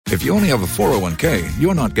If you only have a 401k,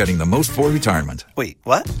 you're not getting the most for retirement. Wait,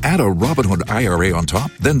 what? Add a Robinhood IRA on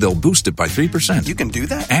top, then they'll boost it by 3%. You can do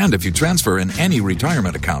that? And if you transfer in any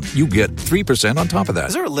retirement account, you get 3% on top of that.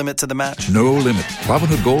 Is there a limit to the match? No limit.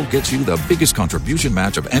 Robinhood Gold gets you the biggest contribution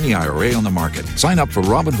match of any IRA on the market. Sign up for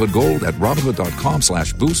Robinhood Gold at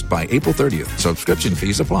Robinhood.com/boost by April 30th. Subscription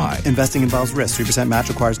fees apply. Investing involves risk. 3% match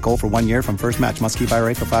requires gold for 1 year from first match. Must keep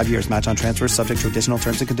IRA for 5 years. Match on transfers subject to additional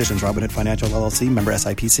terms and conditions. Robinhood Financial LLC, member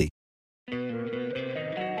SIPC.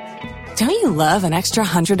 Don't you love an extra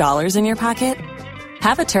 $100 in your pocket?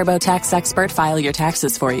 Have a TurboTax expert file your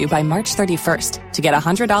taxes for you by March 31st to get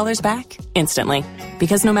 $100 back instantly.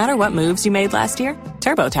 Because no matter what moves you made last year,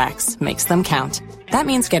 TurboTax makes them count. That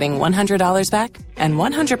means getting $100 back and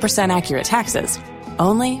 100% accurate taxes,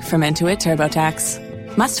 only from Intuit TurboTax.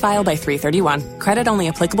 Must file by 3/31. Credit only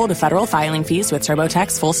applicable to federal filing fees with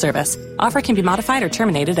TurboTax full service. Offer can be modified or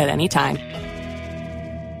terminated at any time.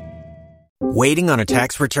 Waiting on a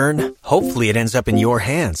tax return? Hopefully it ends up in your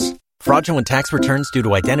hands. Fraudulent tax returns due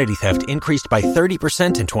to identity theft increased by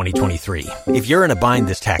 30% in 2023. If you're in a bind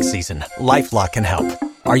this tax season, LifeLock can help.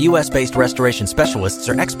 Our U.S.-based restoration specialists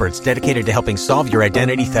are experts dedicated to helping solve your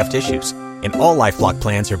identity theft issues. And all LifeLock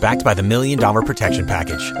plans are backed by the $1 Million Protection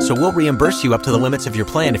Package. So we'll reimburse you up to the limits of your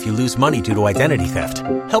plan if you lose money due to identity theft.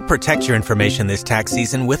 Help protect your information this tax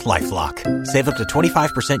season with LifeLock. Save up to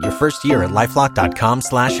 25% your first year at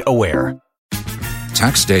LifeLock.com/aware.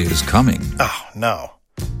 Tax day is coming. Oh, no.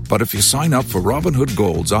 But if you sign up for Robinhood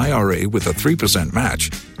Gold's IRA with a 3% match,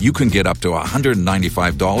 you can get up to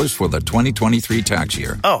 $195 for the 2023 tax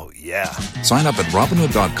year. Oh, yeah. Sign up at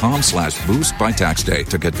Robinhood.com/boost by tax day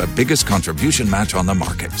to get the biggest contribution match on the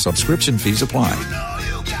market. Subscription fees apply.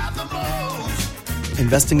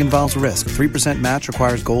 Investing involves risk. 3% match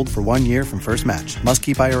requires gold for 1 year from first match. Must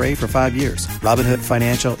keep IRA for 5 years. Robinhood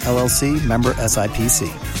Financial LLC, member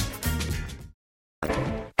SIPC.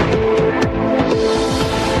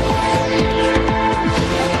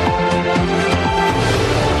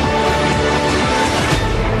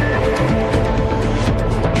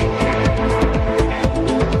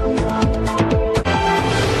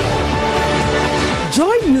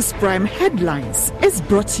 Prime Headlines is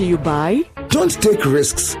brought to you by Don't take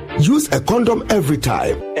risks. Use a condom every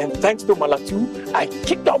time. And thanks to Malatu, I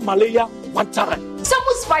kicked out malaria 1 time. Some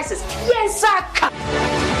spices. Yes, sir.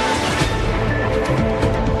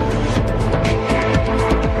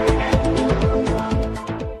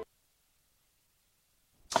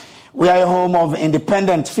 We are a home of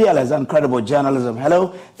independent, fearless, and credible journalism.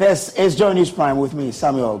 Hello, this is Joy News Prime with me,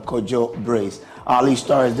 Samuel Kojo Brace. Our lead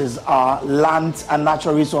stories: this is our Land and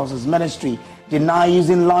Natural Resources Ministry deny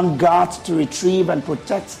using land guards to retrieve and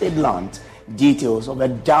protect state land. Details of a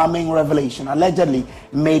damning revelation allegedly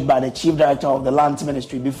made by the Chief Director of the Lands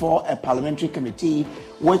Ministry before a parliamentary committee,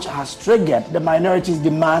 which has triggered the minority's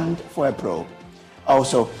demand for a probe.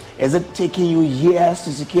 Also, is it taking you years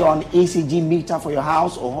to secure an ECG meter for your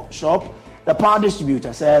house or shop? The power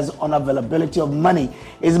distributor says unavailability of money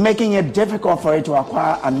is making it difficult for it to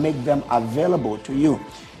acquire and make them available to you.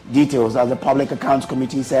 Details as the Public Accounts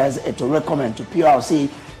Committee says it will recommend to PRC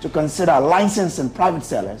to consider licensing private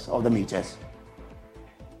sellers of the meters.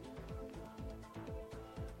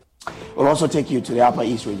 We'll also take you to the Upper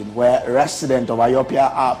East region, where residents of Ayopia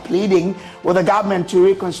are pleading with the government to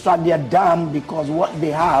reconstruct their dam because what they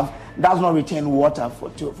have does not retain water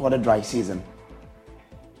for the dry season.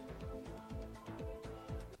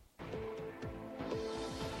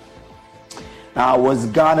 Now, was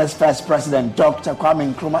Ghana's first president, Dr.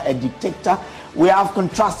 Kwame Nkrumah, a dictator? We have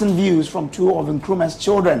contrasting views from two of Nkrumah's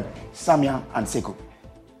children, Samia and Sekou.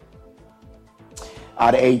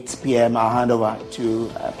 At 8 p.m., I'll hand over to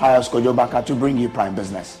Pius Kojobaka to bring you Prime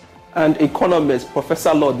Business. And economist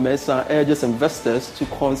Professor Lord Mensah urges investors to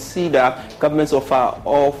consider government's offer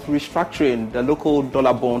of restructuring the local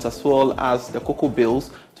dollar bonds as well as the cocoa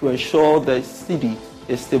bills to ensure the cedi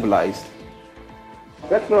is stabilized.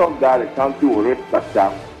 Better off that the country will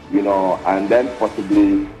restructure, and then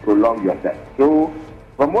possibly prolong your debt. So,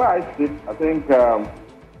 from where I sit, I think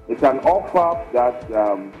it's an offer that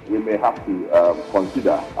we may have to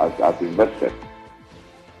consider as investors.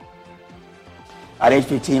 At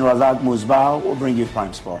 8:15, Razak Musbah will bring you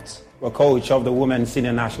Prime Sports. The coach of the women's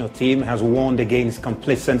senior national team has warned against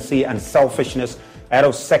complacency and selfishness ahead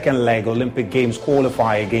of second leg Olympic Games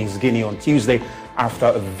qualifier against Guinea on Tuesday after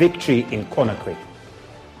a victory in Conakry.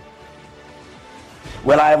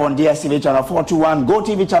 We're live on DSTV channel 421,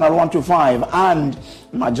 GoTV channel 125, and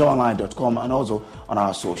majoronline.com, and also on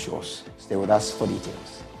our socials. Stay with us for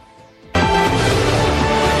details.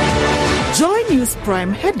 Joy News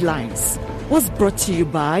Prime Headlines was brought to you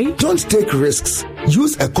by... Don't take risks.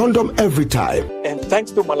 Use a condom every time. And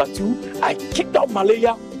thanks to Malatu, I kicked out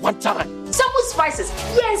malaria one time. Some spices.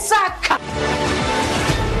 Yes, sir.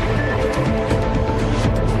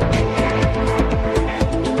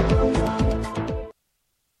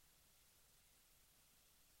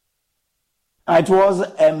 It was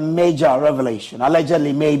a major revelation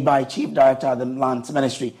allegedly made by Chief Director of the Lands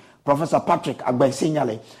Ministry, Professor Patrick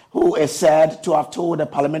Agbe-Sinyale, who is said to have told the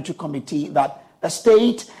Parliamentary Committee that the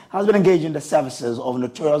state has been engaged in the services of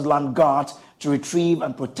notorious land guards to retrieve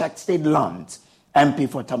and protect state lands. MP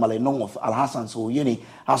for Tamale North, Al-Hassan Souyini,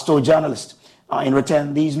 has told journalists in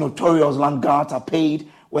return these notorious land guards are paid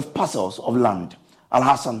with parcels of land.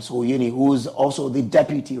 Al-Hassan Souyini, who is also the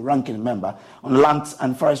deputy ranking member on the Lands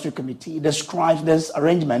and Forestry Committee, describes this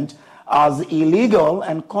arrangement as illegal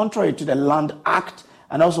and contrary to the Land Act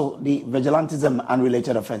and also the Vigilantism and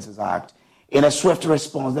Related Offences Act. In a swift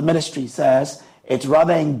response, the ministry says it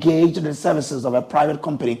rather engaged in the services of a private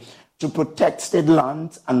company to protect state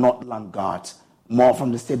lands and not land guards. More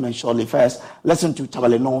from the statement shortly. First, listen to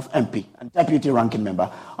Tamale North MP and deputy ranking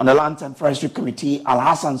member on the Lands and Forestry Committee,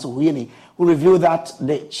 Al-Hassan Souyini, who revealed that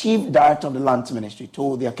the chief director of the Lands Ministry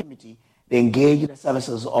told their committee they engaged in the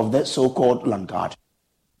services of the so-called land guard.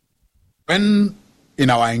 When in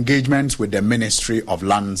our engagements with the Ministry of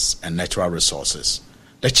Lands and Natural Resources,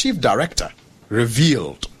 the chief director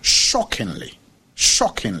revealed shockingly,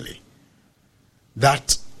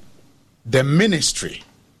 that the ministry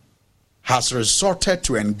has resorted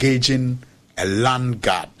to engaging a land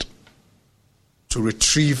guard to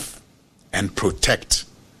retrieve and protect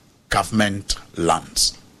government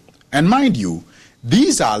lands. And mind you,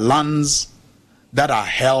 these are lands that are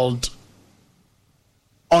held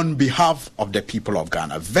on behalf of the people of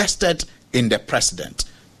Ghana, vested in the president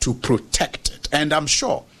to protect it. And I'm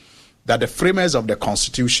sure that the framers of the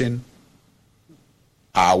Constitution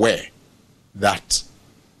are aware that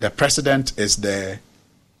the president is the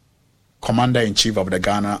commander-in-chief of the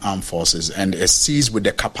Ghana Armed Forces and is seized with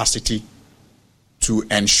the capacity to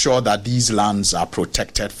ensure that these lands are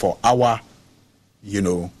protected for our,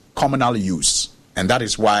 communal use. And that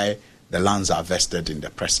is why the lands are vested in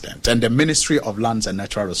the president. And the Ministry of Lands and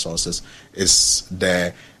Natural Resources is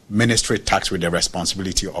the ministry tasked with the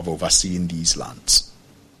responsibility of overseeing these lands.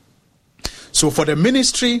 So for the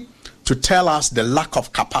ministry to tell us the lack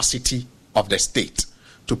of capacity of the state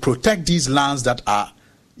to protect these lands that are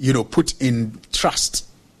put in trust,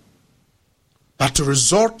 but to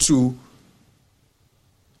resort to,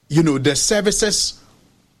 the services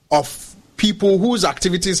of people whose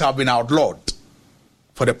activities have been outlawed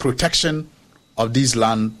for the protection of these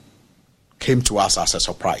land came to us as a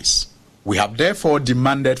surprise. We have therefore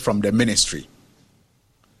demanded from the ministry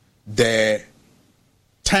the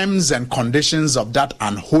terms and conditions of that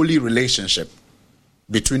unholy relationship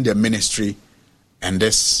between the ministry and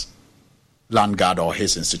this land guard or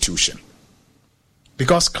his institution.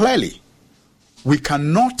 Because clearly, we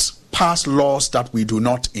cannot pass laws that we do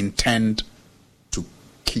not intend to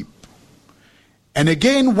keep. And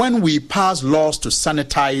again, when we pass laws to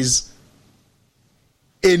sanitize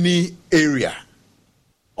any area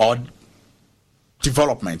or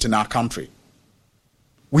development in our country,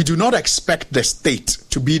 we do not expect the state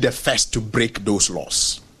to be the first to break those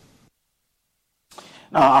laws.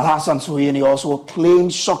 Now, Al-Hassan Souyini also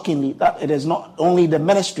claimed shockingly that it is not only the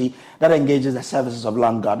ministry that engages the services of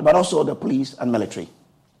land guard, but also the police and military.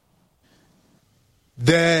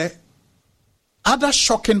 The other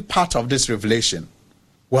shocking part of this revelation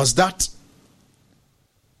was that,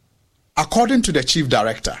 according to the chief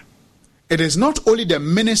director, it is not only the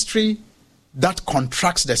ministry that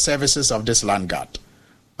contracts the services of this land guard,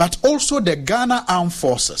 but also the Ghana Armed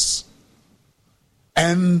Forces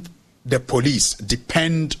and the police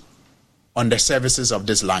depend on the services of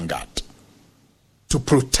this land guard to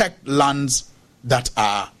protect lands that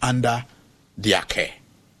are under their care.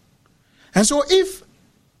 And so if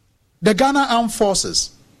the Ghana Armed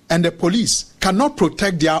Forces and the police cannot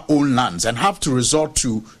protect their own lands and have to resort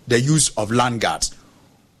to the use of land guards,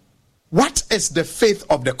 what is the faith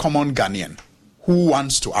of the common Ghanaian who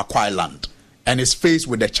wants to acquire land and is faced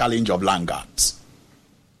with the challenge of land guards?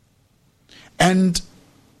 And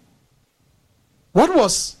what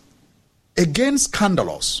was again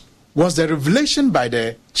scandalous was the revelation by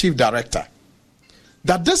the chief director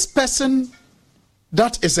that this person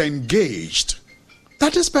that is engaged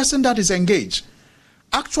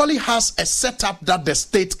actually has a setup that the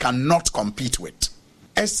state cannot compete with.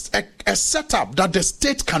 A setup that the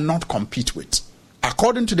state cannot compete with.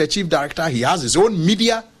 According to the chief director, he has his own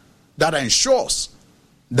media that ensures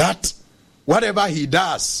that whatever he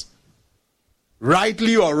does,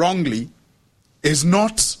 rightly or wrongly, is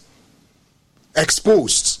not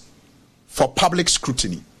exposed for public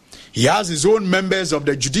scrutiny. He has his own members of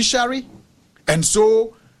the judiciary, and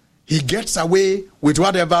so he gets away with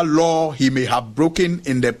whatever law he may have broken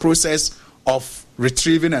in the process of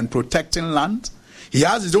retrieving and protecting land. He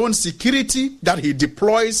has his own security that he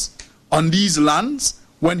deploys on these lands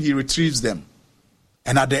when he retrieves them.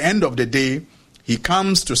 And at the end of the day, he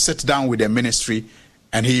comes to sit down with the ministry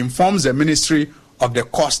and he informs the ministry of the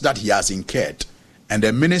cost that he has incurred. And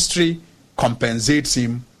the ministry compensates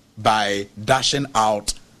him by dashing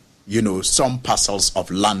out, some parcels of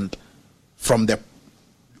land from the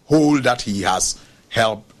whole that he has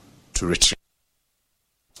helped to retrieve.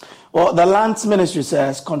 Well, the Lands Ministry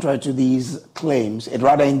says, contrary to these claims, it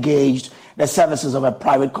rather engaged the services of a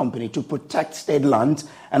private company to protect state land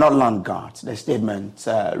and not land guards. The statement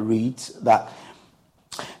reads that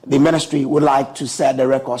the ministry would like to set the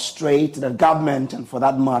record straight that government, and for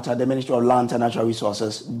that matter, the Ministry of Land and Natural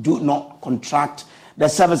Resources, do not contract the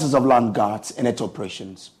services of land guards in its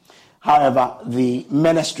operations. However, the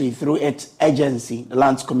ministry, through its agency, the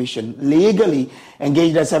Lands Commission, legally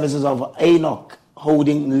engaged the services of Enoch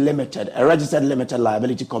Holding Limited, a registered limited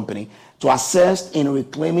liability company, to assist in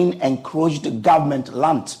reclaiming encroached government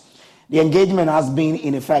land. The engagement has been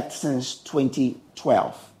in effect since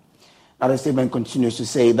 2012. Now, the statement continues to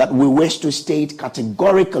say that we wish to state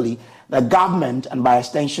categorically that government, and by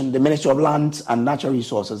extension the Ministry of Lands and Natural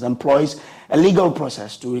Resources, employs a legal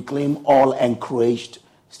process to reclaim all encroached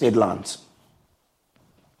state lands.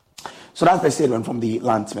 So that's the statement from the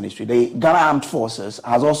Lands Ministry. The Ghana Armed Forces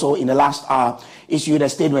has also, in the last hour, issued a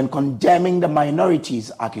statement condemning the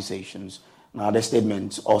minorities' accusations. Now, the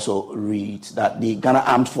statement also reads that the Ghana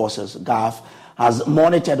Armed Forces, GAF, has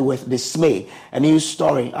monitored with dismay a news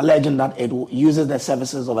story alleging that it uses the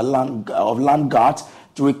services of land guards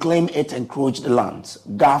to reclaim its encroached lands.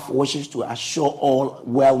 GAF wishes to assure all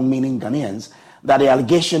well-meaning Ghanaians that the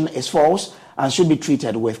allegation is false and should be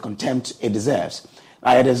treated with contempt it deserves.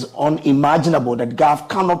 It is unimaginable that GAF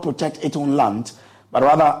cannot protect its own land, but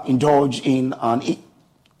rather indulge in an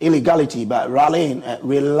illegality by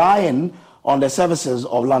relying on the services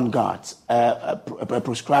of land guards, a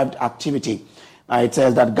prescribed activity. It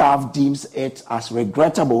says that GAF deems it as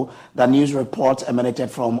regrettable that news reports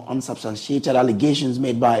emanated from unsubstantiated allegations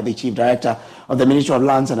made by the Chief Director of the Ministry of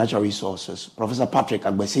Lands and Natural Resources, Professor Patrick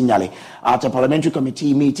Agbesinyale, at a parliamentary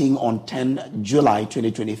committee meeting on 10 July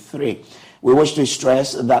 2023. We wish to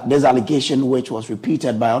stress that this allegation, which was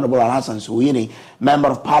repeated by Honorable Alhassan Suwini, Member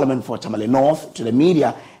of Parliament for Tamale North, to the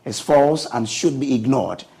media, is false and should be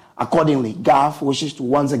ignored. Accordingly, GAF wishes to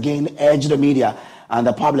once again urge the media and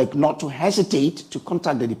the public not to hesitate to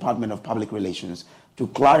contact the Department of Public Relations to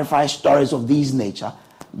clarify stories of this nature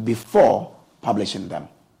before publishing them.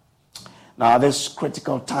 Now, this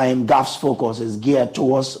critical time, GAF's focus is geared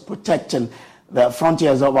towards protecting the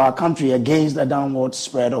frontiers of our country against the downward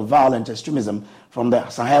spread of violent extremism from the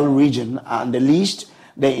Sahel region, and the least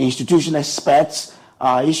the institution expects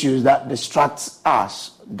are issues that distracts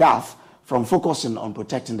us, GAF, from focusing on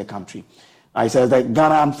protecting the country. He says that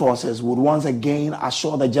Ghana Armed Forces would once again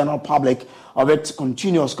assure the general public of its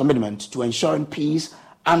continuous commitment to ensuring peace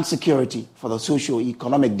and security for the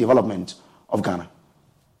socio-economic development of Ghana.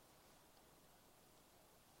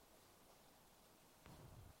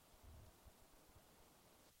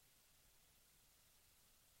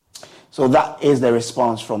 So that is the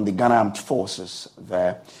response from the Ghana Armed Forces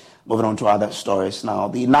there. Moving on to other stories now.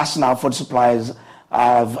 The National Food Supplies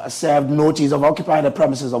have served notice of occupying the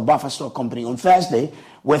premises of Buffer Store Company on Thursday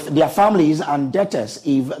with their families and debtors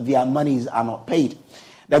if their monies are not paid.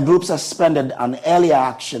 The group suspended an earlier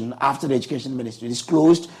action after the Education Ministry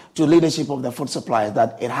disclosed to leadership of the food suppliers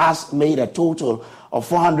that it has made a total of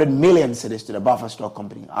 400 million cedis to the Buffer Store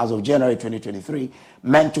Company as of January 2023,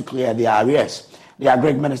 meant to clear their arrears. The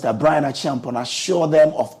Agric Minister, Brian Achiampong, assured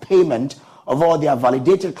them of payment of all their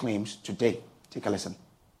validated claims today. Take a listen.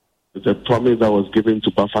 It's a promise that was given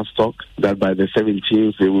to Buffer Stock that by the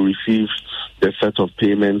 17th they will receive the set of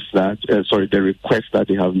payments that, the request that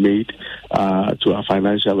they have made to our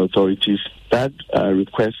financial authorities. That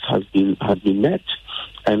request has been met,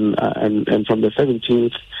 and from the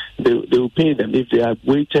 17th they will pay them. If they have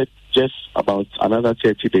waited just about another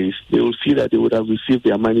 30 days, they will see that they would have received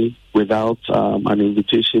their money without an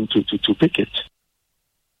invitation to pick it.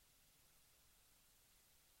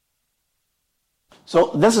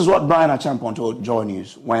 So this is what Brian Achiampong told Joy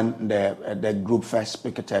News when the group first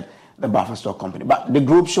picketed the Buffer Store Company. But the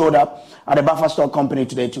group showed up at the Buffer Store Company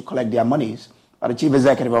today to collect their monies. But the Chief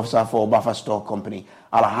Executive Officer for Buffer Store Company,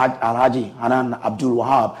 Alhaji Hanan Abdul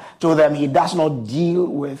Wahab, told them he does not deal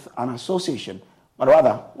with an association, but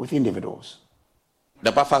rather with individuals.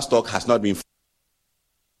 the buffer stock has not been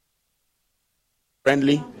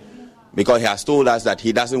friendly, because he has told us that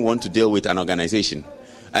he doesn't want to deal with an organization.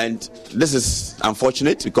 And this is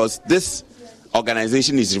unfortunate, because this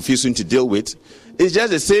organization is refusing to deal with. It's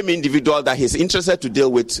just the same individual that he's interested to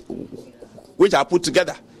deal with, which are put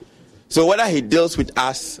together. So whether he deals with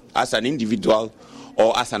us as an individual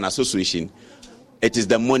or as an association, it is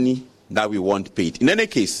the money that we want paid. In any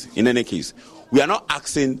case, we are not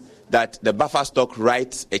asking that the buffer stock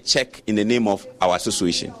writes a check in the name of our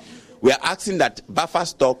association. We are asking that buffer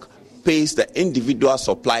stock pays the individual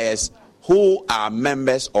suppliers who are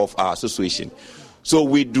members of our association. So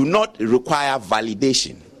we do not require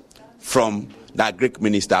validation from the Greek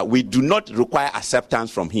minister. We do not require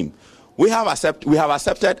acceptance from him. We have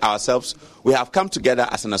accepted ourselves. We have come together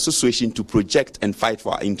as an association to project and fight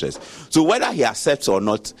for our interests. So whether he accepts or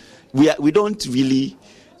not, we don't really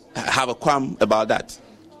have a qualm about that.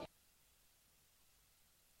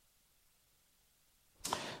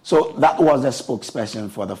 So that was the spokesperson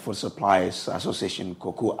for the Food Suppliers Association,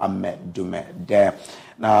 Koku Ahmed Dume there.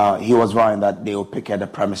 Now, he was vowing that they will picket the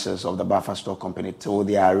premises of the buffer stock company till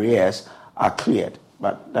the arrears are cleared.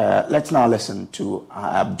 But let's now listen to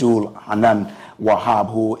Abdul Hanan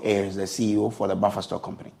Wahab, who is the CEO for the buffer stock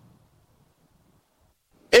company.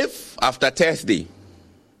 If after Thursday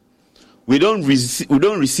we don't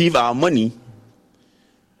receive our money,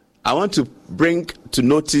 I want to bring to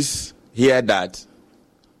notice here that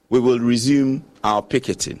we will resume our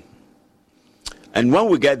picketing. And when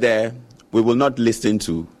we get there, we will not listen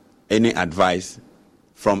to any advice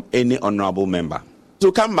from any honorable member.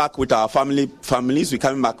 So come back with our families, we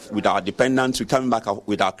come back with our dependents, we come back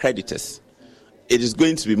with our creditors. It is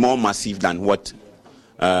going to be more massive than what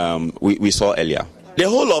we saw earlier. The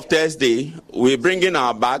whole of Thursday, we're bringing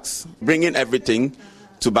our bags, bringing everything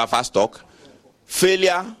to buffer stock.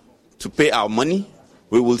 Failure to pay our money,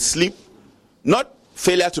 we will sleep. Not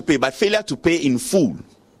failure to pay, but failure to pay in full.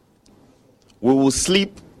 We will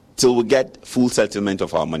sleep till we get full settlement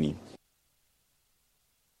of our money.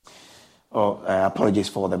 Apologies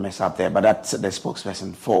for the mess up there, but that's the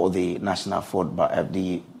spokesperson for the National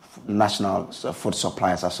Food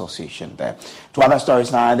Suppliers Association there. To other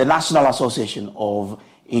stories now, the National Association of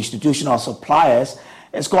Institutional Suppliers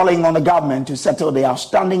is calling on the government to settle the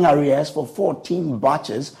outstanding arrears for 14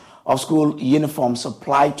 batches of school uniforms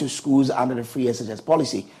supplied to schools under the free SHS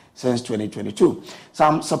policy since 2022.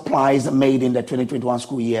 Some supplies made in the 2021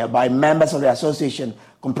 school year by members of the association,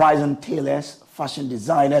 comprising tailors, fashion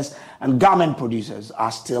designers, and garment producers,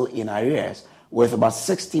 are still in arrears, with about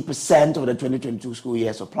 60% of the 2022 school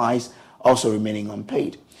year supplies also remaining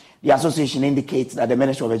unpaid. The association indicates that the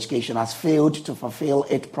Ministry of Education has failed to fulfill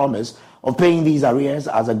its promise of paying these arrears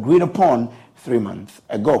as agreed upon 3 months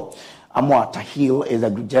ago. Amwa Tahil is the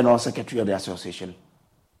General Secretary of the association.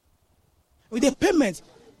 With the payment,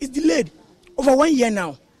 it's delayed over 1 year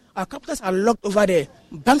now. Our capitals are locked over there.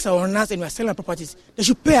 Banks are on us and we are selling properties. They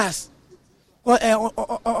should pay us.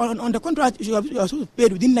 On the contract, you are supposed to pay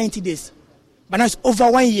within 90 days. But now it's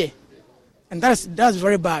over 1 year. And that's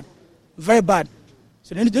very bad. Very bad.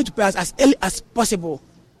 So they need to pay us as early as possible.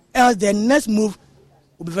 Else the next move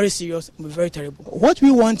will be very serious, will be very terrible. What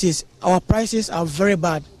we want is our prices are very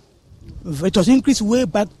bad. It was increased way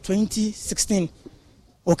back 2016.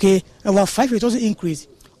 Okay, and about 5 years it was increased.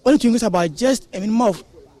 Only to increase about just a minimum of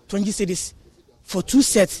 20 cedis for 2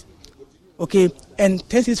 sets. Okay, and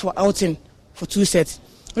 10 cedis for outing for 2 sets.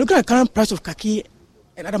 Look at the current price of khaki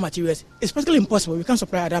and other materials. It's practically impossible. We can't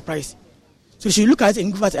supply at that price. So you should look at it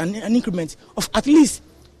and give us an increment of at least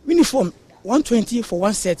uniform 120 for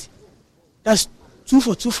 1 set. That's 2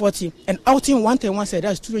 for 240. And outing 110 1 set.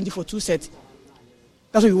 That's 220 for 2 sets.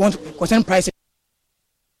 That's what we want concern pricing.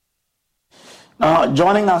 Now,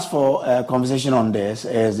 joining us for a conversation on this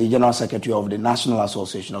is the General Secretary of the National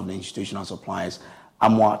Association of the Institutional Suppliers,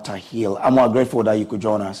 Amwa Tahil. Amwa, grateful that you could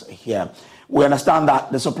join us here. We understand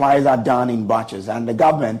that the supplies are done in batches and the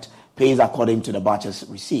government pays according to the batches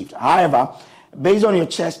received. However, based on your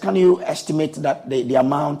checks, can you estimate that the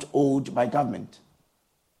amount owed by government?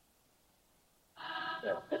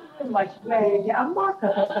 The amount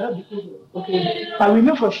cannot be able. Okay, but we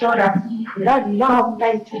know for sure that we now have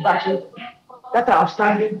 90 batches that are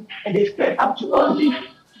outstanding, and they spread up to only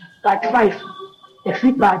 35 a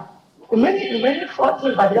feedback. The remaining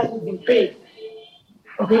 14 batches have been paid.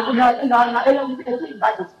 Okay, now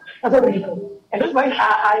batches. That's what we know. And that's why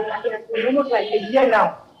I almost like a year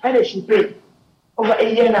now, and they should pay over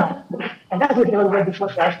a year now, and that's what they were ready for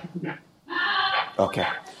us to do. Okay.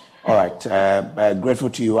 All right.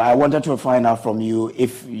 Grateful to you. I wanted to find out from you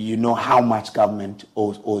if you know how much government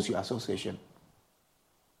owes your association.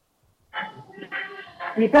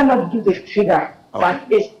 We cannot give the figure, but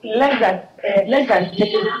it's less than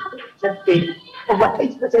 30% paid, over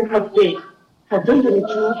 80% not paid. For 2022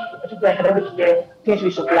 to the academic year, things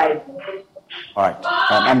we supplied. All right.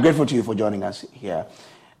 I'm grateful to you for joining us here.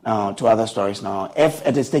 Now, to other stories now. If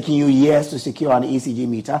it is taking you years to secure an ECG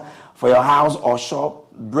meter for your house or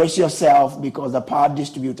shop, brace yourself because the power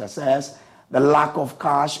distributor says the lack of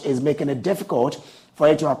cash is making it difficult for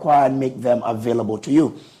you to acquire and make them available to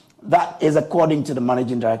you. That is according to the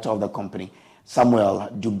managing director of the company, Samuel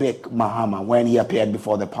Dubik Mahama, when he appeared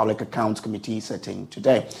before the Public Accounts Committee sitting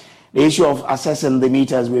today. The issue of accessing the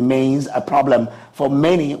meters remains a problem for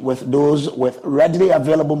many, with those with readily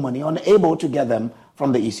available money unable to get them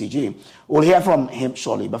from the ECG. We'll hear from him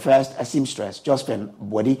shortly, but first, a seamstress, Josephine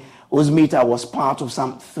Bwedi, whose meter was part of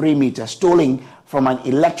some 3 meters stolen from an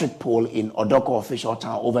electric pole in Odoko official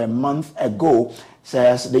town over a month ago,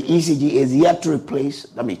 says the ECG is yet to replace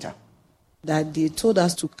the meter. That they told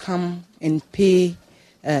us to come and pay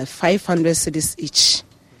 500 cedis each.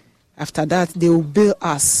 After that, they will bill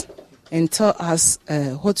us and tell us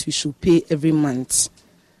what we should pay every month.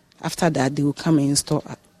 After that, they will come and install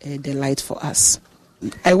the light for us.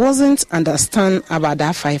 I wasn't understand about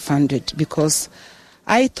that 500 because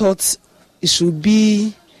I thought it should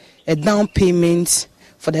be a down payment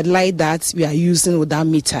for the light that we are using with that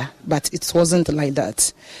meter, but it wasn't like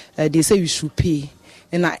that. They said we should pay.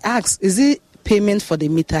 And I asked, is it payment for the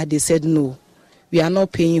meter? They said no, we are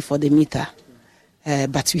not paying for the meter.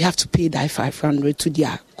 But we have to pay that 500 to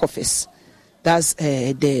their coffers. That's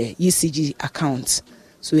the ECG account.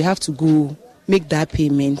 So we have to go make that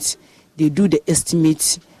payment. They do the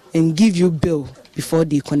estimate and give you bill before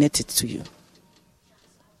they connect it to you.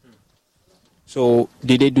 So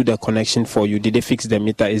did they do the connection for you? Did they fix the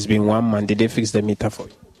meter? It's been 1 month. Did they fix the meter for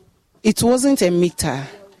you? It wasn't a meter.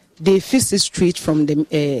 They fixed it straight from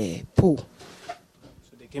the pole.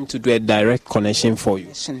 So they came to do a direct connection for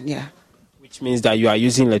you? Yeah. Which means that you are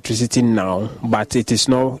using electricity now, but it is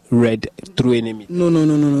not read through any meter?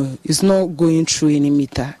 No. It's not going through any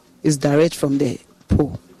meter. It's direct from the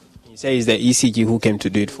pole. You say it's the ECG who came to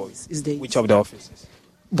do it for you? Which of the offices?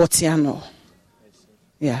 Botiano.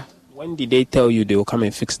 Yeah. When did they tell you they will come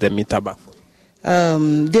and fix the meter back for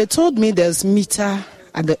you? They told me there's meter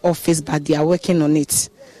at the office, but they are working on it.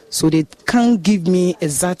 So they can't give me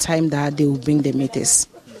exact time that they will bring the meters.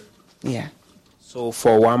 Yeah. So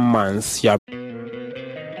for 1 month, you are...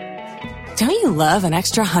 Don't you love an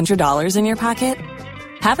extra $100 in your pocket?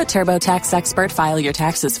 Have a TurboTax expert file your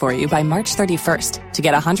taxes for you by March 31st to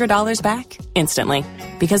get $100 back instantly.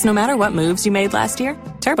 Because no matter what moves you made last year,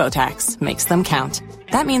 TurboTax makes them count.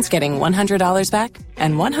 That means getting $100 back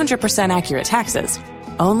and 100% accurate taxes,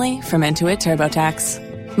 only from Intuit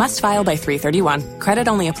TurboTax. Must file by 3/31. Credit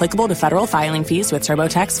only applicable to federal filing fees with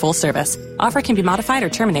TurboTax full service. Offer can be modified or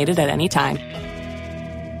terminated at any time.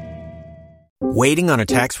 Waiting on a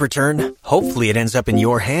tax return? Hopefully it ends up in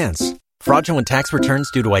your hands. Fraudulent tax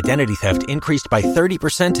returns due to identity theft increased by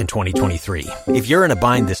 30% in 2023. If you're in a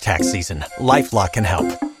bind this tax season, LifeLock can help.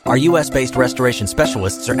 Our U.S.-based restoration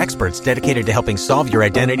specialists are experts dedicated to helping solve your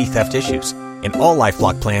identity theft issues. And all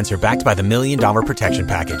LifeLock plans are backed by the $1 Million Protection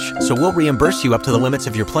Package. So we'll reimburse you up to the limits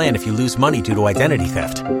of your plan if you lose money due to identity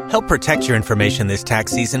theft. Help protect your information this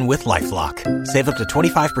tax season with LifeLock. Save up to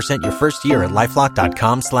 25% your first year at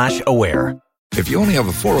LifeLock.com/aware. If you only have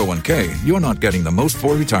a 401k, you're not getting the most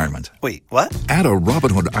for retirement. Wait, what? Add a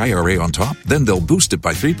Robinhood IRA on top, then they'll boost it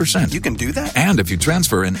by 3%. You can do that? And if you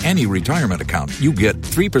transfer in any retirement account, you get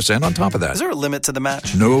 3% on top of that. Is there a limit to the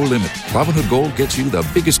match? No limit. Robinhood Gold gets you the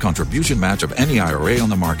biggest contribution match of any IRA on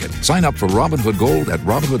the market. Sign up for Robinhood Gold at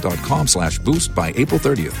Robinhood.com/boost by April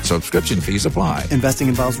 30th. Subscription fees apply. Investing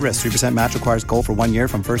involves risk. 3% match requires gold for 1 year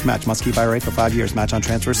from first match. Must keep IRA for 5 years. Match on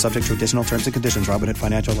transfers subject to additional terms and conditions. Robinhood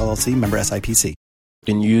Financial LLC, member SIPC.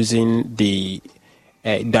 Been using the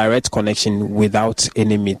direct connection without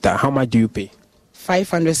any meter. How much do you pay?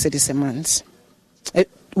 500 cedis a month.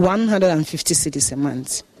 150 cedis a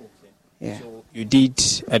month. Yeah. So you did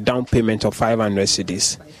a down payment of 500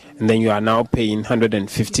 cedis, and then you are now paying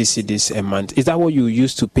 150 cedis a month. Is that what you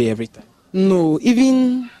used to pay every time? No,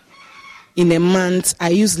 even in a month, I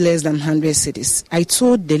use less than 100 cedis. I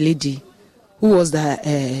told the lady who was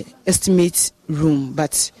the estimate room,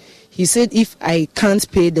 but he said if I can't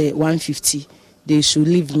pay the 150, they should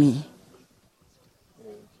leave me.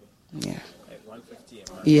 Yeah.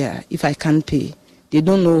 Yeah, if I can't pay. They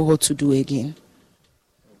don't know what to do again.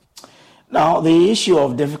 Now, the issue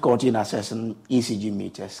of difficulty in accessing ECG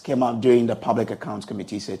meters came up during the Public Accounts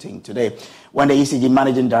Committee sitting today when the ECG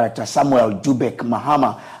Managing Director Samuel Dubek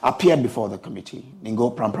Mahama appeared before the committee.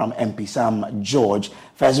 Ningo Prampram MP Sam George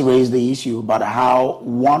first raised the issue about how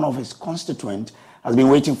one of his constituents has been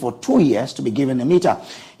waiting for 2 years to be given a meter.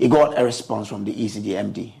 He got a response from the ECG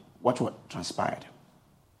MD. What transpired?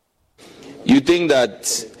 You think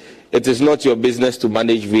that it is not your business to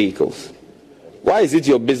manage vehicles. Why is it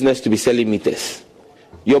your business to be selling meters?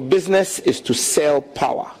 Your business is to sell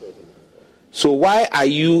power. So why are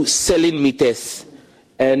you selling meters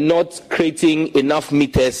and not creating enough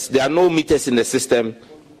meters? There are no meters in the system.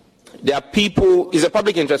 There are people, it's a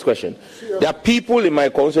public interest question. There are people in my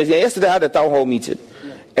constituency. Yesterday I had a town hall meeting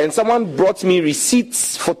and someone brought me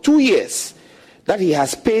receipts for 2 years that he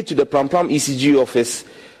has paid to the Prampram ECG office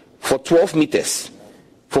for 12 meters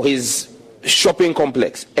for his shopping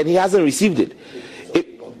complex, and he hasn't received it.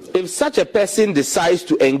 If such a person decides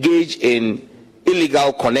to engage in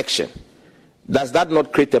illegal connection, does that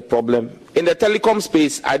not create a problem? In the telecom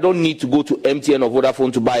space, I don't need to go to MTN or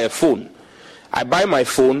Vodafone to buy a phone. I buy my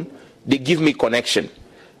phone, they give me connection.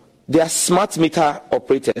 They are smart meter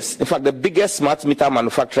operators. In fact, the biggest smart meter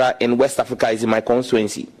manufacturer in West Africa is in my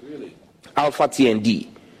constituency, Alpha T&D.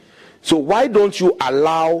 So why don't you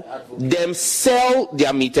allow them sell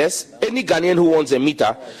their meters? Any Ghanaian who wants a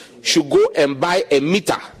meter should go and buy a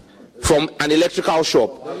meter from an electrical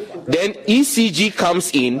shop. Then ECG comes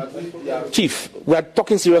in. Chief, we are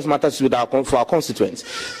talking serious matters for our constituents.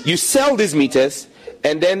 You sell these meters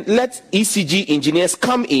and then let ECG engineers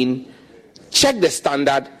come in, check the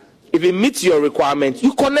standard. If it meets your requirement,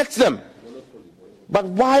 you connect them. But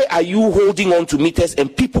why are you holding on to meters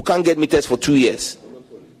and people can't get meters for 2 years?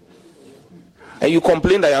 And you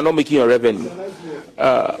complain that you are not making your revenue.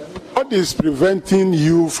 What is preventing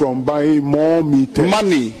you from buying more meters?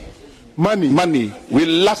 Money. We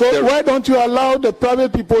lack. So why don't you allow the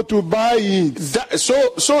private people to buy it?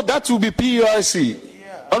 So that will be PURC.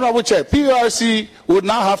 Honorable Chair, PURC would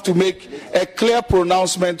now have to make a clear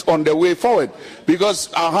pronouncement on the way forward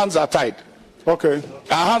because our hands are tied. Okay.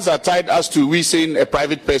 Our hands are tied as to we saying a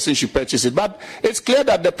private person should purchase it. But it's clear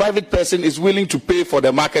that the private person is willing to pay for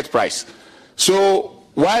the market price. So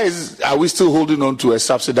why are we still holding on to a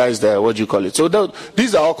subsidized, So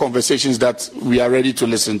these are all conversations that we are ready to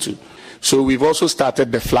listen to. So we've also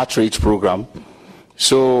started the flat rate program.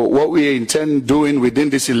 So what we intend doing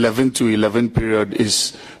within this 11 to 11 period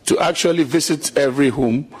is to actually visit every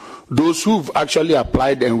home. Those who've actually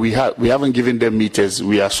applied and we haven't given them meters,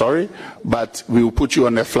 we are sorry, but we will put you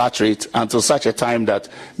on a flat rate until such a time that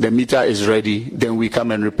the meter is ready, then we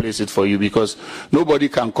come and replace it for you because nobody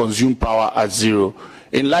can consume power at zero.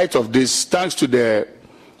 In light of this, thanks to the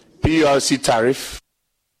PURC tariff.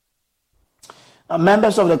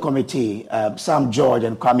 Members of the committee, Sam George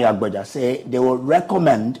and Kwame Agboja, say they will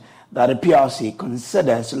recommend that the PURC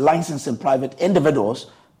considers licensing private individuals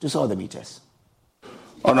to sell the meters.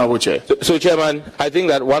 Honorable Chair. So, Chairman, I think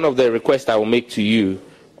that one of the requests I will make to you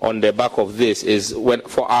on the back of this is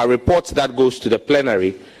for our report that goes to the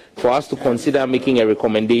plenary, for us to consider making a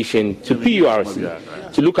recommendation to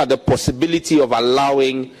PURC to look at the possibility of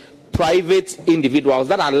allowing private individuals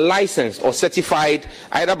that are licensed or certified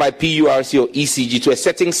either by PURC or ECG to a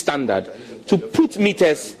certain standard to put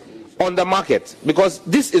meters on the market, because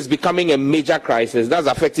this is becoming a major crisis that's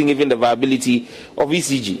affecting even the viability of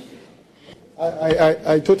ECG.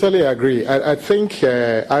 I totally agree. I think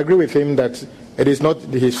I agree with him that it is not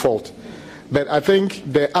his fault. But I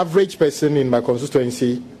think the average person in my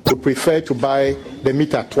constituency would prefer to buy the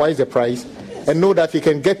meter twice the price and know that he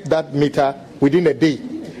can get that meter within a day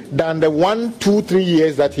than the 1, 2, 3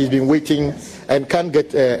 years that he's been waiting and can't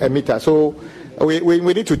get a meter. So we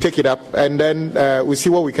need to take it up and then we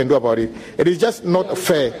see what we can do about it. It is just not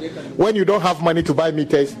fair when you don't have money to buy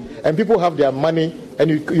meters and people have their money and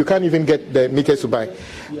you can't even get the meters to buy.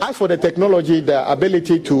 As for the technology, the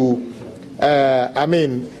ability to,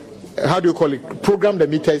 program the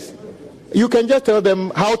meters, you can just tell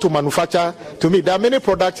them how to manufacture. To me, there are many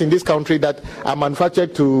products in this country that are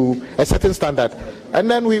manufactured to a certain standard, and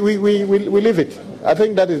then we leave it. I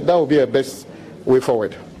think that will be a best way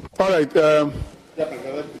forward. All right.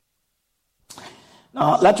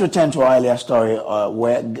 Now, let's return to our earlier story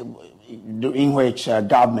in which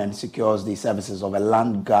government secures the services of a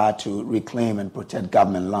land guard to reclaim and protect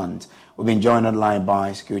government land. We've been joined online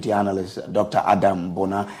by security analyst Dr. Adam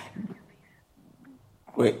Bona.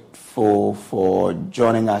 Grateful for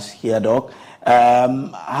joining us here, Doc.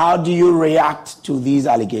 How do you react to these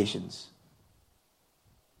allegations?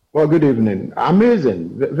 Well, good evening.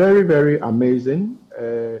 Amazing, very, very amazing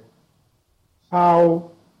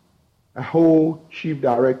how a whole chief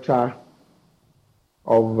director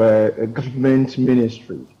of a government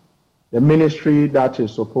ministry, the ministry that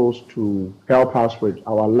is supposed to help us with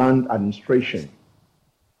our land administration,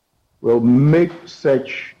 will make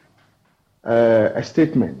such a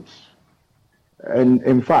statement. And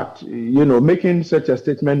in fact, making such a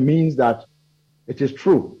statement means that it is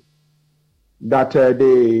true that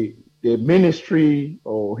the ministry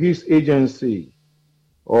or his agency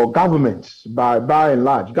or government, by and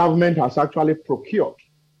large, government has actually procured,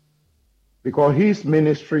 because his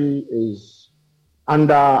ministry is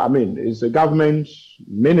is a government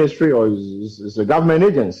ministry or is a government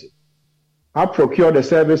agency, have procured the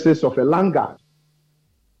services of a land guard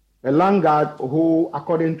who,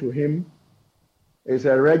 according to him, is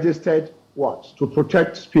a registered to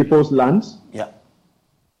protect people's lands. Yeah.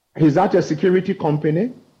 Is that a security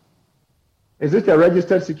company? Is it a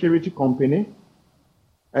registered security company?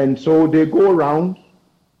 And so they go around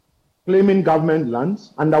claiming government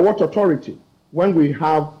lands. Under what authority? When we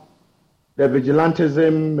have the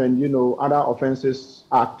Vigilantism and other offences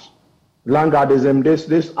act, landguardism,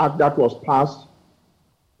 this act that was passed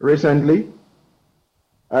recently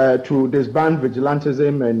to disband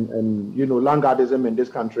vigilantism and landguardism in this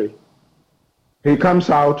country, he comes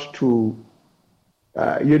out to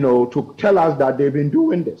to tell us that they've been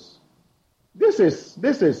doing this. This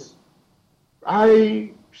is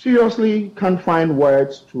I seriously can't find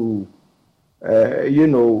words to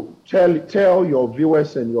tell your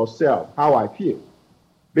viewers and yourself how I feel,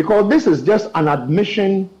 because this is just an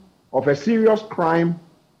admission of a serious crime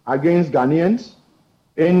against Ghanaians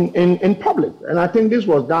in public, and I think this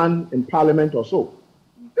was done in Parliament or so.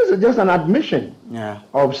 This is just an admission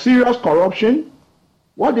of serious corruption.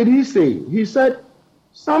 What did he say? He said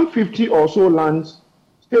some 50 or so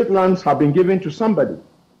state lands have been given to somebody.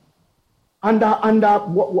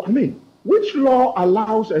 Which law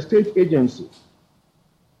allows a state agency?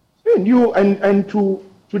 And to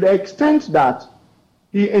the extent that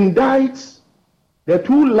he indicts the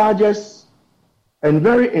two largest and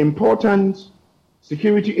very important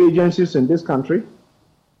security agencies in this country,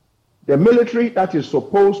 the military that is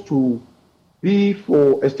supposed to be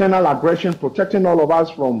for external aggression, protecting all of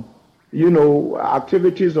us from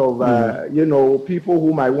activities of people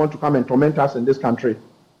who might want to come and torment us in this country.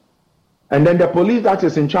 And then the police that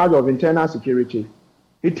is in charge of internal security.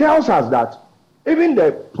 He tells us that even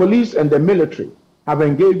the police and the military have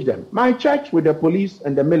engaged them. My checks with the police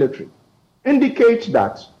and the military indicate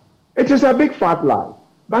that it is a big fat lie.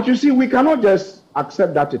 But you see, we cannot just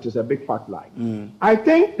accept that it is a big fat lie. I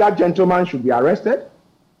think that gentleman should be arrested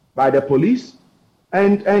by the police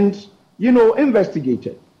and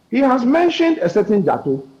investigated. He has mentioned a certain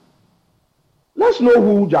Jato. Let's know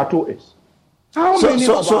who Jato is.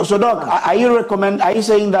 So Doc, are you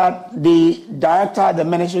saying that the director of the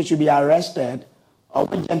ministry should be arrested, or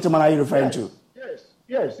what gentleman are you referring to?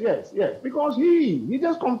 Yes. Because he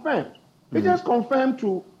just confirmed. He just confirmed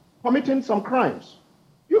to committing some crimes.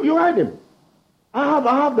 You heard him. I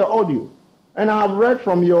have the audio, and I have read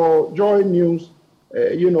from your Joy News.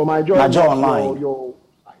 My Joy Online. Your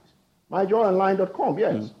site, myjoyonline.com.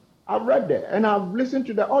 Yes, I've read there, and I've listened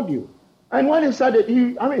to the audio. And when he said it,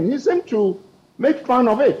 he seemed to make fun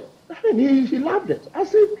of it. He laughed it. I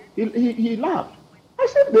said, he laughed. I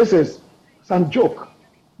said, this is some joke.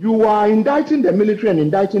 You are indicting the military and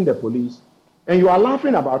indicting the police, and you are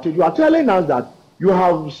laughing about it. You are telling us that you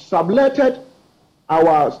have subletted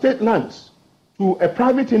our state lands to a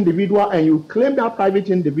private individual, and you claim that private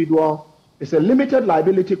individual is a limited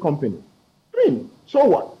liability company. So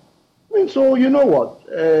what? So you know what,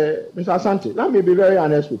 Mr. Asante, let me be very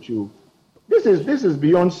honest with you. This is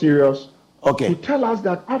beyond serious. Okay. To tell us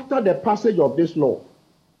that after the passage of this law,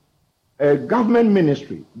 a government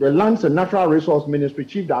ministry, the Lands and Natural Resource Ministry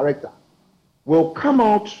Chief Director, will come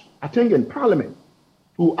out, I think in Parliament,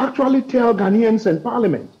 to actually tell Ghanaians in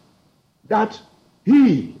Parliament that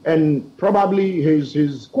he and probably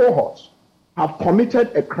his cohorts have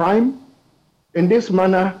committed a crime in this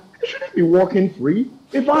manner. He shouldn't be walking free.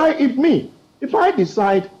 If I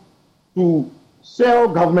decide to sell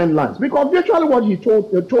government lands, because virtually what he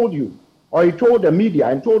told you, or he told the media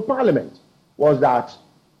and told Parliament, was that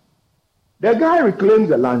the guy reclaims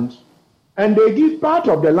the land and they give part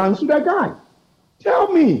of the land to the guy. Tell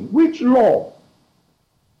me, which law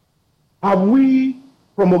have we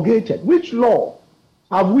promulgated? Which law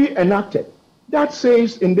have we enacted that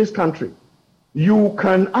says in this country you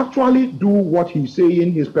can actually do what he's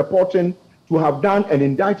saying, he's purporting to have done, and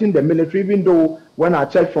indicting the military, even though when I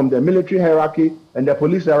checked from the military hierarchy and the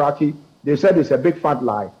police hierarchy, they said it's a big fat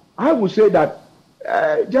lie. I would say that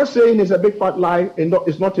just saying it's a big fat lie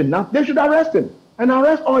is not enough. They should arrest him. and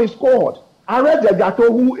arrest all his cohort. Arrest the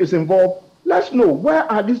Jato who is involved. Let's know, where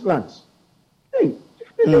are these lands? Hey,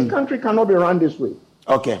 this country cannot be run this way.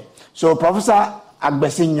 Okay. So Professor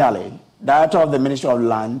Agbesinyale, Director of the Ministry of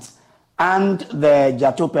Lands, and the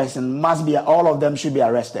Jato person must be, all of them should be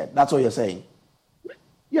arrested. That's what you're saying?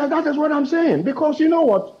 Yeah, that is what I'm saying. Because you know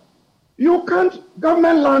what? You can't,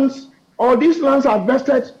 government lands, or these lands are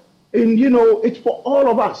vested in, it's for all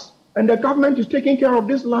of us. And the government is taking care of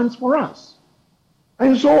these lands for us.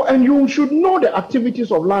 And you should know the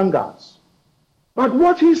activities of land guards. But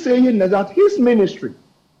what he's saying is that his ministry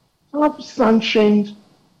have sanctioned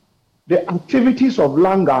the activities of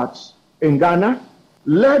land guards in Ghana,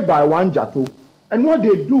 led by one Jato. And what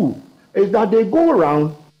they do is that they go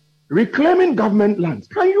around reclaiming government lands.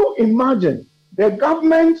 Can you imagine the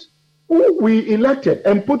government who we elected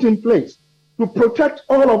and put in place to protect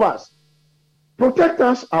all of us, protect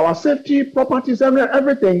us, our safety, properties,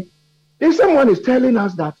 everything? If someone is telling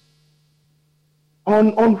us that,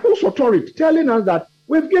 on whose authority, telling us that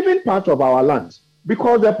we've given part of our lands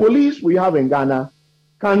because the police we have in Ghana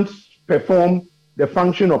can't perform the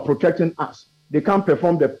function of protecting us. They can't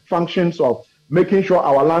perform the functions of making sure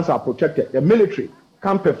our lands are protected. The military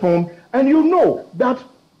can't perform. And you know that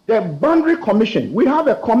the Boundary Commission, we have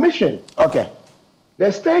a commission. Okay.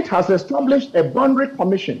 The state has established a Boundary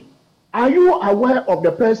Commission. Are you aware of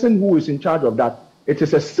the person who is in charge of that? It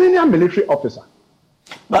is a senior military officer.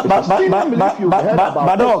 But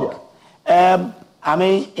I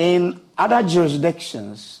mean, in other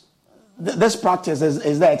jurisdictions, this practice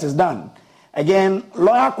is there, it is done. Again,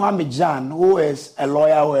 lawyer Kwame Jan, who is a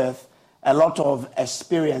lawyer with a lot of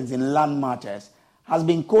experience in land matters, has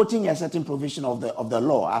been quoting a certain provision of the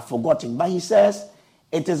law. I've forgotten, but he says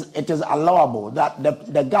it is allowable that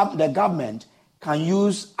the government can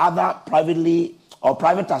use other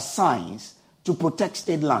private assigns to protect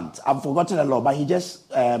state lands. I've forgotten the law, but he just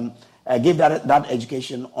gave that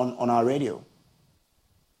education on our radio.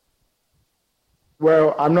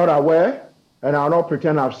 Well, I'm not aware, and I'll not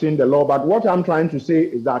pretend I've seen the law, but what I'm trying to say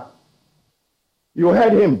is that you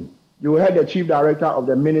heard him. You heard the Chief Director of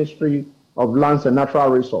the Ministry of Lands and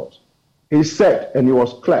Natural Resources. He said, and he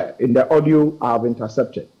was clear in the audio I've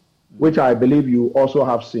intercepted, which I believe you also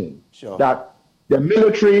have seen, that the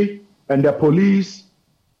military and the police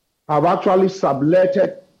have actually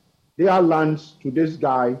subletted their lands to this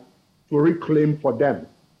guy to reclaim for them.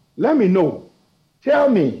 Let me know. Tell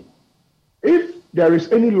me, if there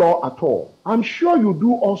is any law at all, I'm sure you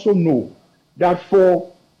do also know that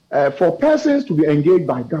for persons to be engaged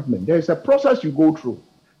by government, there is a process you go through.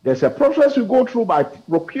 There's a process you go through by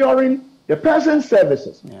procuring the person's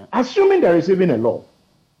services, assuming there is even a law.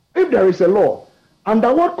 If there is a law,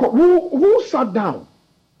 under what who sat down?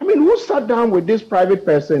 I mean, who sat down with this private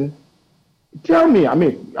person? Tell me. I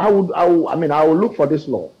mean, I will look for this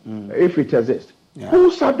law if it exists. Yeah.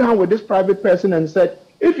 Who sat down with this private person and said,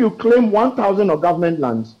 if you claim 1,000 of government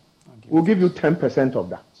lands, we'll give you 10% of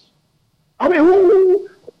that? I mean, who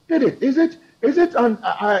did it? Is it an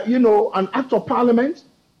act of parliament?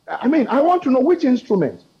 I mean, I want to know which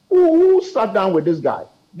instrument. Who sat down with this guy?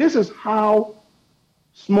 This is how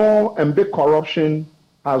small and big corruption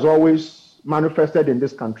has always manifested in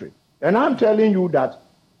this country. And I'm telling you that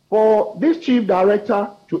for this chief director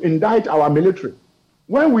to indict our military,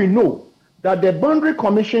 when we know that the Boundary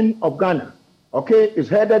Commission of Ghana, is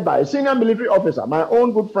headed by a senior military officer, my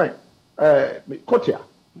own good friend, Kotia,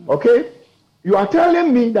 you are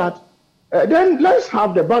telling me that then let's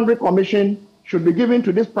have the Boundary Commission should be given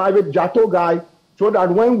to this private Jato guy so that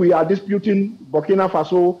when we are disputing Burkina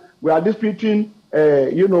Faso, we are disputing,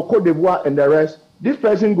 Cote d'Ivoire and the rest, this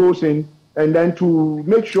person goes in and then to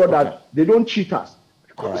make sure that they don't cheat us.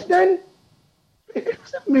 Because then it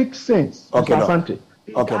doesn't make sense, Mr. Asante.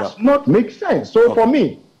 It does not make sense. So for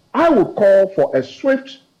me, I would call for a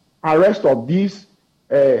swift arrest of this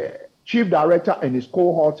chief director and his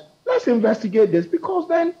cohort. Let's investigate this, because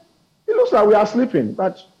then it looks like we are sleeping.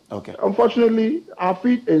 But unfortunately, our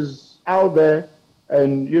feet is out there,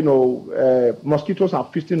 and mosquitoes are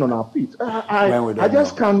feasting on our feet. I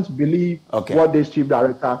just can't believe what this chief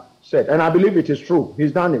director said, and I believe it is true.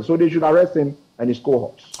 He's done it, so they should arrest him and his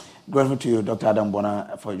cohorts. Grateful to you, Dr. Adam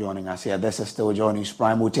Bona, for joining us here. This is still Joy News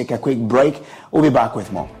Prime. We'll take a quick break. We'll be back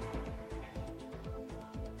with more.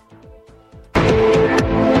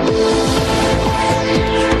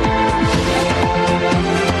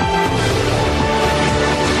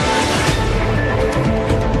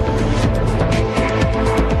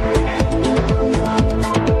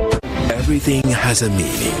 Everything has a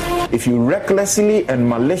meaning. If you recklessly and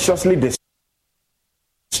maliciously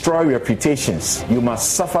destroy reputations, you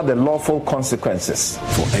must suffer the lawful consequences.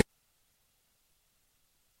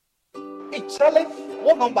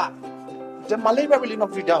 come back. The malaria really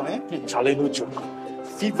knocked you down, eh? Charlie, no joke.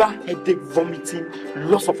 Fever, headache, vomiting,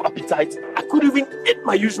 loss of appetite. I couldn't even eat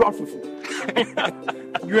my usual fufu.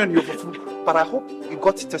 You and your fufu. But I hope you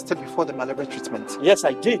got tested before the malaria treatment. Yes,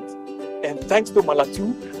 I did. And thanks to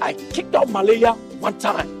Malatu, I kicked out malaria one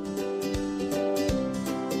time.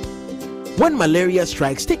 When malaria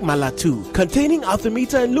strikes, take Malatu, containing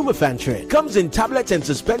Artemether and Lumefantrine. Comes in tablets and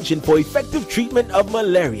suspension for effective treatment of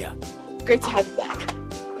malaria. Great to have you back.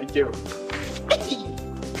 Thank you.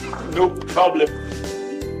 No problem.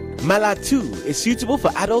 Malatu is suitable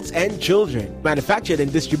for adults and children. Manufactured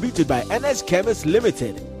and distributed by NS Chemist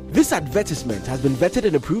Limited. This advertisement has been vetted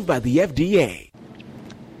and approved by the FDA.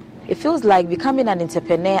 It feels like becoming an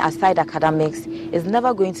entrepreneur aside academics is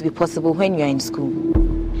never going to be possible when you're in school.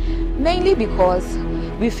 Mainly because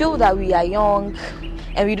we feel that we are young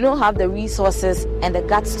and we don't have the resources and the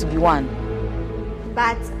guts to be one.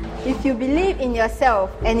 But if you believe in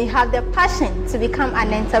yourself and you have the passion to become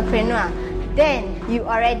an entrepreneur, then you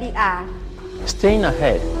already are. Staying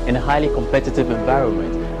ahead in a highly competitive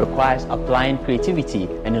environment requires applying creativity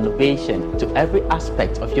and innovation to every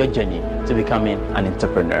aspect of your journey to becoming an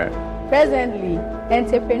entrepreneur. Presently,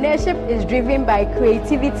 entrepreneurship is driven by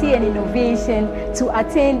creativity and innovation to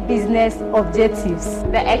attain business objectives.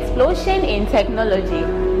 The explosion in technology,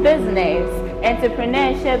 business,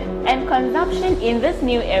 entrepreneurship, and consumption in this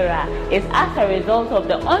new era is as a result of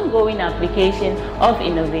the ongoing application of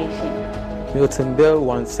innovation. Milton Bell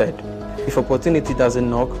once said, "If opportunity doesn't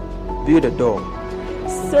knock, build a door."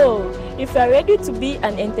 So, if you are ready to be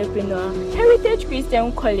an entrepreneur, Heritage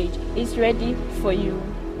Christian College is ready for you.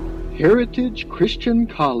 Heritage Christian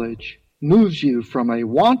College moves you from a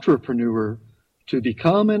wantrepreneur to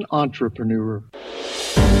become an entrepreneur.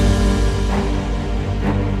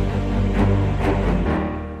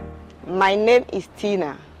 My name is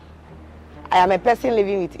Tina. I am a person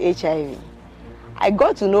living with HIV. I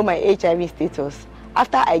got to know my HIV status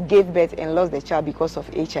after I gave birth and lost the child because of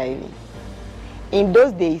HIV. In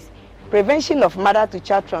those days, prevention of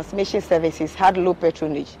mother-to-child transmission services had low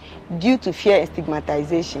patronage due to fear and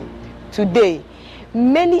stigmatization. Today,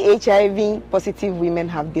 many HIV-positive women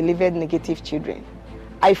have delivered negative children.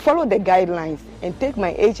 I follow the guidelines and take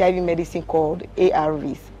my HIV medicine called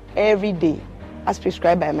ARVs every day, as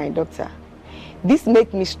prescribed by my doctor. This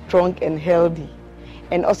makes me strong and healthy,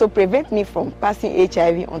 and also prevent me from passing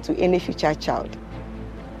HIV onto any future child.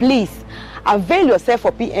 Please, avail yourself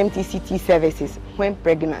of PMTCT services when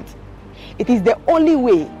pregnant. It is the only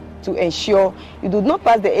way to ensure you do not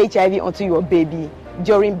pass the HIV onto your baby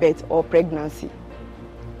during birth or pregnancy.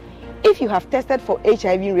 If you have tested for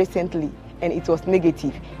HIV recently and it was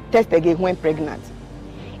negative, test again when pregnant.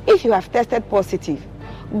 If you have tested positive,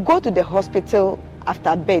 go to the hospital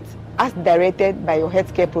after birth as directed by your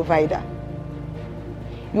healthcare provider.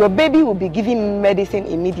 Your baby will be given medicine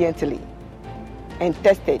immediately and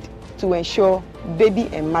tested to ensure baby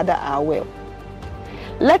and mother are well.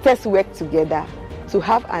 Let us work together to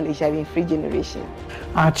have an HIV-free generation.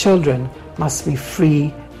 Our children must be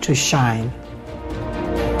free to shine.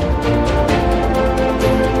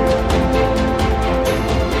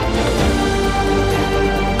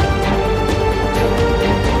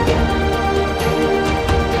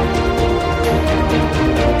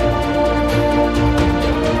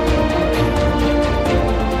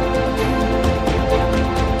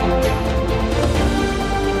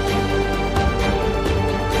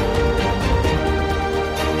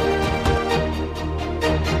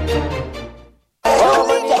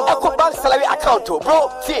 Bro,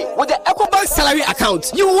 see, with the EcoBank salary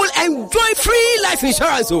account, you will enjoy free life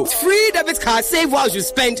insurance, free debit card, save while you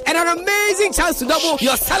spend, and an amazing chance to double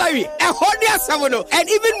your salary, and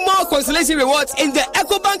even more consolation rewards in the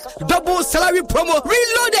EcoBank double salary promo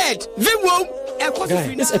reloaded.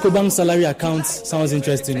 Guy, this EcoBank salary account sounds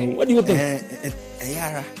interesting. What do you think?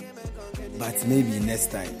 Yara, but maybe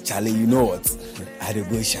next time, Charlie, you know what? I'll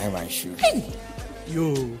go shine my shoe. Hey.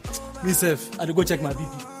 Yo, myself, I'll go check my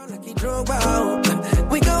BP.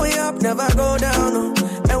 We going up, never go down,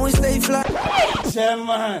 and we stay fly.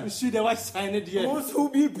 Chairman, shoot the white sign it here.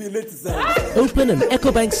 Open an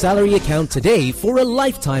EcoBank salary account today for a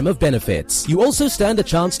lifetime of benefits. You also stand a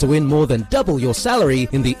chance to win more than double your salary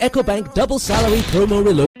in the EcoBank Double Salary Promo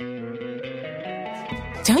Reload.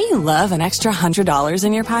 Don't you love an extra $100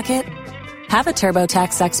 in your pocket? Have a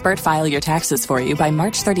TurboTax expert file your taxes for you by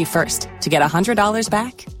March 31st to get $100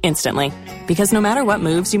 back instantly. Because no matter what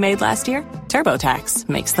moves you made last year, TurboTax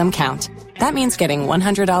makes them count. That means getting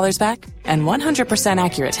 $100 back and 100%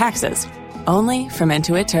 accurate taxes only from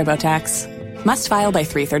Intuit TurboTax. Must file by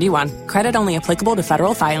 3/31. Credit only applicable to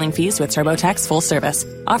federal filing fees with TurboTax full service.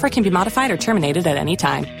 Offer can be modified or terminated at any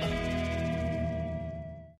time.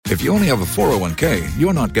 If you only have a 401k,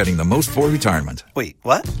 you're not getting the most for retirement. Wait,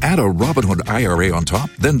 what? Add a Robinhood IRA on top,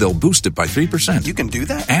 then they'll boost it by 3%. You can do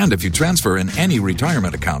that? And if you transfer in any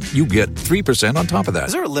retirement account, you get 3% on top of that.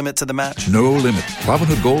 Is there a limit to the match? No limit.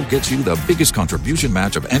 Robinhood Gold gets you the biggest contribution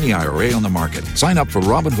match of any IRA on the market. Sign up for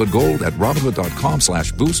Robinhood Gold at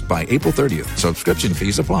Robinhood.com/boost by April 30th. Subscription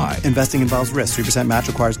fees apply. Investing involves risk. 3% match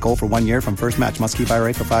requires gold for 1 year from first match. Must keep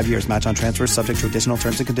IRA for 5 years. Match on transfers subject to additional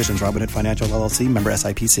terms and conditions. Robinhood Financial LLC, member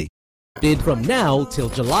SIPC. Bid from now till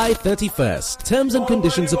July 31st. Terms and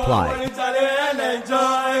conditions apply. This memo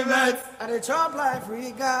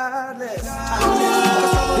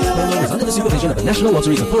is under the supervision of the National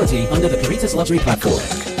Lottery Authority under the Caritas Lottery Platform.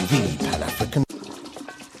 The Pan-African.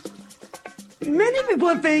 Many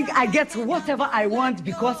people think I get whatever I want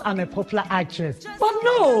because I'm a popular actress. But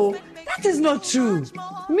no, that is not true.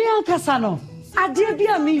 Me Alcasano,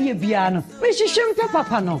 Adebia mi yebiano, me shishimpe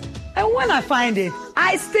papano. And when I find it,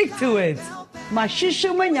 I stick to it. My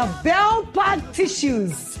shishimenya Bell Pack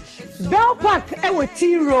tissues. Bell Pack ewe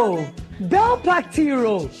tea roll. Bell Pack tea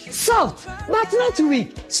roll. Soft, but not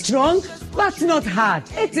weak. Strong, but not hard.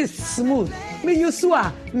 It is smooth. Me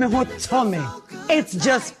yusua, me hot tummy. It's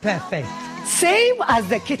just perfect. Same as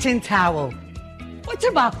the kitchen towel. What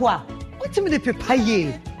about what? What me the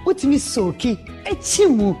papaye? What me soki?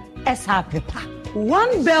 Echimu esa pepa.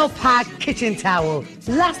 One Bell Pack kitchen towel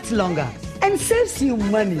lasts longer and saves you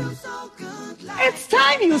money. It's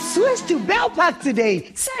time you switch to Bell Pack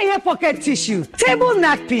today. Say your pocket tissue, table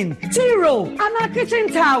napkin, tea roll, and a kitchen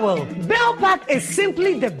towel. Bell Pack is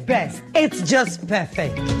simply the best. It's just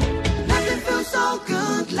perfect. Nothing feels so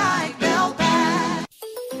good like Bell Pack.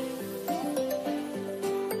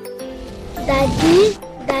 Daddy,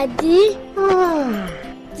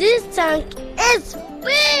 this tank is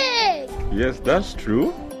big. Yes, that's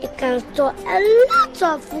true. It can store a lot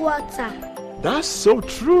of water. That's so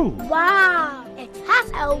true. Wow, it has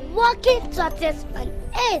a working tortoise on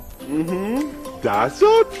it. That's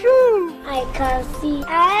so true. I can see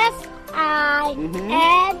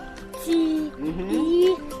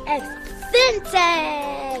SINTEX.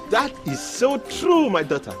 Syntax. That is so true, my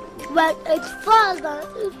daughter. But it falls and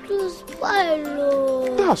it will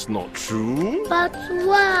spoil. That's not true. But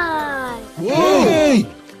why? Hey!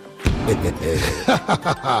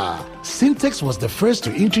 Syntex was the first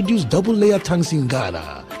to introduce double-layer tanks in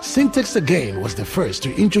Ghana. Syntex again was the first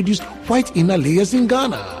to introduce white inner layers in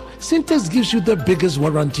Ghana. Syntex gives you the biggest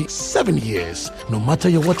warranty, 7 years. No matter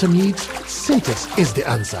your water needs, Syntex is the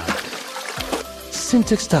answer.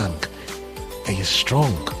 Syntex tank. Are you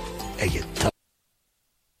strong? Are you tough?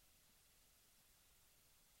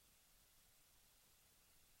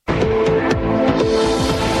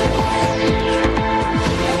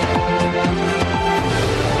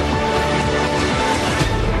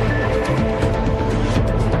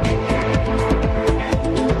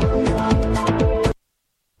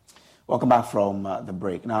 Welcome back from the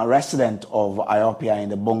break. Now, a resident of Ayopia in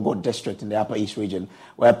the Bongo district in the Upper East region,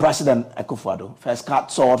 where President Akufo-Addo first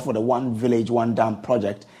cut sword for the One Village, One Dam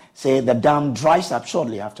project, say the dam dries up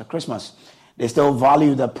shortly after Christmas. They still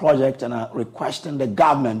value the project and are requesting the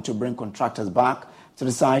government to bring contractors back to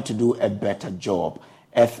decide to do a better job.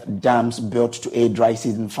 Earth dams built to aid dry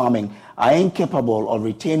season farming are incapable of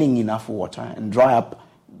retaining enough water and dry up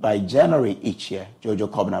by January each year. Jojo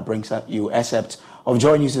Kobna brings you excerpt of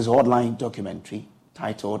Joy News' hotline documentary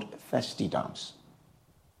titled Thirsty Dams.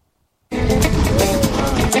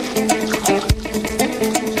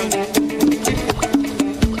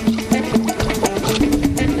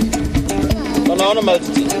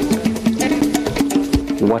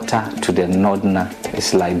 Water to the northerner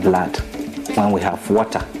is like blood. When we have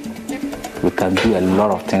water, we can do a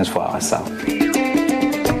lot of things for ourselves.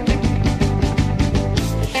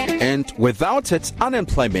 And without it,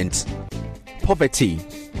 unemployment, poverty,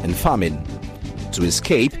 and famine. To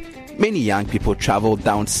escape, many young people travel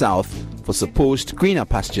down south for supposed greener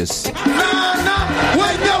pastures. The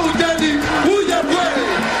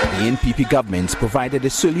NPP government provided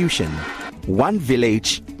a solution: one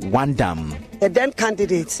village, one dam. The then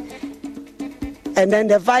candidates and then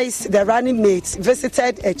the running mates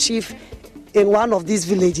visited a chief in one of these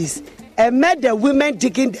villages and met the women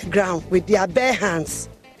digging the ground with their bare hands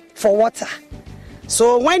for water.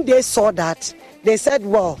 So when they saw that, they said,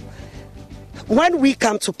 well, when we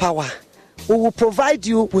come to power, we will provide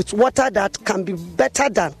you with water that can be better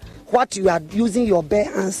than what you are using your bare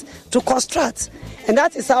hands to construct. And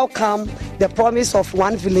that is how come the promise of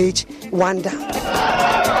one village, one dam.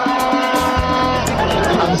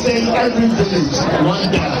 I'm saying every village,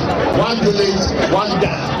 one dam. One village, one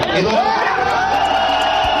dam. You know?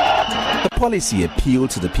 The policy appealed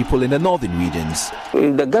to the people in the northern regions.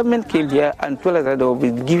 The government came here and told us that they will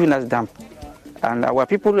be giving us dam. And our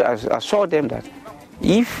people assured them that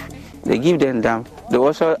if they give them dam, they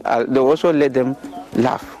also let them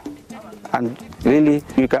laugh. And really,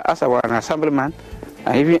 you can ask our assemblyman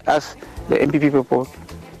and even ask the MPP people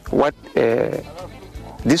what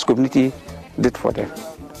this community did for them.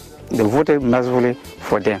 They voted massively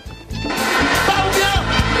for them.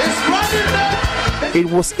 It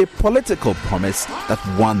was a political promise that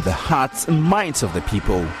won the hearts and minds of the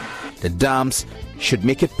people. The dams should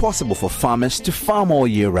make it possible for farmers to farm all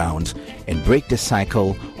year round and break the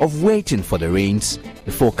cycle of waiting for the rains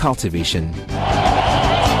before cultivation.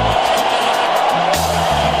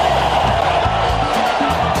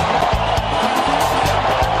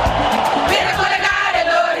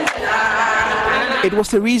 It was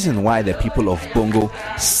the reason why the people of Bongo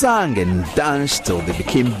sang and danced till they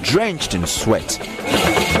became drenched in sweat.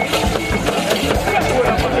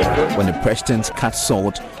 When the president cut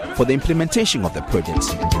salt for the implementation of the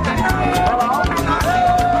project.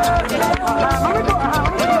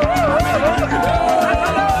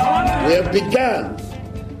 We have begun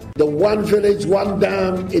the One Village, One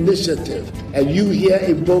Dam initiative, and you here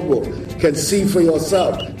in Bongo can see for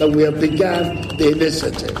yourself that we have begun the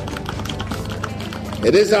initiative.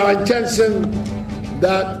 It is our intention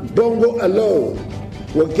that Bongo alone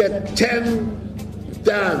will get 10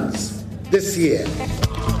 dams this year.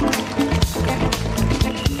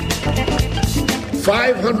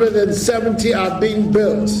 570 are being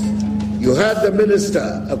built. You heard the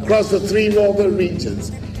minister across the 3 northern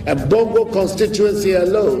regions, and Bongo constituency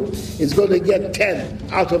alone is going to get 10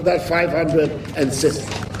 out of that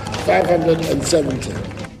 570.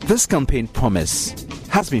 This campaign promise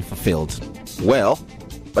has been fulfilled. Well,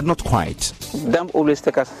 but not quite. Dam always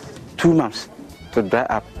take us 2 months to dry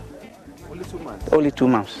up. Only 2 months? Only 2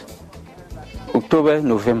 months. October,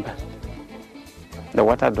 November. The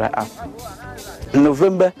water dry up. In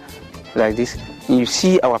November, like this, you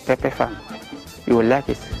see our pepper farm. You will like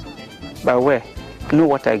it. But where? No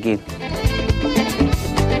water again.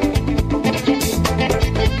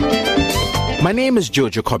 My name is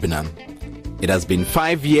Jojo Kobinan. It has been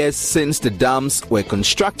 5 years since the dams were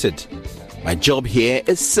constructed. My job here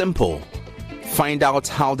is simple. Find out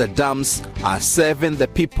how the dams are serving the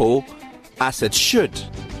people as it should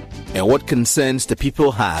and what concerns the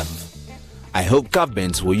people have. I hope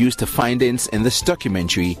governments will use the findings in this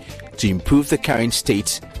documentary to improve the current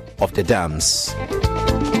state of the dams.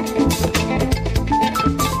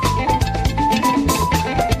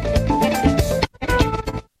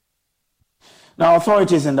 Now,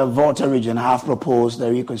 authorities in the Volta region have proposed the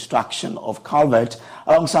reconstruction of culvert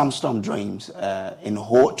along some storm drains in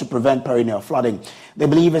Ho to prevent perennial flooding. They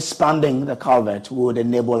believe expanding the culvert would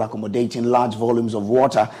enable accommodating large volumes of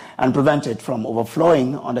water and prevent it from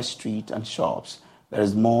overflowing on the street and shops. There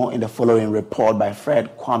is more in the following report by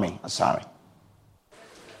Fred Kwame Asari.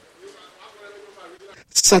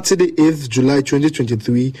 Saturday, 8th July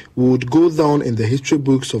 2023 would go down in the history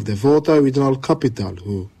books of the Volta regional capital,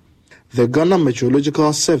 Ho. The Ghana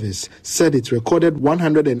Meteorological Service said it recorded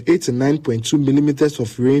 189.2 millimeters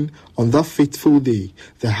of rain on that fateful day,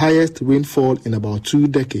 the highest rainfall in about 2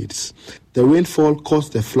 decades. The rainfall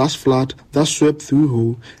caused a flash flood that swept through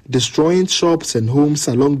Ho, destroying shops and homes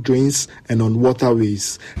along drains and on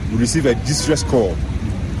waterways. We received a distress call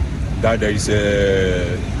that there is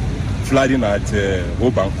a flooding at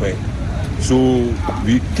Ho Bankwe. So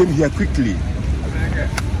we came here quickly.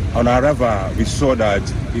 On our arrival, we saw that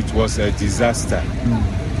it was a disaster.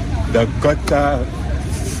 The gutter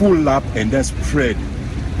full up and then spread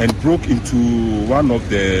and broke into one of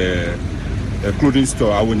the clothing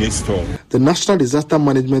store, our store. The National Disaster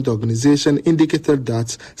Management Organization indicated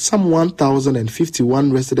that some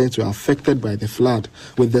 1,051 residents were affected by the flood,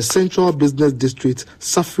 with the central business district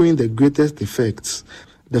suffering the greatest effects.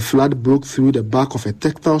 The flood broke through the back of a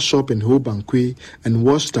textile shop in Ho Bankwe and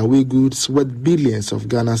washed away goods worth billions of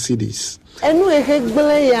Ghana cedis.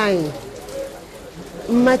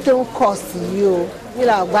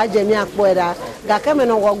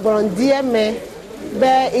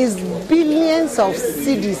 There is billions of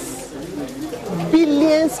cedis.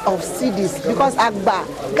 Billions of cedis. Because Agba,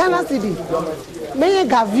 Ghana cedi. Me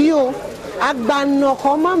gavio, Agba no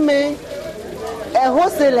koma me. A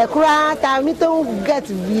hostel cry, I don't get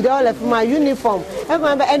video of my uniform.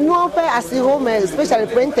 And no pay as home, especially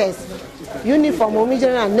printers. uniform,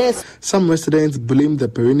 and nurse. Some residents blame the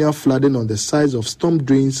perennial flooding on the size of storm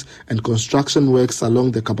drains and construction works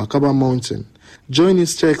along the Kabakaba mountain. Joint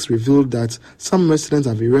checks revealed that some residents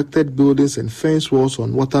have erected buildings and fence walls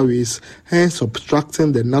on waterways, hence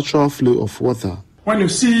obstructing the natural flow of water. When you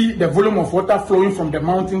see the volume of water flowing from the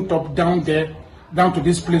mountain top down there, down to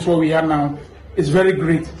this place where we are now, it's very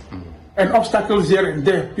great. And obstacles here and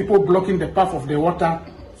there, people blocking the path of the water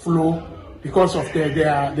flow because of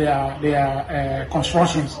their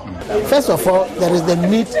constructions. First of all, there is the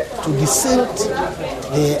need to desilt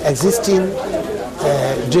the existing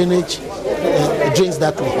drains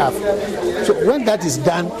that we have. So when that is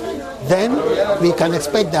done, then we can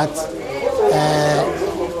expect that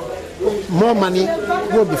more money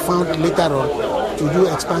will be found later on to do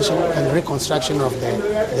expansion and reconstruction of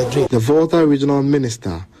the drain. The Volta Regional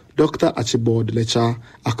Minister, Dr. Archibald Lecha,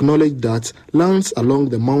 acknowledged that lands along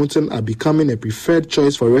the mountain are becoming a preferred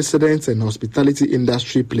choice for residents and hospitality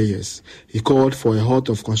industry players. He called for a halt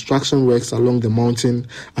of construction works along the mountain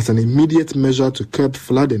as an immediate measure to curb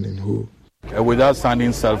flooding in Ho. Without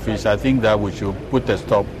sounding selfish, I think that we should put a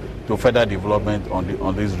stop to further development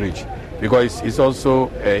on this ridge, because it's also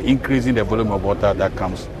increasing the volume of water that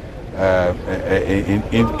comes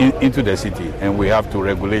into the city, and we have to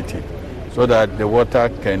regulate it so that the water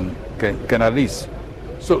can at least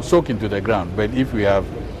soak into the ground. But if we have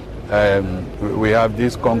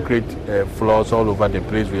these concrete floors all over the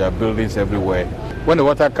place, we have buildings everywhere. When the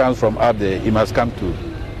water comes from up there, it must come to,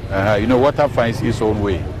 water finds its own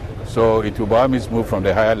way. So it will by all means move from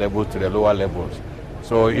the higher levels to the lower levels.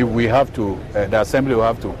 So if we have to, the assembly will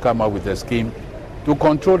have to come up with a scheme to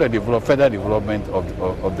control the further development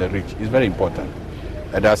of the ridge. It's very important.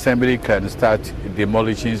 The assembly can start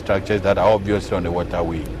demolishing structures that are obviously on the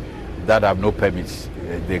waterway, that have no permits.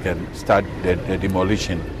 They can start the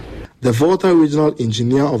demolition. The Volta Regional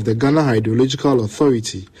Engineer of the Ghana Hydrological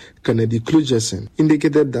Authority, Kennedy Klugerson,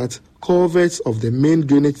 indicated that culverts of the main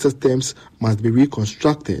drainage systems must be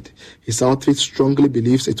reconstructed. His outfit strongly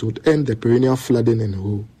believes it would end the perennial flooding in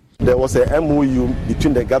Ho. There was a MOU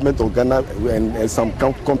between the government of Ghana and some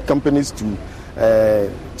companies to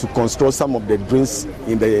construct some of the drains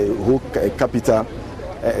in the Ho capital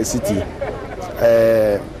city,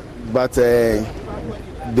 but they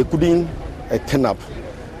couldn't turn up.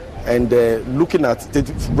 And looking at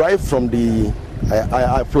it right from the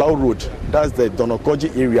Flower Road, that's the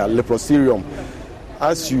Donokoji area, Leprosarium.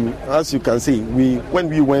 As you can see, when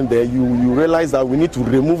we went there, you realize that we need to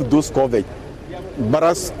remove those culverts.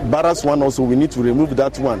 Barras one also, we need to remove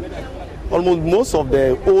that one. Almost most of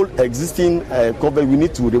the old existing culverts, we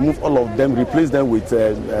need to remove all of them, replace them with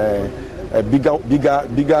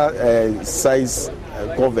bigger size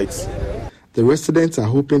culverts. The residents are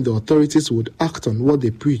hoping the authorities would act on what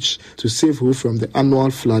they preach to save Ho from the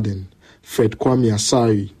annual flooding. Fred Kwame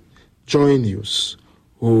Asari, Joy News.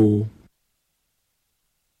 Ho.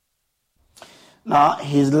 Now,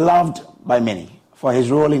 he's loved by many for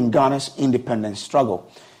his role in Ghana's independence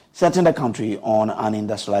struggle, setting the country on an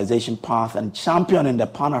industrialization path and championing the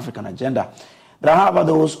Pan-African agenda. There are, however,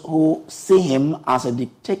 those who see him as a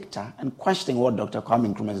dictator and question what Dr.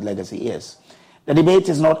 Kwame Nkrumah's legacy is. The debate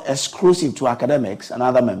is not exclusive to academics and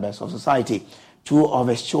other members of society. Two of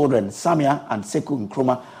his children, Samia and Sekou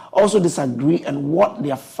Nkrumah, also disagree on what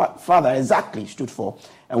their father exactly stood for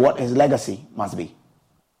and what his legacy must be.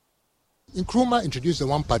 Nkrumah introduced the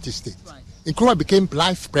one-party state. Right. Nkrumah became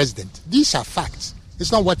life president. These are facts.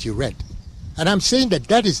 It's not what you read. And I'm saying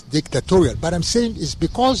that is dictatorial, but I'm saying it's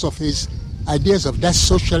because of his ideas of that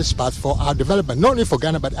socialist path for our development, not only for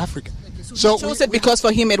Ghana, but Africa. So he chose it because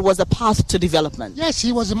for him it was a path to development. Yes,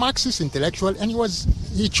 he was a Marxist intellectual, and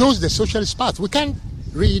he chose the socialist path. We can't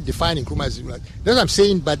redefine Nkrumah as that's what I'm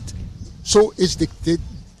saying, but so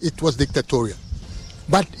it was dictatorial.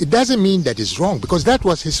 But it doesn't mean that it's wrong, because that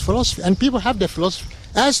was his philosophy, and people have their philosophy.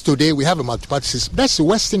 As today we have a multi-party system, that's the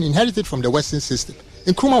Western, inherited from the Western system.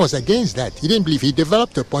 Nkrumah was against that. He didn't believe. He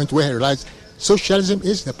developed a point where he realized socialism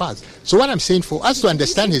is the path. So what I'm saying, for us to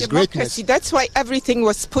understand his greatness... That's why everything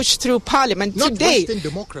was pushed through Parliament not today. Western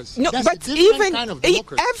democracy. No, that's but even kind of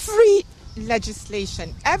democracy. Every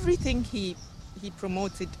legislation, everything he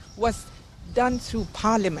promoted was done through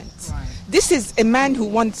Parliament. Right. This is a man who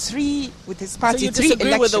won with his party, so you three disagree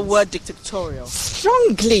elections. With the word dictatorial?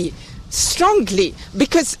 Strongly,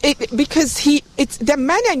 because it's the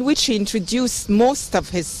manner in which he introduced most of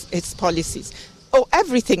his policies.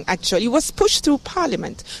 everything actually was pushed through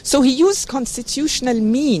Parliament. So he used constitutional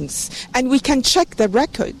means, and we can check the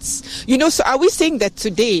records. So are we saying that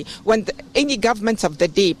today, when any government of the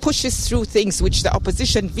day pushes through things which the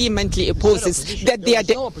opposition vehemently opposes, that they are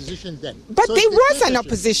no opposition then? But there was an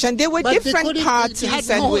opposition. There were different parties.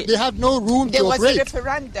 They had no room to operate. There was a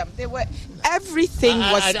referendum. Everything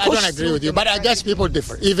was pushed. I don't agree with you, but I guess people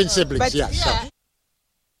differ, even siblings. Yeah.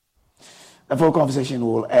 The full conversation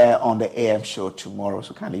will air on the AM show tomorrow,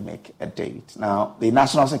 so kindly make a date. Now, the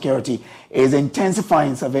national security is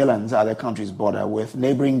intensifying surveillance at the country's border, with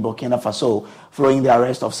neighboring Burkina Faso following the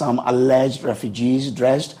arrest of some alleged refugees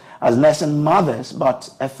dressed as nursing mothers, but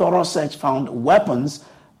a thorough search found weapons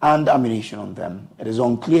and ammunition on them. It is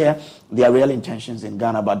unclear their real intentions in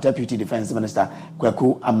Ghana, but Deputy Defense Minister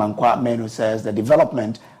Kweku Amankwa-Menu says the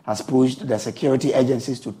development has pushed the security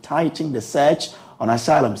agencies to tighten the search on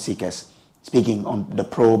asylum seekers. Speaking on the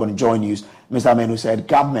probe on Joy News, Mr. Menu said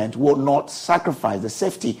government would not sacrifice the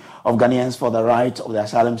safety of Ghanaians for the rights of the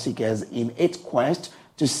asylum seekers in its quest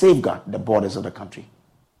to safeguard the borders of the country.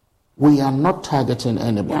 We are not targeting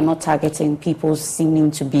anybody. We are not targeting people seeming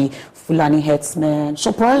to be Fulani headsmen.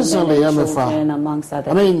 Surprisingly, MFA, amongst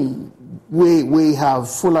others. I mean, we have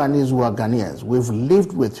Fulanis who are Ghanaians. We've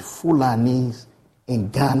lived with Fulanis in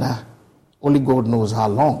Ghana, only God knows how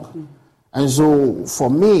long. Mm-hmm. And so, for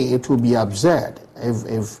me, it would be absurd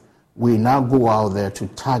if we now go out there to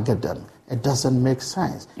target them. It doesn't make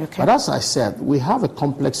sense. Okay. But as I said, we have a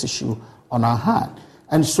complex issue on our hand.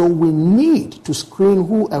 And so we need to screen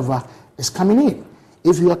whoever is coming in.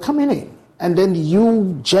 If you are coming in and then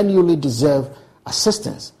you genuinely deserve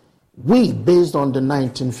assistance, we, based on the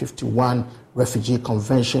 1951 Refugee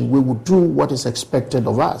Convention, we will do what is expected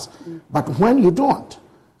of us. But when you don't,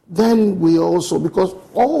 then we also, because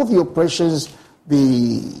all the operations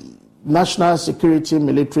the national security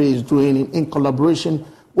military is doing in collaboration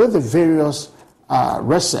with the various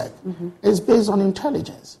RESEC is based on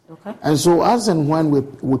intelligence. Okay. And so as and when we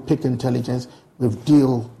pick intelligence, we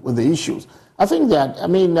deal with the issues. I think that, I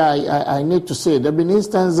need to say, there have been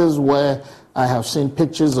instances where I have seen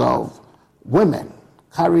pictures of women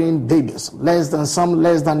carrying babies, less than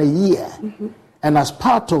a year. Mm-hmm. And as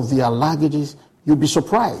part of their luggages, you'll be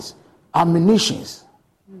surprised. Carrying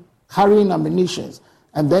ammunitions.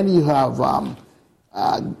 And then you have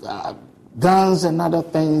guns and other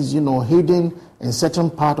things, hidden in certain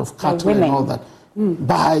part of cattle and all that.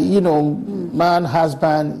 By, man,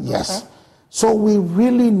 husband, yes. Okay. So we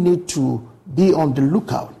really need to be on the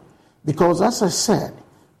lookout. Because as I said,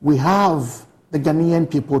 we have the Ghanaian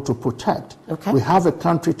people to protect. Okay. We have a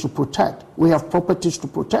country to protect. We have properties to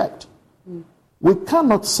protect. We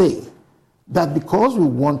cannot say that because we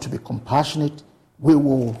want to be compassionate, we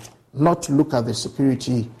will not look at the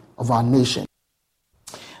security of our nation.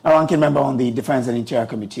 A ranking member on the Defense and Interior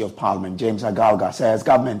Committee of Parliament, James Agalga, says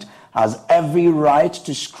government has every right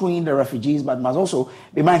to screen the refugees, but must also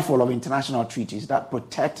be mindful of international treaties that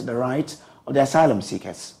protect the rights of the asylum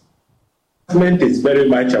seekers. Government is very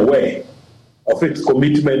much aware of its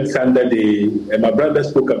commitments under my brother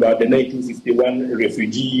spoke about the 1961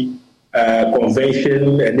 Refugee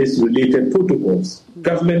Convention and its related protocols.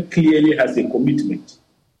 Government clearly has a commitment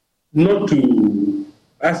not to,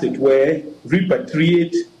 as it were,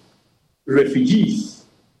 repatriate refugees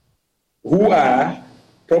who are,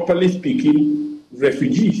 properly speaking,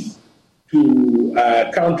 refugees to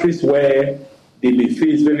countries where they may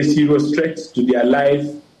face very serious threats to their life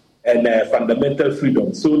and fundamental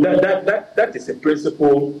freedom. So that is a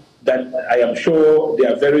principle that I am sure they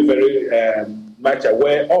are very, very much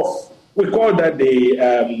aware of. We call that the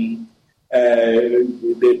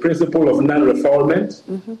principle of non-refoulement.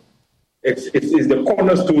 Mm-hmm. It's the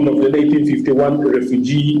cornerstone of the 1951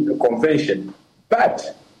 Refugee Convention.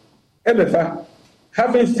 But, MFA,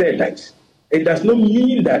 having said that, it does not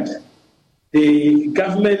mean that the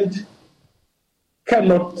government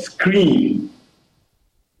cannot screen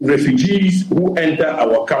refugees who enter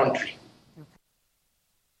our country.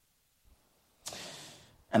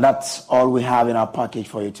 And that's all we have in our package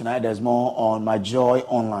for you tonight. There's more on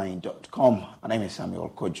myjoyonline.com. My name is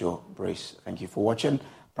Samuel Kojo Brace. Thank you for watching.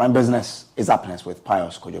 Prime Business is Happiness with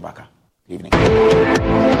Pius Kojobaka. Good evening.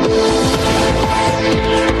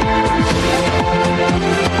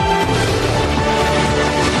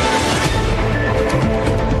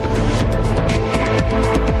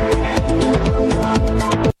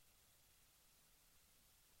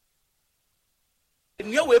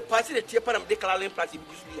 We pass the tape and declaring party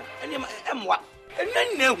and M1. And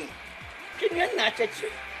then, can you not touch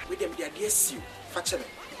with them? The idea see you. Factor.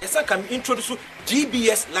 Yes, I can introduce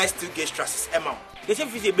GBS Light Steel Gauge Trusses. Emma. They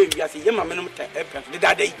say, baby, I say, Yama minimum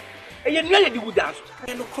the day. You know you would dance.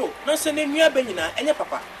 And the crow, no sending you a benina, and your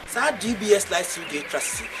papa. Sa DBS license you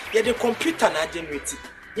trust. Yet the computer not generated.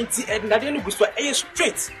 Inti and Nadine was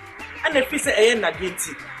straight. And the piece of air not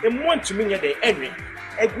dinty. And want to mean the enemy.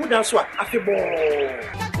 A good answer after ball.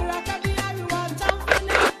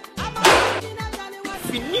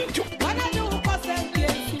 Finito.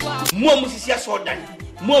 More Musisia saw that.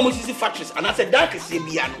 More Musisi factories. And I said, that is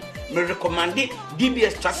Biano. Me recommend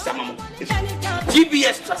DBS trust Samamo.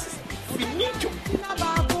 DBS trust. Finito.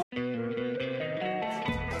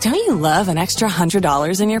 Don't you love an extra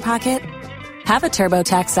 $100 in your pocket? Have a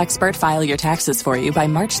TurboTax expert file your taxes for you by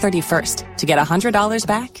March 31st to get $100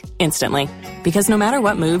 back instantly. Because no matter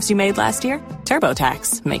what moves you made last year,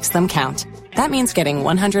 TurboTax makes them count. That means getting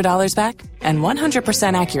 $100 back and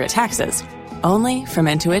 100% accurate taxes only from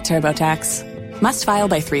Intuit TurboTax. Must file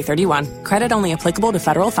by 3/31. Credit only applicable to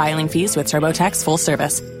federal filing fees with TurboTax full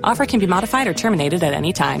service. Offer can be modified or terminated at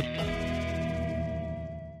any time.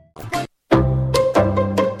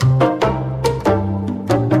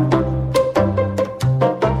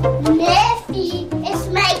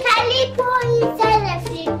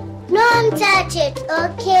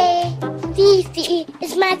 Okay. Fifi,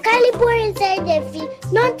 it's my caliber inside the feet.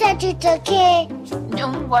 Don't touch it, okay?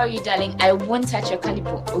 Don't worry, darling. I won't touch your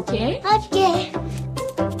caliber, okay? Okay.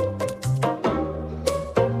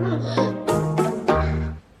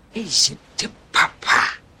 Hey,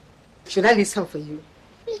 Papa. Should I listen for you?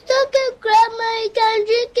 It's okay, Grandma. I can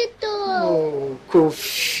drink it all. Oh,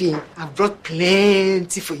 coffee. I brought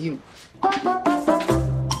plenty for you.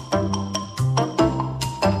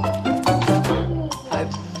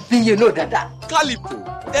 You know that. Calipo,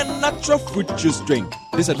 the natural fruit juice drink.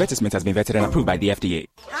 This advertisement has been vetted and approved by the FDA.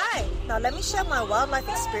 Hi, now let me share my wildlife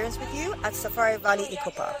experience with you at Safari Valley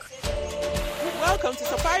Eco Park. Welcome to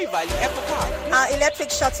Safari Valley Eco Park. Our electric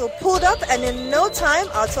shuttle pulled up and in no time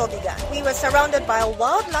our tour began. We were surrounded by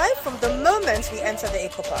wildlife from the moment we entered the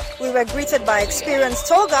Eco Park. We were greeted by experienced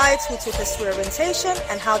tour guides who took us through orientation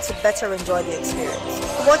and how to better enjoy the experience.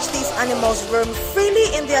 Watch these animals roam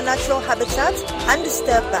freely in their natural habitat,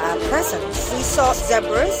 undisturbed by our presence. We saw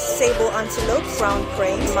zebras, sable antelope, brown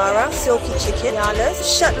cranes, mara, silky chicken, nyalas,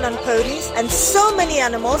 Shetland ponies, and so many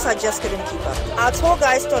animals I just couldn't keep up. Our tour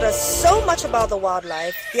guides taught us so much about the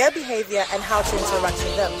wildlife, their behavior, and how to interact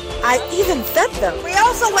with them. I even fed them. We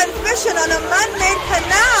also went fishing on a man-made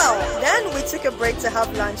canal. Then we took a break to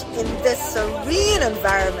have lunch in this serene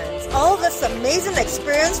environment. All this amazing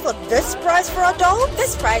experience for this price for adults,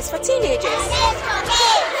 this price for teenagers.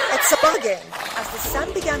 It's a bargain. As the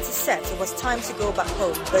sun began to set, it was time to go back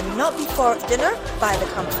home, but not before dinner by the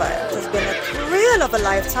campfire. It has been a thrill of a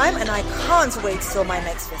lifetime, and I can't wait till my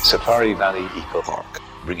next visit. Safari Valley Eco Park,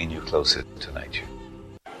 bringing you closer to nature.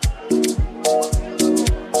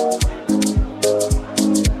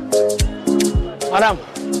 Madam,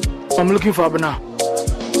 I'm looking for Abena.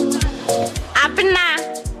 Abena,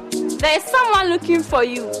 there is someone looking for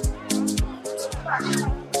you.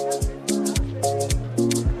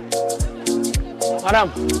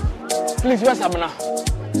 Madam, please, where's Abena?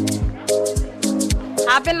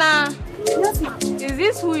 Abena, yes, ma'am. Is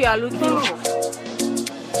this who you are looking for?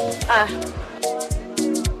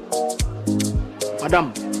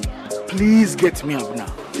 Madam, please get me Abena.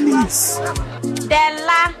 Please.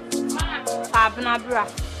 Della. Abena, bra.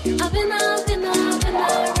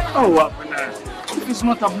 Oh, Abena. If it's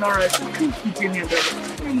not Abena rice, you can't keep any other.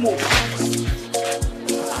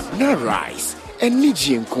 Abena rice. And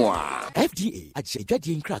Niji Nkwa. FDA,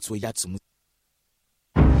 Ajayadi Nkratso Yatsumu.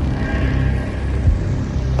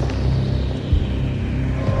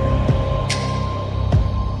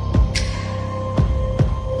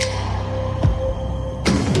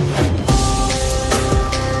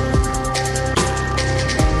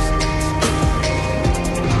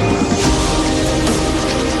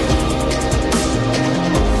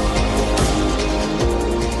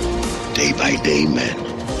 Day by day, men,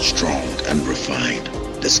 strong and refined.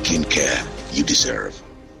 The skincare you deserve.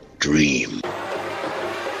 Dream.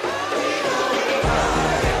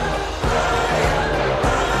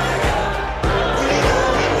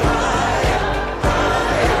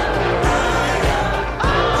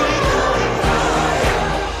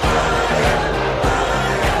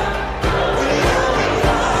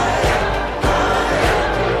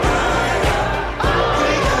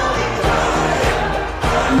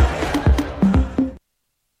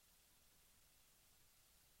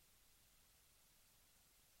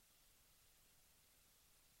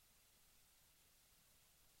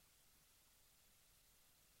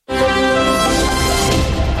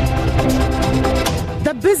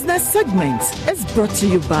 business segment is brought to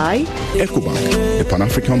you by EcoBank, the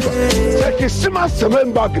Pan-African Bank.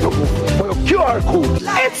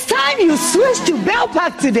 It's time you switch to Bell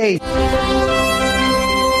Pack today.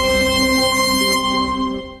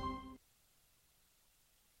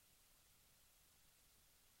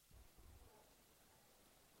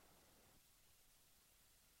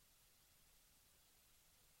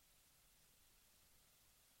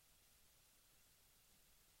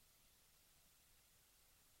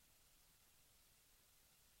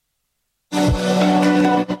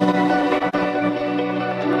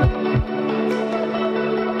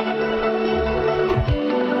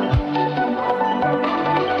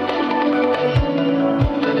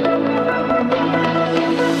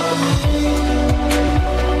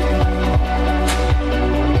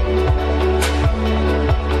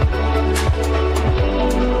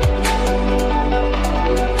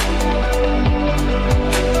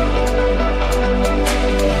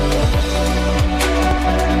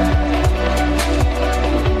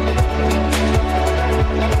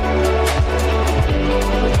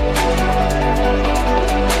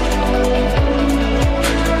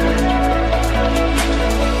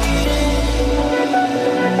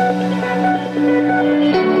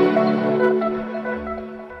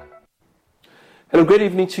 Good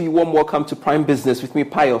evening to you. Warm welcome to Prime Business with me,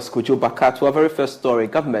 Pius Kojo Baka. To our very first story,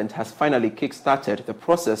 government has finally kick-started the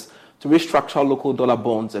process to restructure local dollar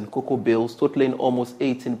bonds and cocoa bills totaling almost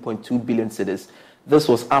 18.2 billion cedis. This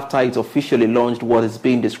was after it officially launched what is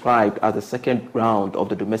being described as the second round of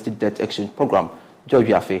the domestic debt exchange program. George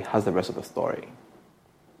Yafe has the rest of the story.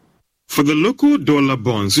 For the local dollar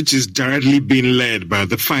bonds, which is directly being led by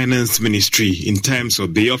the Finance Ministry in terms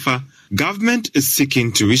of the offer, government is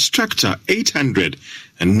seeking to restructure $809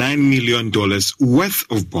 million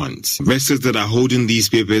worth of bonds. Investors that are holding these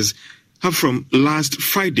papers have from last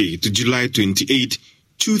Friday to July 28,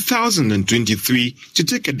 2023 to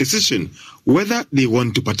take a decision whether they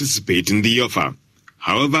want to participate in the offer.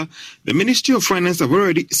 However, the Ministry of Finance have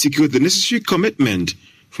already secured the necessary commitment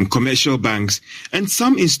from commercial banks and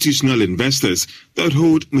some institutional investors that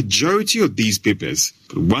hold majority of these papers.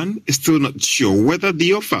 But one is still not sure whether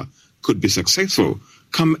the offer could be successful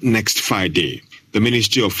come next Friday. The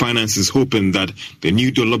Ministry of Finance is hoping that the new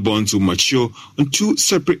dollar bonds will mature on 2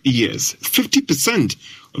 separate years. 50%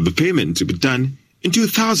 of the payment to be done in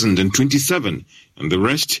 2027 and the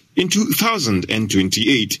rest in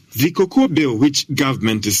 2028. The cocoa bill, which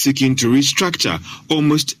government is seeking to restructure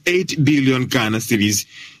almost 8 billion Ghana cedis,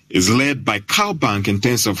 is led by Cowbank in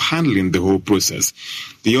terms of handling the whole process.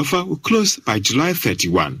 The offer will close by July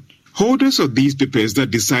 31. Holders of these papers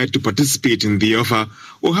that decide to participate in the offer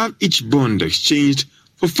will have each bond exchanged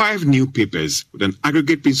for 5 new papers with an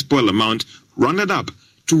aggregate principal amount rounded up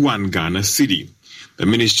to 1 Ghana cedi. The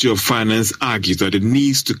Ministry of Finance argues that it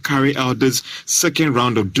needs to carry out this second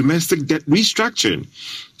round of domestic debt restructuring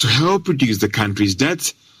to help reduce the country's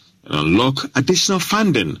debt and unlock additional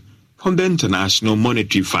funding from the International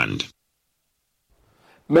Monetary Fund.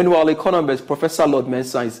 Meanwhile, economist Professor Lord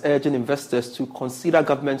Mensah is urging investors to consider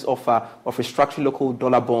government's offer of restructuring local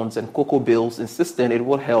dollar bonds and cocoa bills, insisting it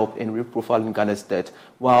will help in reprofiling Ghana's debt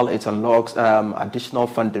while it unlocks additional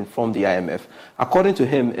funding from the IMF. According to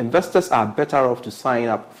him, investors are better off to sign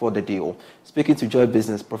up for the deal. Speaking to Joy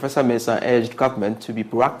Business, Professor Mensah urged government to be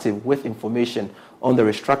proactive with information on the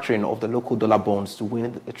restructuring of the local dollar bonds to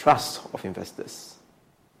win the trust of investors.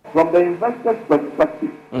 From the investor's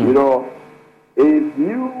perspective, if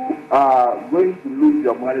you are going to lose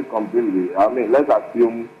your money completely, let's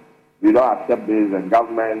assume you don't accept this and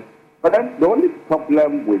government. But then the only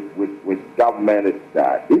problem with government is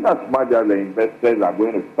that in as much as the investors are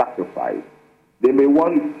going to sacrifice, they may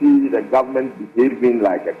want to see the government behaving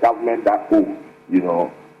like a government that owns,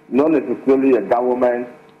 not necessarily a government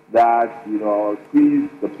that, squeeze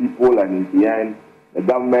the people, and in the end, the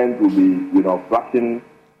government will be, flashing,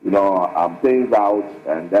 things out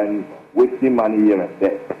and then wasting money here and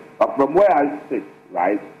there. But from where I sit,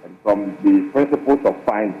 right, and from the principles of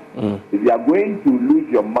finance, if you are going to lose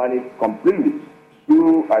your money completely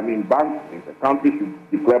through, banks, if the country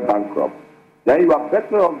should declare bankrupt, then you are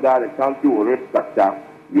better off that the country will restructure,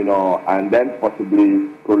 and then possibly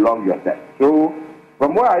prolong your debt. So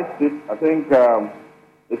from where I sit, I think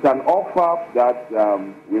it's an offer that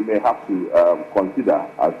we may have to consider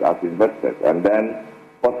as investors, and then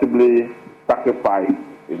possibly sacrifice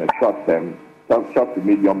in a short to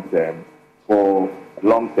medium term for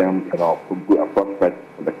long term, prospects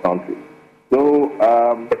for the country. So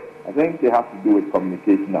I think it has to do with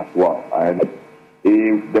communication as well. And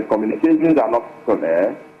if the communications are not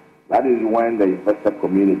clear, that is when the investor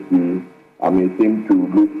community, seem to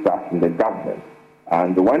lose trust in the government.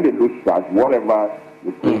 And when they do that, whatever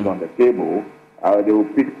is put on the table, they will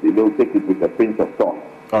take it with a pinch of salt.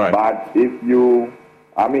 All right. But if you,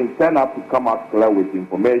 turn up to come out clear with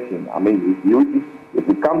information, if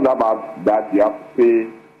it comes about that you have to pay,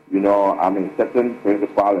 certain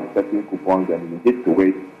principal and certain coupons and you hit to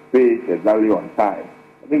wait, pay it exactly on time.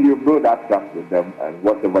 I think you build that trust with them, and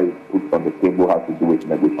whatever you put on the table has to do with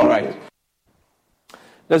negotiation. All right.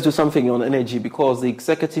 Let's do something on energy, because the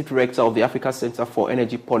executive director of the Africa Center for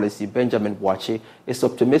Energy Policy, Benjamin Boakye, is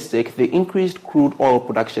optimistic the increased crude oil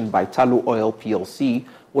production by Tullow Oil PLC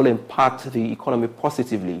will impact the economy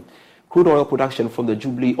positively. Crude oil production from the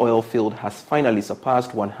Jubilee oil field has finally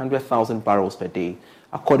surpassed 100,000 barrels per day.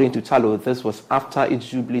 According to Tullow, this was after its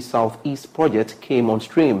Jubilee Southeast project came on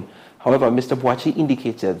stream. However, Mr. Boakye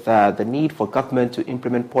indicated that the need for government to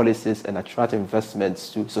implement policies and attract investments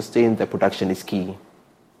to sustain the production is key.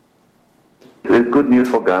 It's good news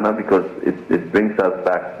for Ghana because it brings us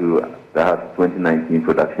back to perhaps 2019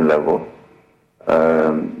 production level.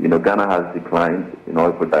 Ghana has declined in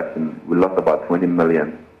oil production. We lost about 20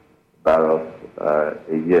 million barrels a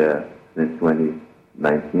year since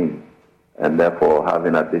 2019. And therefore,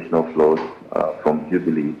 having additional flows from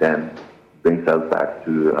Jubilee then brings us back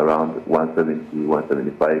to around 170,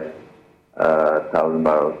 175,000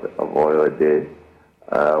 barrels of oil a day.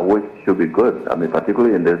 Which should be good.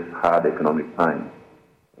 Particularly in this hard economic time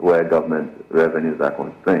where government revenues are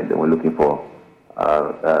constrained and we're looking for,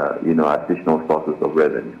 additional sources of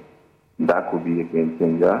revenue. That could be a game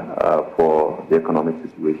changer for the economic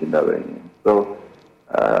situation that we're in. So,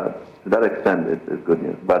 to that extent, it's good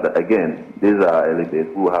news. But again, these are early days.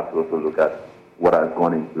 We will have to also look at what has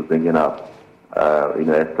gone into bringing up,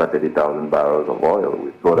 extra 30,000 barrels of oil.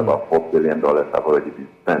 We thought about $4 billion have already been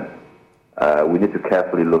spent. We need to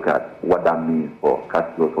carefully look at what that means for cash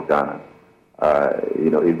flow for Ghana.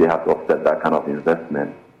 If they have to offset that kind of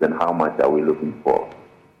investment, then how much are we looking for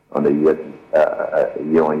on a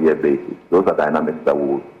year-on-year basis? Those are dynamics that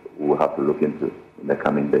we'll have to look into in the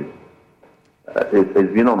coming days.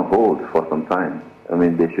 It's been on hold for some time.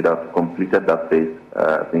 They should have completed that phase,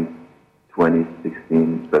 I think,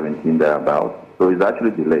 2016, 17, thereabouts. So it's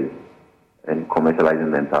actually delayed in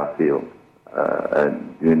commercializing the entire field.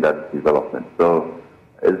 And doing that development. So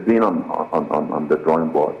it's been on the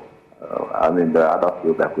drawing board. There are other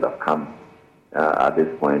fields that could have come at this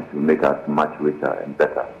point to make us much richer and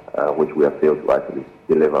better, which we have failed to actually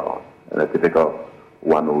deliver on. And a typical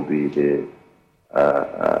one will be the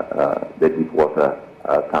deepwater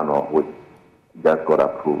tunnel, which just got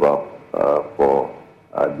approval for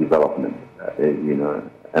development.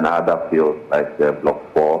 And other fields like Block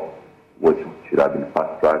 4, which should have been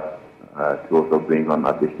fast-tracked, to also bring on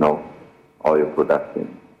additional oil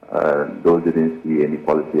production. Those didn't see any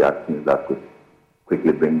policy actions that could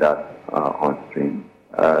quickly bring that on stream.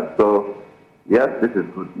 So, yes, this is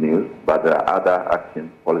good news, but there are other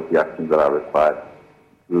policy actions that are required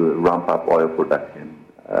to ramp up oil production,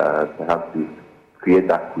 perhaps to create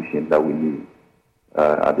that cushion that we need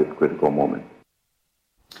at this critical moment.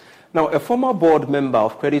 Now, a former board member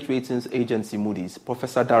of credit ratings agency Moody's,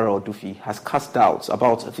 Professor Darrell Duffy, has cast doubts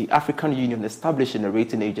about the African Union establishing a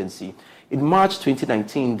rating agency. In March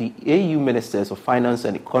 2019, the AU Ministers of Finance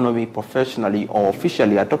and Economy professionally or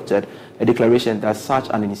officially adopted a declaration that such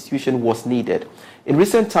an institution was needed. In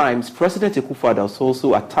recent times, President Akufo-Addo has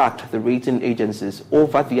also attacked the rating agencies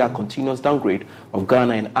over their continuous downgrade of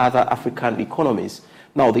Ghana and other African economies.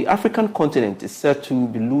 Now, the African continent is said to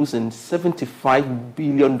be losing $75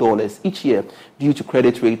 billion each year due to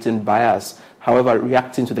credit rating bias. However,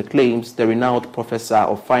 reacting to the claims, the renowned Professor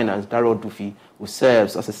of Finance, Darrell Duffy, who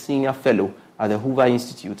serves as a senior fellow at the Hoover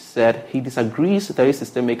Institute, said he disagrees there is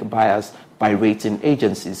systemic bias by rating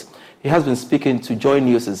agencies. He has been speaking to Joy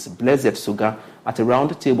News' Blessed Suga at a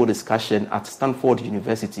roundtable discussion at Stanford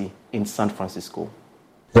University in San Francisco.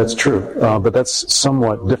 That's true, but that's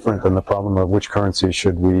somewhat different than the problem of which currency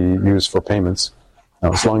should we use for payments.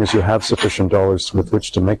 Now, as long as you have sufficient dollars with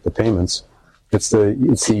which to make the payments, it's the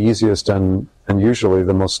easiest and usually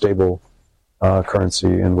the most stable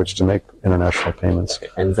currency in which to make international payments.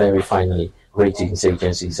 And very finally, ratings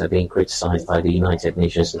agencies are being criticized by the United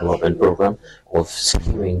Nations Development Programme of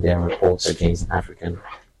skewing their reports against African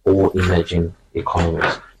or emerging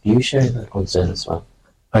economies. Do you share that concern as well?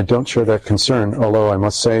 I don't share that concern, although I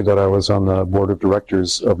must say that I was on the board of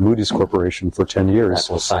directors of Moody's Corporation for 10 years.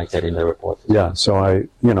 That was cited in the report. Yeah, so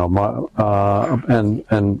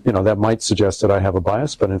that might suggest that I have a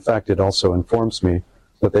bias, but in fact it also informs me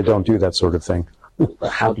that they don't do that sort of thing.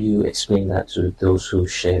 How do you explain that to those who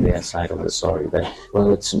share their side of the story? That,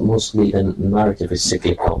 well, it's mostly the narrative is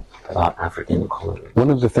cyclical about African economy.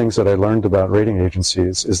 One of the things that I learned about rating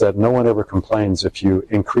agencies is that no one ever complains if you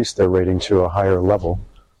increase their rating to a higher level,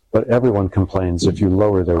 but everyone complains if you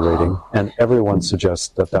lower their rating, and everyone suggests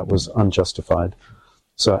that that was unjustified.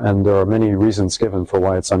 So, and there are many reasons given for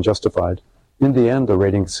why it's unjustified. In the end, the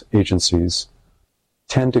ratings agencies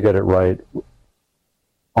tend to get it right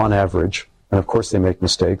on average, and of course they make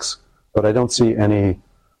mistakes, but I don't see any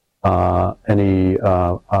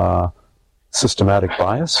systematic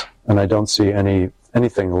bias, and I don't see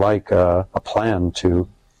anything like a plan to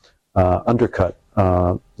undercut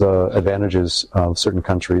the advantages of certain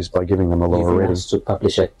countries by giving them a lower rating. To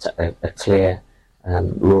publish a clear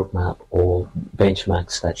roadmap or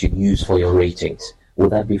benchmarks that you use for your ratings,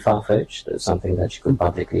 would that be far-fetched? Something that you could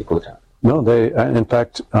publicly put out? No, they, in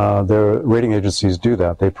fact, their rating agencies do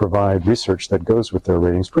that. They provide research that goes with their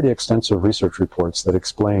ratings, pretty extensive research reports that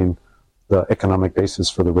explain the economic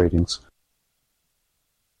basis for the ratings.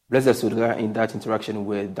 Blessed Surga in that interaction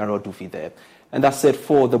with Darrell Duffy there. And that's it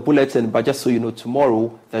for the bulletin. But just so you know,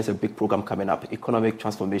 tomorrow there's a big program coming up, economic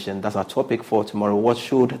transformation. That's our topic for tomorrow. What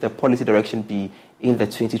should the policy direction be in the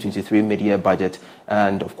 2023 mid-year budget?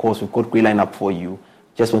 And of course, we've got great lineup for you.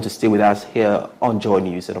 Just want to stay with us here on Joy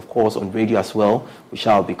News, and of course on radio as well. We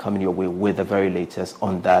shall be coming your way with the very latest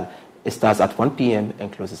on that. It starts at 1 p.m.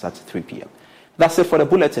 and closes at 3 p.m. That's it for the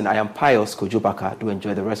bulletin. I am Pius Kojubaka. Do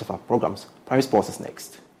enjoy the rest of our programs. Prime Sports is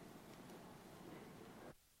next.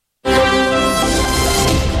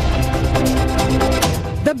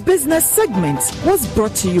 The business segment was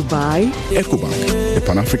brought to you by EcoBank, the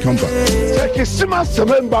Pan-African Bank.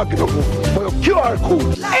 For your QR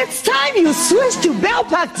code. It's time you switch to Bell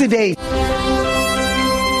Pack today.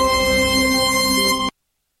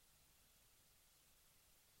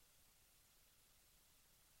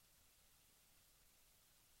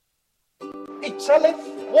 Hey, Charlie,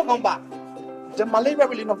 welcome back. The malaria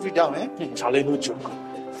really knocked you down, eh? Charlie, no joke.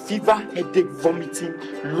 Fever, headache, vomiting,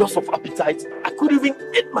 loss of appetite. I couldn't even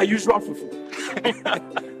eat my usual fufu.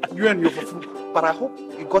 You and your fufu. But I hope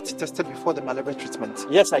you got tested before the malaria treatment.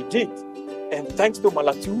 Yes, I did. And thanks to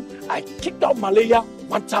Malatu, I kicked out malaria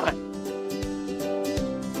one time.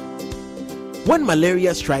 When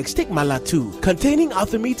malaria strikes, take Malatu, containing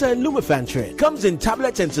artemether and lumefantrine. Comes in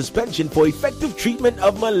tablets and suspension for effective treatment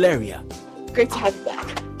of malaria. Great to have you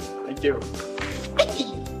back. Thank you.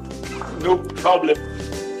 No problem.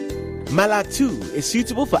 Malatu is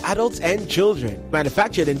suitable for adults and children.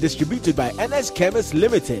 Manufactured and distributed by NS Chemist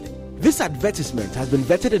Limited. This advertisement has been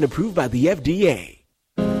vetted and approved by the FDA.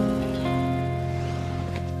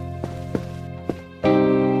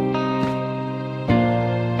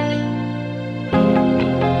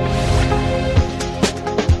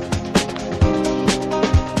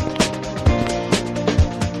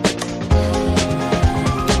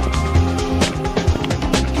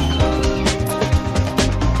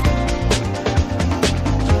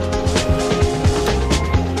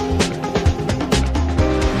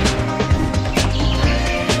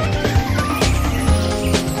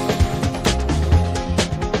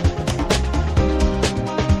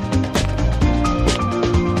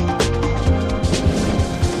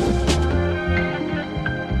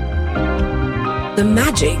 The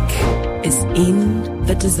magic is in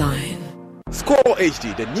the design. Score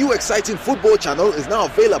HD, the new exciting football channel, is now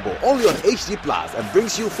available only on HD Plus and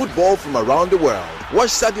brings you football from around the world. Watch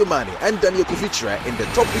Sadio Mane and Daniel Kufichre in the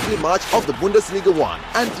top weekly match of the Bundesliga 1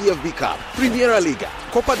 and DFB Cup, Primera Liga,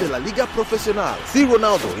 Copa de la Liga Profesional, see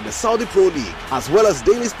Ronaldo in the Saudi Pro League, as well as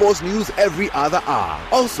daily sports news every other hour.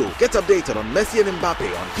 Also, get updated on Messi and Mbappe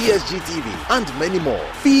on PSG TV and many more.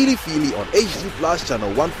 Feely on HD Plus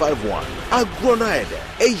channel 151. Agronaide,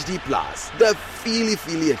 HD Plus, the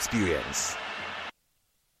Feely experience.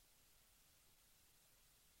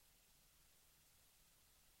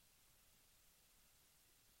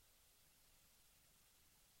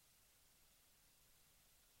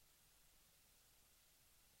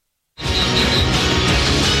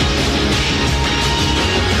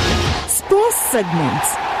 Segment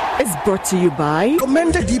is brought to you by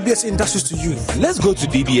Commended DBS Industries to you. Let's go to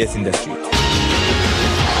DBS Industries.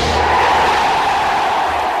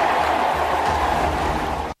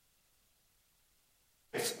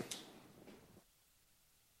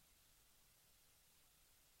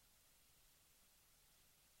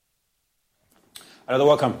 Another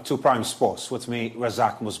welcome to Prime Sports. With me,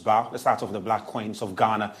 Razak Musbah. Let's start off with the Black Queens of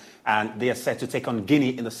Ghana, and they are set to take on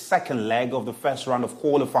Guinea in the second leg of the first round of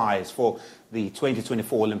qualifiers for the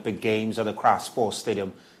 2024 Olympic Games at the Accra Sports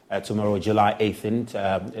Stadium tomorrow, July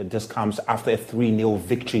 18th. This comes after a 3-0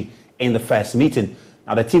 victory in the first meeting.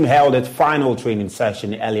 Now, the team held its final training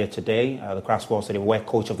session earlier today. The Crash Sports City where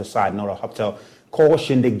coach of the side, Nora Hoptel,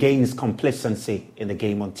 cautioned against complacency in the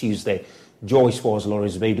game on Tuesday. Joy Sports'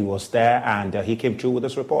 Loris Bedu was there, and he came through with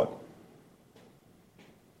this report.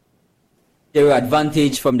 They were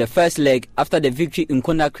advantage from the first leg after the victory in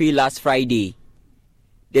Conakry last Friday.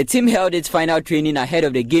 The team held its final training ahead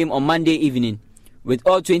of the game on Monday evening, with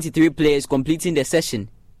all 23 players completing the session.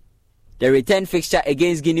 The return fixture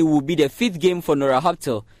against Guinea will be the 5th game for Nora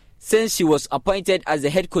Hoptel since she was appointed as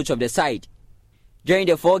the head coach of the side. During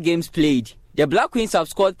the 4 games played, the Black Queens have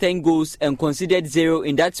scored 10 goals and conceded 0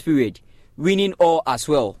 in that period, winning all as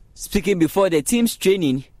well. Speaking before the team's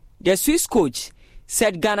training, the Swiss coach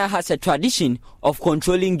said Ghana has a tradition of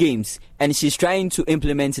controlling games and she's trying to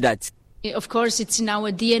implement that. Of course, it's in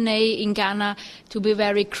our DNA in Ghana to be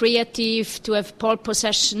very creative, to have ball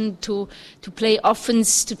possession, to play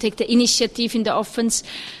offense, to take the initiative in the offense.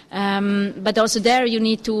 But also there you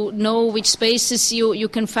need to know which spaces you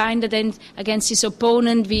can find against his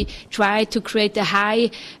opponent. We try to create a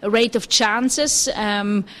high rate of chances.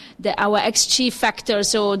 Our XG factor,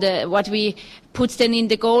 so what we put then in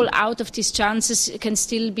the goal out of these chances can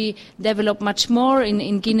still be developed much more.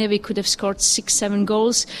 In Guinea we could have scored 6-7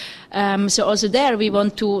 goals. So also there we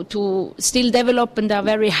want to still develop and are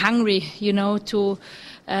very hungry, to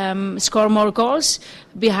score more goals.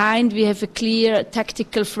 Behind we have a clear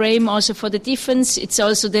tactical frame also for the defense. It's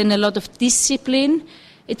also then a lot of discipline.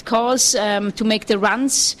 It calls to make the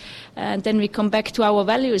runs. And then we come back to our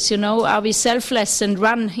values, are we selfless and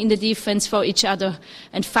run in the defense for each other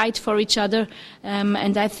and fight for each other?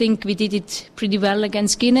 And I think we did it pretty well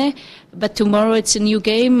against Guinea. But tomorrow it's a new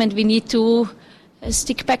game and we need to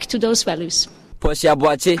stick back to those values. Portia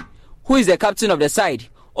Boache, who is the captain of the side,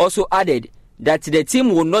 also added that the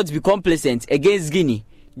team will not be complacent against Guinea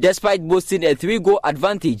despite boasting a 3-goal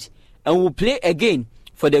advantage and will play again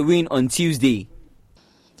for the win on Tuesday.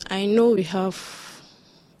 I know we have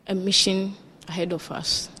a mission ahead of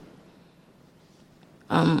us.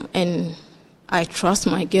 And I trust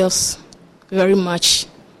my girls very much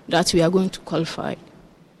that we are going to qualify.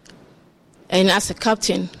 And as a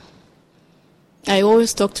captain, I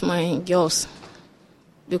always talk to my girls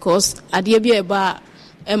because adiebi eba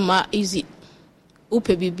emma easy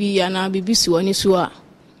upe bibi ana bibi suwani suwa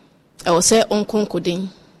I will say onkonkodin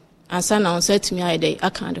and sana on say to me I dey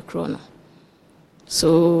aka the chrono.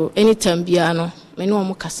 So anytime biano me no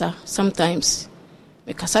mo kasa sometimes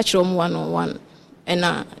me kasa chiro one-on-one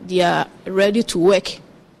and they are ready to work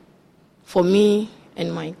for me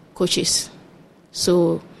and my coaches.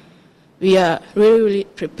 So we are really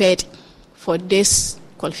prepared for this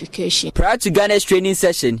qualification. Prior to Ghana's training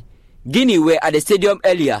session, Guinea were at the stadium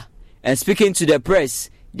earlier and speaking to the press,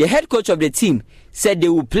 the head coach of the team said they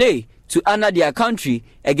will play to honor their country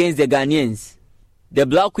against the Ghanaians. The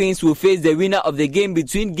Black Queens will face the winner of the game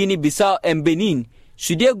between Guinea-Bissau and Benin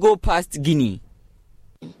should they go past Guinea.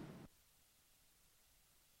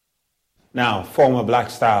 Now, former Black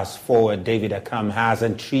Stars forward David Akam has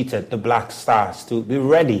entreated the Black Stars to be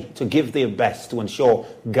ready to give their best to ensure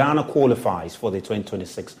Ghana qualifies for the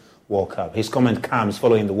 2026 World Cup. His comment comes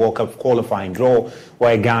following the World Cup qualifying draw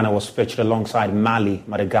where Ghana was pitched alongside Mali,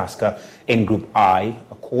 Madagascar in Group I.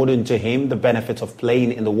 According to him, the benefits of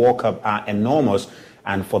playing in the World Cup are enormous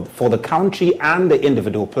and for the country and the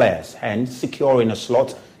individual players. Hence, securing a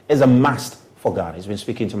slot is a must for Ghana. He's been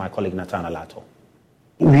speaking to my colleague Nathan Alato.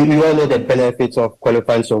 We all know the benefits of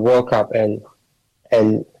qualifying to World Cup, and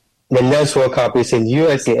the next World Cup is in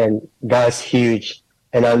USA, and that's huge.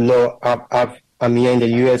 And I know I'm here in the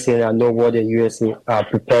USA, and I know what the USA are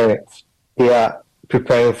preparing. They are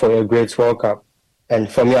preparing for a great World Cup, and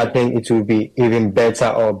for me, I think it will be even better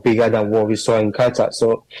or bigger than what we saw in Qatar.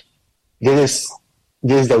 So this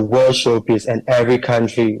is the world showpiece, and every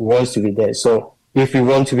country wants to be there. So if we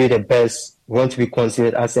want to be the best, want to be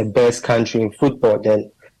considered as the best country in football,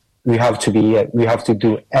 then we have to be here. We have to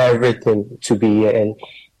do everything to be here.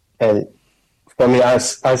 And for me,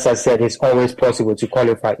 as I said, it's always possible to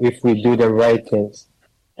qualify if we do the right things.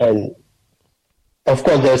 And of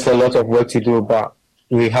course, there's a lot of work to do, but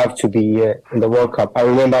we have to be here in the World Cup. I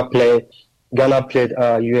remember Ghana played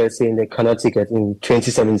USA in the Connecticut in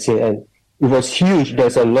 2017, and it was huge.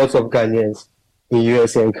 There's a lot of Ghanaians in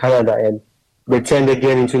USA and Canada, and they turned the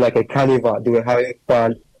game into like a carnival. They were having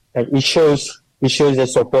fun, and it shows the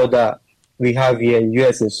support that we have here in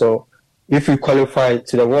USA. So if we qualify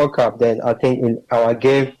to the World Cup, then I think in our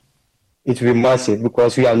game it will be massive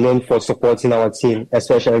because we are known for supporting our team,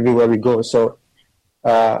 especially everywhere we go. So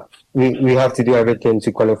we have to do everything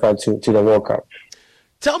to qualify to the World Cup.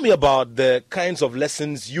 Tell me about the kinds of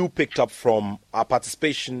lessons you picked up from our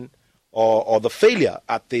participation or the failure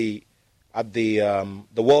at the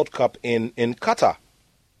World Cup in Qatar?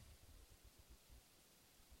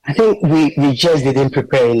 I think we just didn't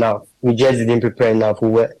prepare enough. We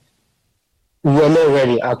were not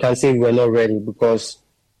ready. I can say we were not ready because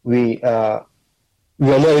we were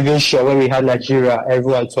not even sure when we had Nigeria.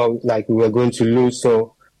 Everyone thought like we were going to lose,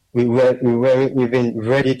 so we weren't even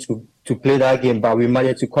ready to play that game. But we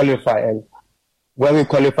managed to qualify, and when we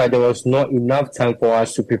qualified, there was not enough time for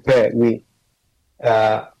us to prepare.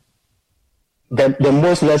 The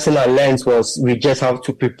most lesson I learned was we just have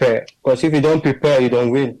to prepare, because if you don't prepare, you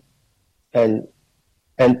don't win. And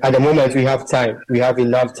at the moment we have time. We have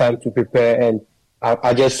enough time to prepare. And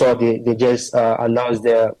I just saw they just announced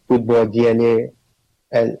their football DNA,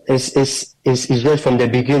 and it's just from the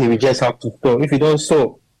beginning. We just have to sow. If you don't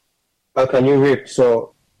sow, how can you reap?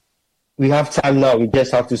 So we have time now. We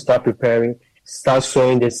just have to start preparing, start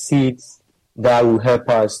sowing the seeds that will help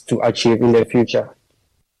us to achieve in the future.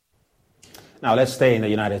 Now let's stay in the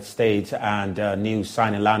United States, and new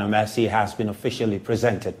signing Lionel Messi has been officially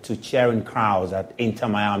presented to cheering crowds at Inter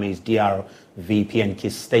Miami's DR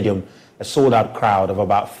PNK Stadium. A sold-out crowd of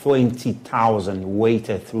about 20,000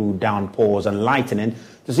 waited through downpours and lightning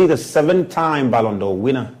to see the 7-time Ballon d'Or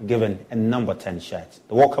winner given a number 10 shirt.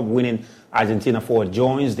 The World Cup winning Argentina forward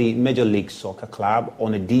joins the Major League Soccer club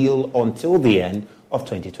on a deal until the end of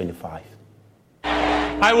 2025.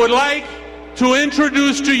 I would like to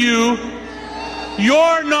introduce to you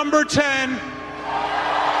your number 10,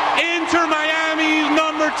 Inter Miami's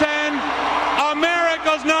number 10,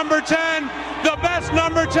 America's number 10, the best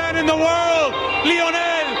number 10 in the world,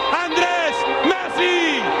 Lionel Andres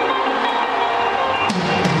Messi.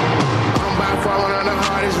 I'm by far one of the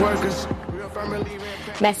hardest workers.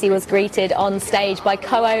 Messi was greeted on stage by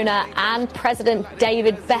co-owner and President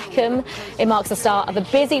David Beckham. It marks the start of a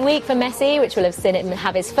busy week for Messi, which will have seen him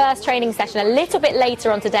have his first training session a little bit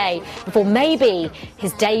later on today, before maybe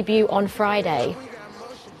his debut on Friday.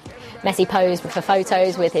 Messi posed for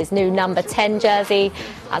photos with his new number 10 jersey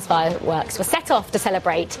as fireworks were set off to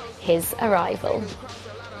celebrate his arrival.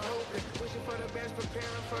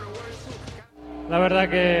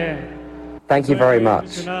 Thank you very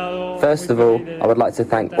much. First of all, I would like to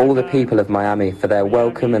thank all the people of Miami for their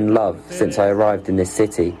welcome and love since I arrived in this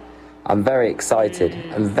city. I'm very excited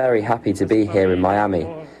and very happy to be here in Miami.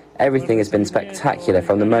 Everything has been spectacular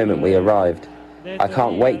from the moment we arrived. I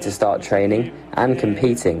can't wait to start training and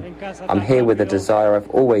competing. I'm here with a desire I've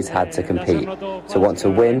always had to compete, to want to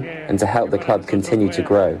win and to help the club continue to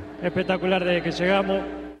grow.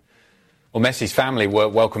 Well, Messi's family were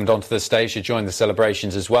welcomed onto the stage to join the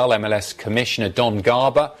celebrations as well. MLS Commissioner Don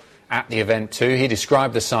Garber at the event too. He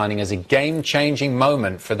described the signing as a game-changing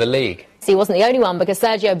moment for the league. He wasn't the only one, because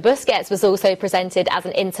Sergio Busquets was also presented as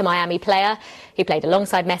an Inter Miami player. He played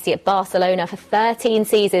alongside Messi at Barcelona for 13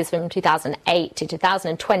 seasons from 2008 to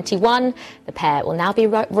 2021. The pair will now be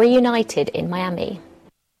reunited in Miami.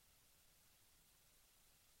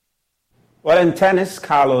 Well, in tennis,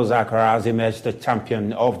 Carlos Alcaraz emerged the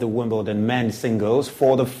champion of the Wimbledon men's singles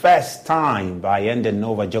for the first time by ending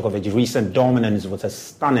Novak Djokovic's recent dominance with a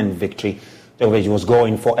stunning victory. Djokovic was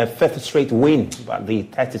going for a fifth straight win, but the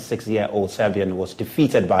 36-year-old Serbian was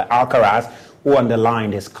defeated by Alcaraz, who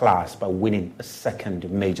underlined his class by winning a second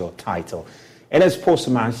major title. In his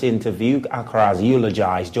post-match interview, Alcaraz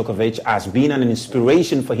eulogized Djokovic as being an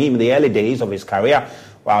inspiration for him in the early days of his career,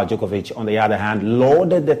 while Djokovic, on the other hand,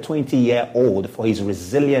 lauded the 20-year-old for his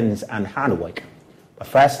resilience and hard work. But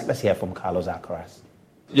first, let's hear from Carlos Alcaraz.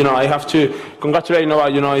 I have to congratulate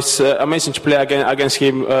Novak. It's amazing to play against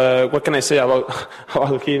him. What can I say about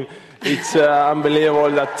him? It's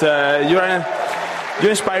unbelievable that you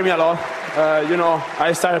inspire me a lot.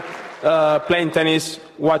 I started playing tennis,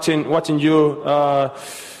 watching you.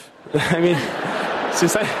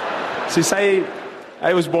 Since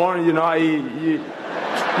I was born, you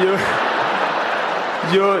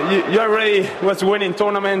already was winning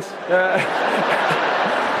tournaments.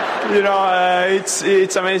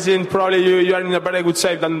 It's amazing. Probably you are in a very good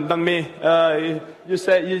shape than me. You just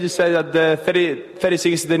said that the 36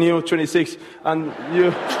 is the new 26, and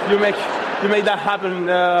you make that happen.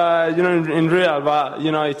 In real, but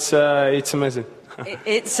it's amazing.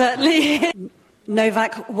 It certainly.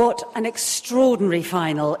 Novak, what an extraordinary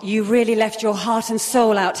final. You really left your heart and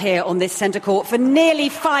soul out here on this centre court for nearly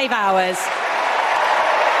 5 hours.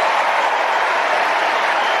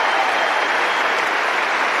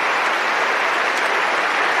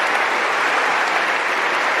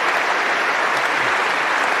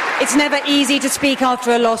 It's never easy to speak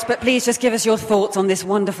after a loss, but please just give us your thoughts on this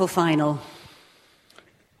wonderful final.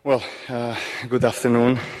 Well, good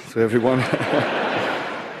afternoon to everyone.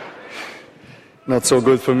 not so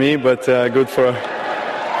good for me, but good for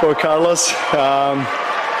Carlos. I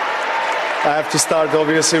have to start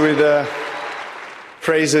obviously with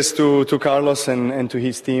praises to Carlos and to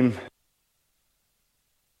his team.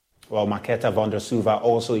 Well, Marketa von der Suva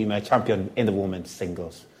also emerged champion in the women's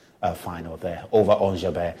singles final there over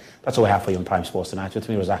Onjabeur. That's all we have for you in Prime Sports tonight. With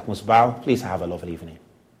me, Razak Musbao. Please have a lovely evening.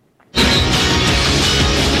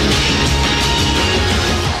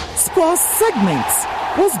 Sports segments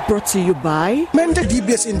was brought to you by Mende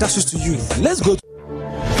DBS Industries to you. Let's go.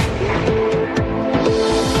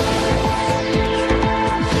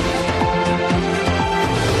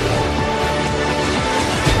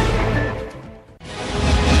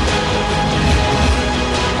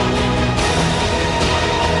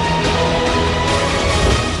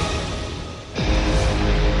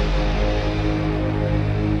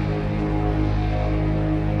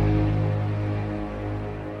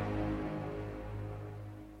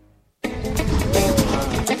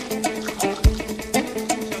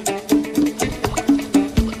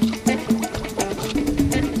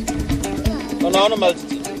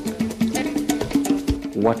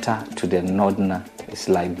 Water to the northerner is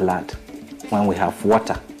like blood. When we have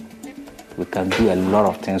water, we can do a lot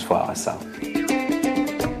of things for ourselves.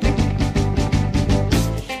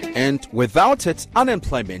 And without it,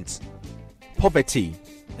 unemployment, poverty,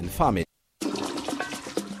 and famine.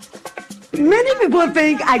 Many people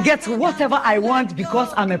think I get whatever I want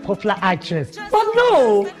because I'm a popular actress. But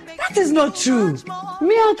no, that is not true.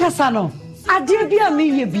 Me Casano, Adibia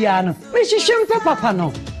me biano, me shishimpe papa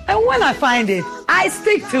no. And when I find it, I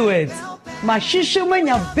stick to it. My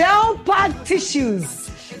shishimenya Bell Pack tissues.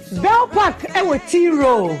 Bell Pack ewe tea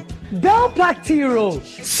roll. Bell Pack tea roll.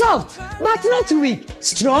 Soft, but not weak.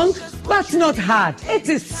 Strong, but not hard. It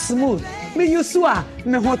is smooth. Me yusua,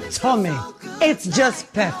 me hot tummy. It's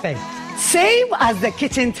just perfect. Same as the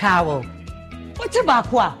kitchen towel. What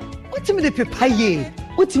about what? What me the papaye?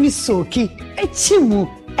 What me soki? Echimu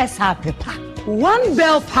esa pepa. One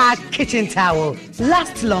Bell Pack kitchen towel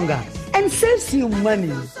lasts longer and saves you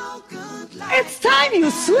money. It's time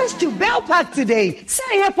you switch to Bell Pack today.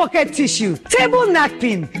 Say your pocket tissue, table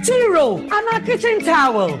napkin, tea roll, and a kitchen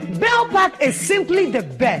towel. Bell Pack is simply the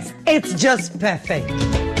best. It's just perfect.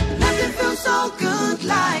 Nothing feels so good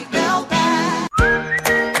like Bell Pack.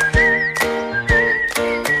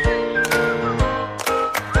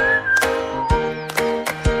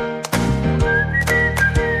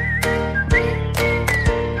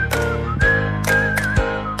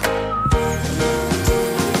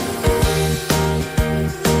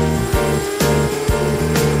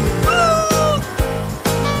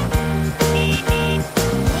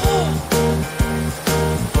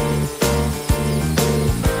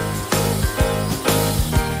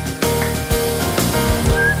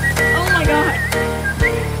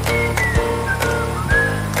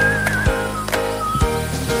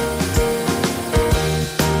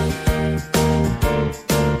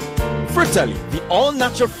 The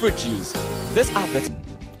all-natural fruit juice. This advert.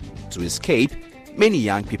 To escape, many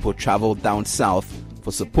young people travel down south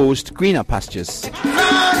for supposed greener pastures. The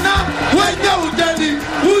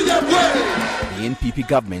NPP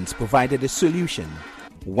government provided a solution.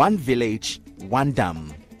 One village, one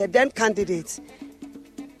dam. The then candidates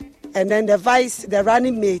and then the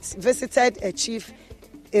running mates visited a chief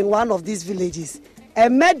in one of these villages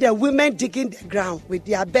and met the women digging the ground with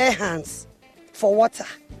their bare hands for water.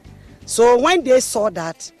 So when they saw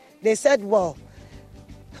that, they said, well,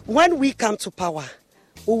 when we come to power,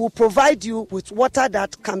 we will provide you with water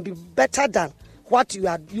that can be better than what you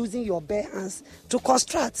are using your bare hands to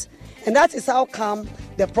construct. And that is how come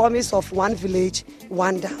the promise of one village,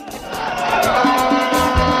 one dam.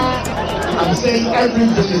 I'm saying every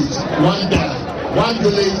village, one dam. One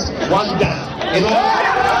village, one dam. You know?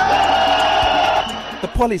 The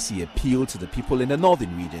policy appealed to the people in the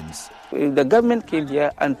northern regions. The government came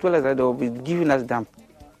here and told us that they will be giving us dam.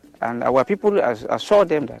 And our people assured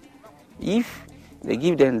them that if they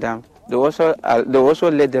give them dam, they also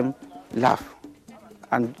let them laugh.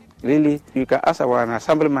 And really, you can ask our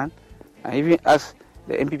assemblyman and even ask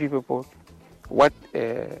the NPP people what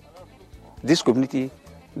this community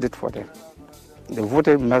did for them. They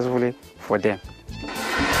voted massively for them.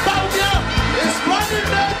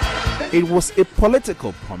 It was a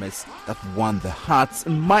political promise that won the hearts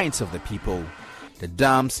and minds of the people. The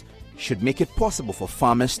dams should make it possible for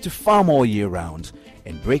farmers to farm all year round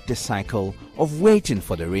and break the cycle of waiting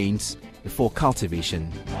for the rains before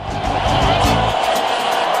cultivation.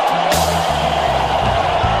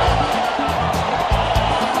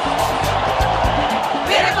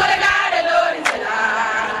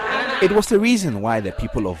 It was the reason why the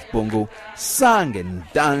people of Bongo sang and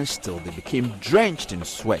danced till they became drenched in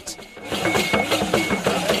sweat.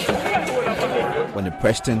 When the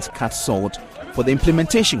president cut salt for the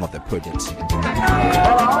implementation of the project.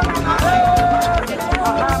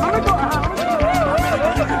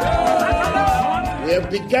 We have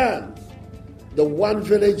begun the One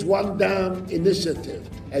Village, One Dam initiative,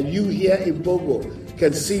 and you here in Bongo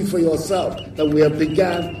can see for yourself that we have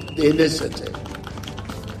begun the initiative.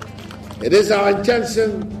 It is our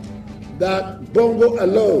intention that Bongo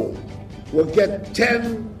alone will get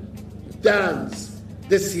 10 dams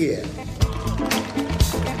this year.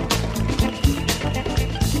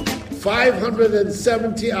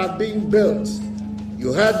 570 are being built.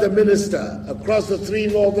 You heard the minister across the 3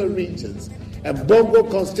 northern regions, and Bongo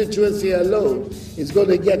constituency alone is going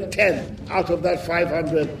to get 10 out of that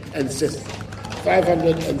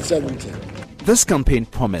 570. This campaign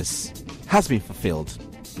promise has been fulfilled.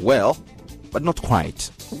 Well, but not quite.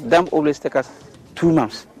 Dam always take us 2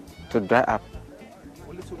 months to dry up.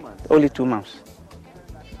 Only 2 months.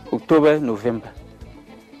 October, November.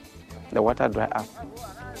 The water dry up.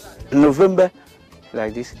 November,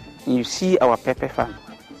 like this, you see our pepper farm.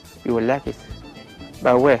 You will like it.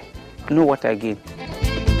 But where? No water again.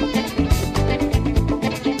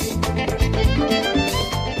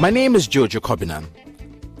 My name is Jojo Kobinan.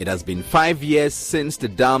 It has been 5 years since the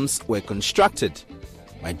dams were constructed.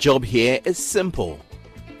 My job here is simple.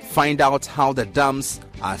 Find out how the dams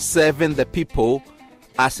are serving the people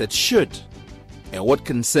as it should and what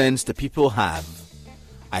concerns the people have.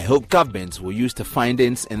 I hope governments will use the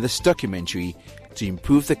findings in this documentary to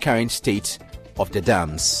improve the current state of the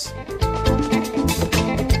dams.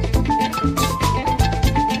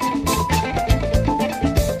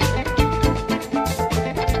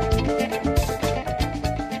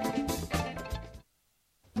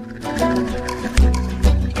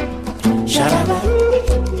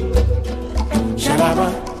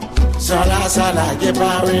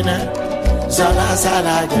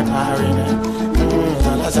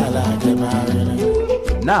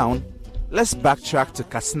 Now, let's backtrack to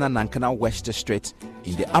Katsina Nankana West District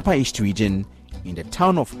in the Upper East region in the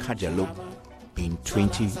town of Kajalo in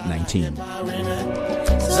 2019.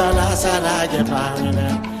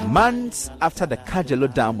 Months after the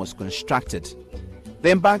Kajalo Dam was constructed,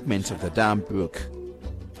 the embankment of the dam broke.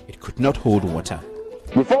 It could not hold water.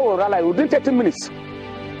 Before we realized, within 30 minutes,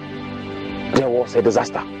 there was a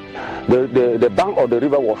disaster. The bank of the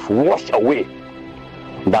river was washed away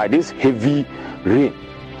by this heavy rain,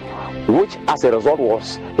 which as a result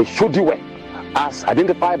was a shoddy work, as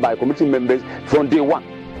identified by committee members from day one.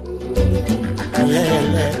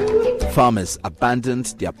 Farmers abandoned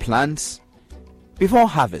their plants before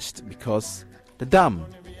harvest because the dam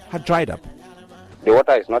had dried up. The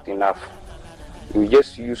water is not enough. We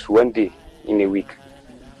just use 1 day in a week.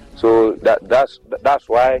 So that's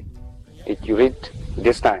why it curate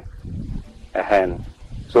this time.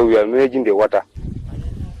 So we are managing the water.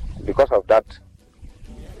 Because of that,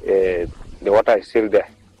 the water is still there.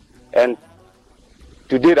 And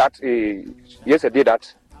today yesterday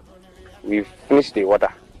that we finished the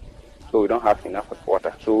water. So we don't have enough of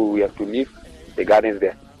water. So we have to leave the gardens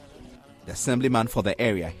there. The assemblyman for the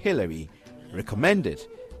area, Hillary, recommended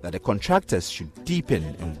that the contractors should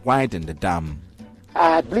deepen and widen the dam.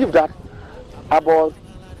 I believe that about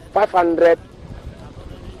 500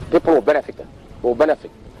 people will benefit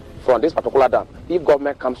from this particular dam if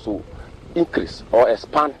government comes to increase or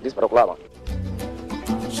expand this particular one.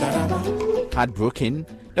 Heartbroken,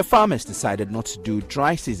 the farmers decided not to do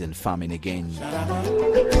dry season farming again.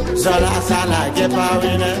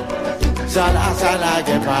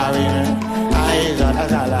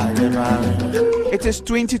 It is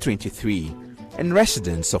 2023 and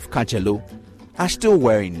residents of Kajalo are still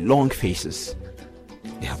wearing long faces.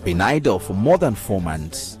 They have been idle for more than 4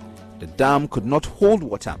 months. The dam could not hold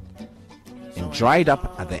water and dried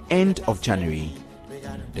up at the end of January.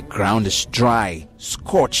 The ground is dry,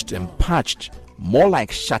 scorched and parched, more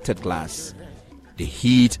like shattered glass. The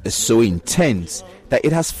heat is so intense that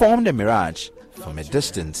it has formed a mirage from a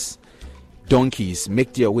distance. Donkeys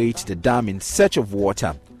make their way to the dam in search of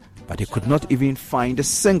water, but they could not even find a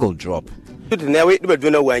single drop.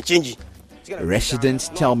 Residents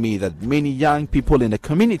tell me that many young people in the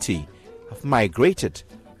community have migrated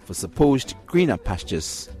for supposed greener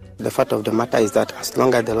pastures. The fact of the matter is that as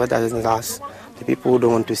long as the water doesn't last, the people who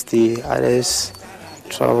don't want to stay, others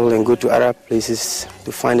travel and go to other places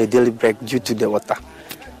to find a daily break due to the water.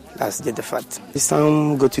 That's just the fact.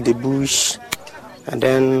 Some go to the bush, and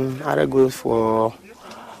then other go for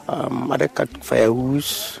other cut firewood,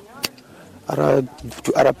 other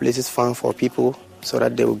to other places found for people so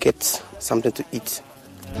that they will get something to eat.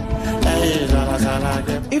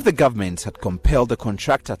 If the government had compelled the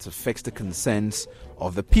contractor to fix the concerns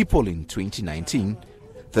of the people in 2019,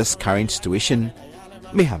 this current situation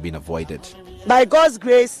may have been avoided. By God's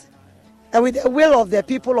grace and with the will of the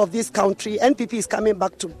people of this country, NPP is coming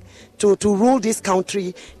back to rule this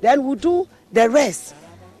country, then we'll do the rest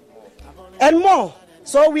and more.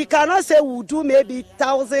 So we cannot say we'll do maybe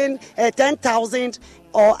 1,000, 10,000,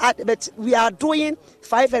 but we are doing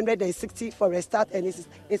 560 for a start, and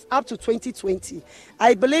it's up to 2020.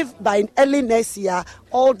 I believe by early next year,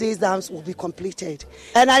 all these dams will be completed.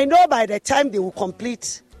 And I know by the time they will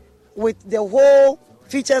complete with the whole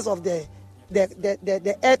features of the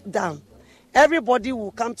earth dam, everybody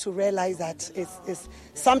will come to realize that it's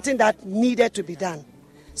something that needed to be done.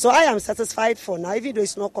 So I am satisfied for now, even though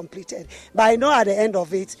it's not completed. But I know at the end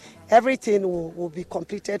of it, everything will be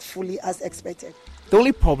completed fully as expected. The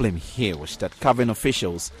only problem here was that Kavin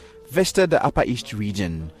officials visited the Upper East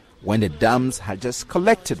region when the dams had just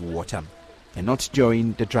collected water and not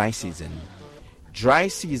during the dry season. Dry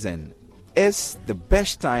season is the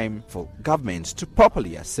best time for governments to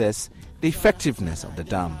properly assess the effectiveness of the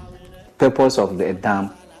dam. The purpose of the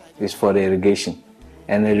dam is for the irrigation.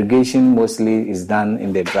 And irrigation mostly is done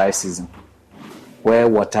in the dry season, where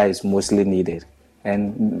water is mostly needed.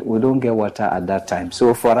 And we don't get water at that time.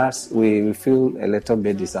 So for us, we feel a little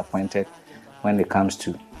bit disappointed when it comes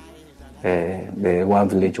to the One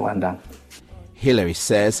Village, One Dam. Hillary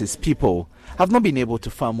says his people have not been able to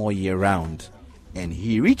farm all year round, and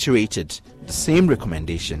he reiterated the same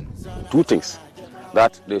recommendation. Two things,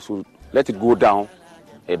 that they should let it go down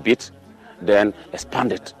a bit, then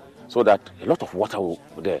expand it, so that a lot of water will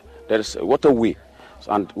there. There is a waterway,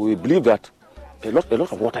 and we believe that a lot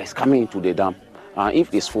of water is coming into the dam, and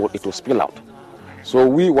if it's full, it will spill out. So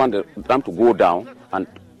we want the dam to go down and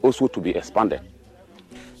also to be expanded.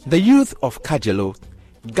 The youth of Kajelo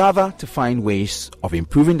gather to find ways of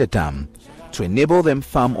improving the dam to enable them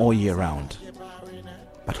farm all year round.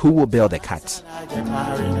 But who will build the cut?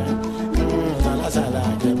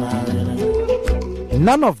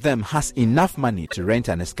 None of them has enough money to rent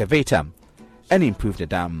an excavator and improve the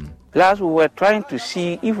dam. Last, we were trying to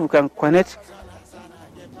see if we can connect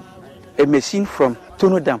a machine from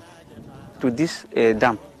Tono Dam to this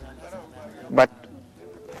dam. But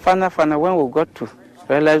finally, when we got to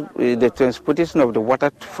realize the transportation of the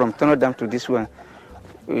water from Tono Dam to this one,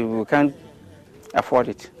 we can't afford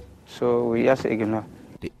it. So we just ignore.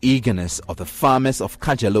 The eagerness of the farmers of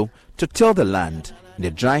Kajelo to till the land in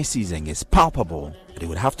the dry season is palpable. They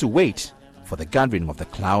would have to wait for the gathering of the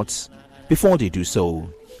clouds before they do so.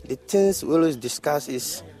 The things we always discuss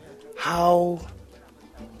is how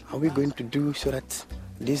are we going to do so that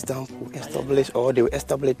this dam will establish, or they will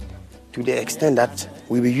establish to the extent that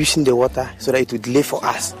we'll be using the water so that it will delay for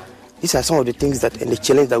us. These are some of the things that and the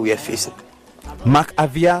challenge that we are facing. Mark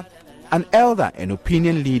Avia, an elder and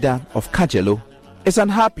opinion leader of Kajelo, is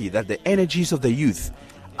unhappy that the energies of the youth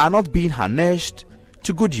are not being harnessed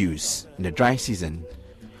to good use in the dry season,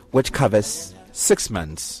 which covers 6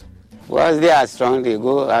 months. Once they are strong, they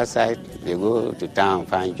go outside, they go to town,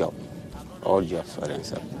 find job, all jobs for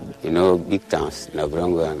themselves. You know, big towns,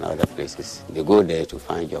 Nabrongo and other places, they go there to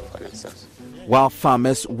find job for themselves. While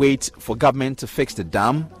farmers wait for government to fix the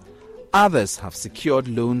dam, others have secured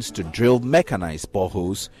loans to drill mechanized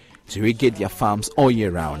boreholes to irrigate their farms all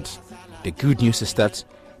year round. The good news is that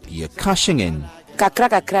they are cashing in.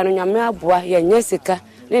 Kakra no nyame aboa ye nyesika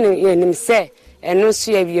ne nim se eno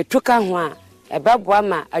so ye tuka ho a ebaboa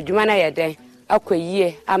ma adwuma na ye den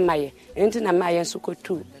akoyie amaye enti na ma ye so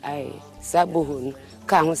kotu ai saboho no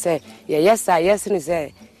ka ho se ye yesa yes ni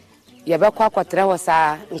se ye bekwa akotre ho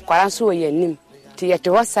sa nkwara so ye nim ti ye te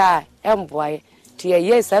ho sa emboa ti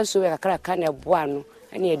ye yesa so kakra na boa no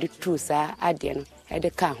ene ye de tu sa ade no e de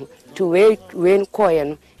ka ho to we koye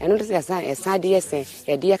no eno de esa de yesen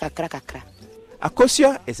ye de kakra.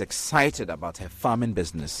 Akosia is excited about her farming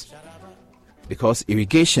business because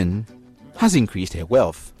irrigation has increased her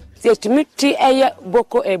wealth. Timiti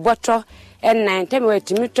boko bottle and 9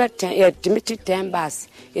 timiti 10 bars,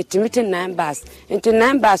 timiti 9 bars, into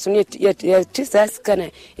 9 bars on it yet scanner,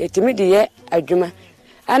 timidi adjuma,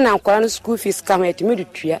 and now Koran school fees come at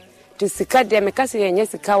timidi to sika de mekasi and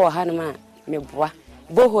yesika or hanuma, me bois,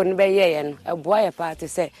 bohon bay and a boy party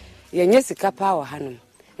say, Yesika power hanum.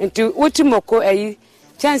 Into Utimoko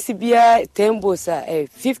chance be a 10 boss,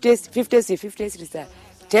 50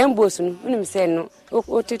 10 boss, no, say no,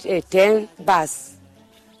 10 bars.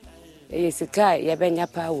 A sika,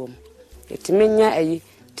 Yabenya power. It minya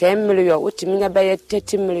 10 million, Utimina by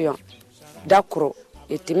 30 million. Dakro,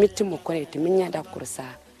 it mitimoko, it minya dakrosa.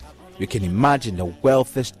 You can imagine the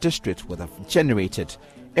wealth this district would have generated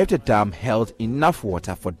if the dam held enough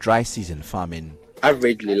water for dry season farming.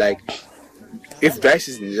 Averagely, like, if dry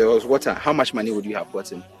season there was water, how much money would you have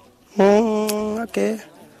gotten? Okay,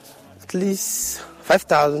 at least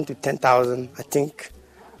 5,000 to 10,000. I think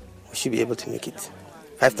we should be able to make it.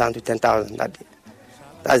 5,000 to 10,000 that day.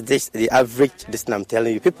 That's the average. This I'm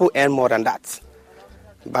telling you. People earn more than that.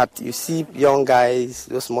 But you see young guys,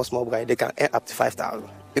 those small guys, they can earn up to 5,000.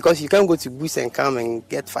 Because you can't go to Goose and come and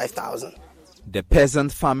get 5,000. The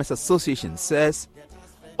Peasant Farmers Association says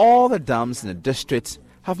all the dams in the district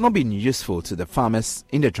have not been useful to the farmers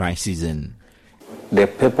in the dry season. The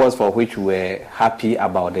purpose for which we were happy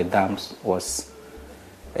about the dams was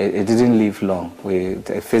it didn't live long.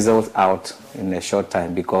 It fizzled out in a short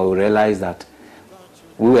time because we realized that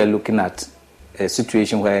we were looking at a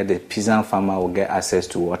situation where the peasant farmer will get access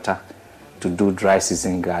to water to do dry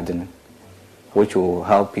season gardening, which will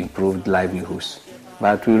help improve livelihoods.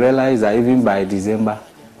 But we realized that even by December,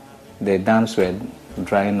 the dams were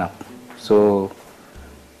drying up. So,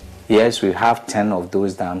 yes, we have 10 of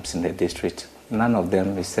those dams in the district. None of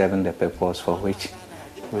them is serving the purpose for which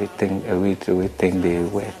we think they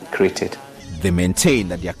were created. They maintain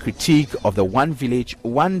that their critique of the one village,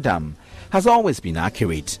 one dam has always been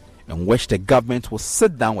accurate, and wish the government will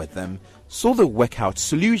sit down with them so they work out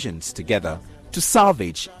solutions together to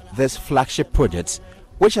salvage this flagship project,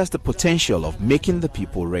 which has the potential of making the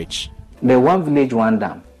people rich. The one village, one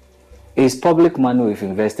dam is public money we've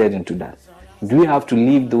invested into that. Do we have to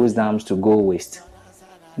leave those dams to go waste?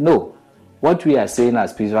 No. What we are saying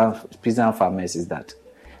as peasant farmers is that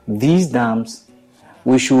these dams,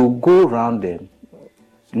 we should go around them,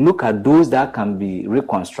 look at those that can be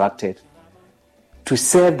reconstructed to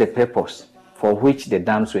serve the purpose for which the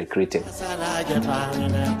dams were created.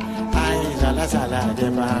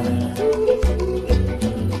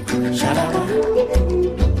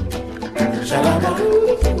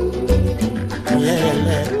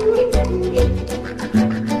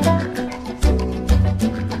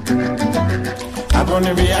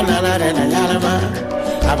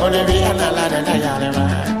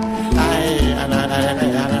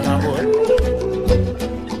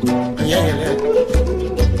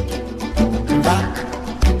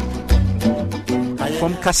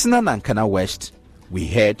 From Katsina Nankana West, we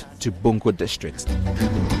head to Bongo District.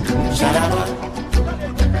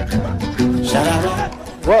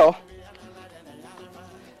 Well,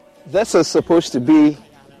 this is supposed to be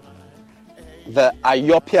the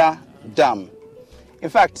Ayopia Dam. In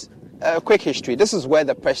fact, a quick history. This is where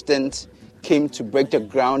the president came to break the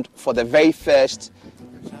ground for the very first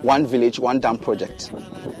One Village, One Dam project.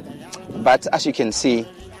 But as you can see,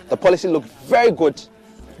 the policy looked very good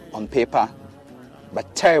on paper,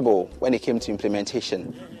 but terrible when it came to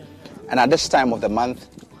implementation. And at this time of the month,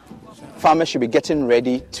 farmers should be getting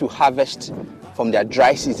ready to harvest from their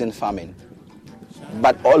dry season farming.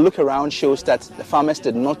 But all look around shows that the farmers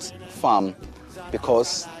did not farm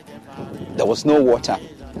because there was no water.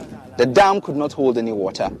 The dam could not hold any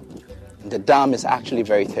water. The dam is actually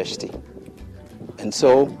very thirsty. And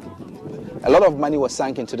so a lot of money was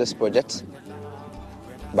sunk into this project,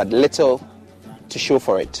 but little to show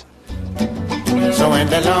for it. So when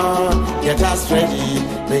the Lord get us ready,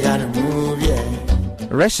 we gotta move, yeah.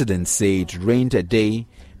 Residents say it rained a day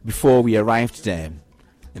before we arrived there,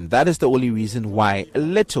 and that is the only reason why a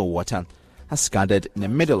little water has gathered in the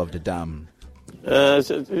middle of the dam.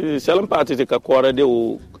 Salam party te kakwara de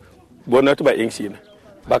o bonatu ba ingsin.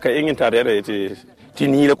 Baka ingin tarere te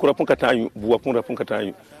tinila kura pun katayu buwa pun rapun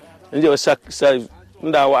katayu. Nje wa sa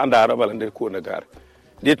ndawa andara balande ko nagar.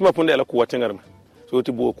 Det ma pun de la ko tengar ma. So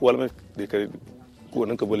ti bo ko wala de ka ko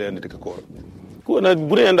nan ka bole ande ka ko. Ko na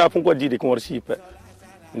bure anda pun ko jidi ko war sipa.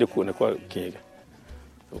 Nde ko na ko kinga.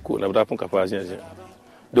 Ko na bra pun ka pa jen.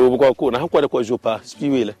 Do bo ko na hakwa de ko jopa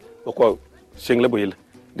spiwele ko single boyle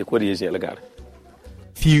de ko de jen la gar.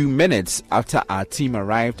 Few minutes after our team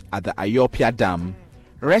arrived at the Ayopia Dam,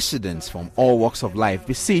 residents from all walks of life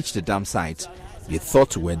besieged the dam site. They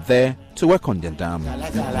thought we were there to work on the dam.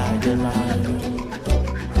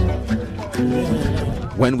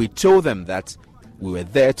 When we told them that we were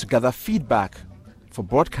there to gather feedback for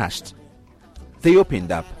broadcast, they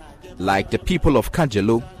opened up. Like the people of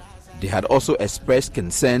Kajelo, they had also expressed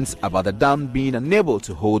concerns about the dam being unable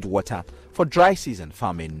to hold water for dry season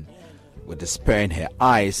farming. With despair in her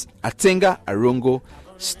eyes, Atenga Arongo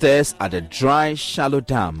stares at the dry, shallow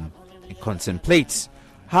dam and contemplates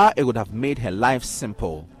how it would have made her life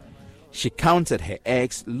simple. She counted her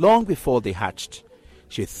eggs long before they hatched.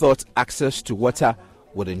 She thought access to water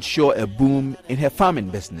would ensure a boom in her farming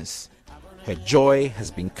business. Her joy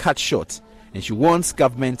has been cut short and she wants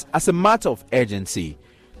government, as a matter of urgency,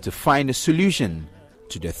 to find a solution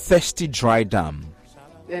to the thirsty dry dam.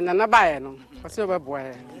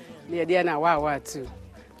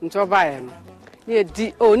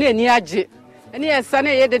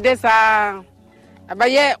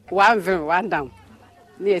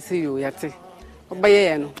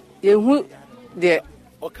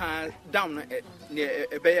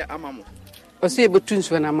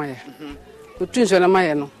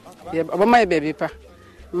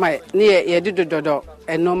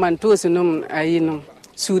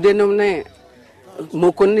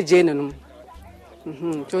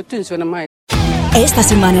 Esta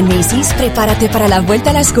semana en Macy's, prepárate para la vuelta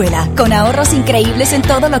a la escuela, con ahorros increíbles en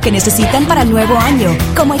todo lo que necesitan para el nuevo año,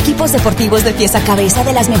 como equipos deportivos de pies a cabeza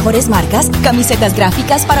de las mejores marcas, camisetas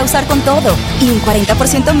gráficas para usar con todo, y un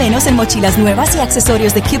 40% menos en mochilas nuevas y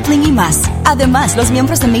accesorios de Kipling y más. Además, los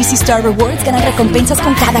miembros de Macy's Star Rewards ganan recompensas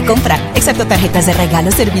con cada compra, excepto tarjetas de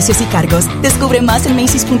regalos, servicios y cargos. Descubre más en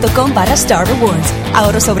Macy's.com/Star Rewards.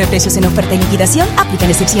 Ahorros sobre precios en oferta y liquidación, aplican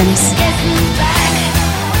excepciones.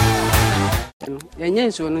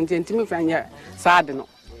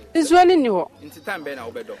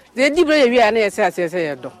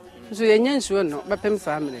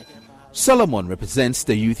 Solomon represents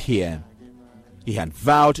the youth here. He had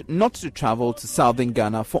vowed not to travel to southern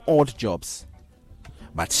Ghana for odd jobs.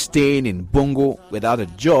 But staying in Bongo without a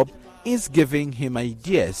job is giving him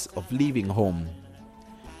ideas of leaving home.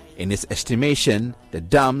 In his estimation, the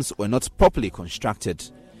dams were not properly constructed.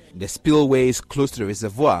 The spillway is close to the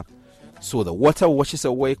reservoir, so the water washes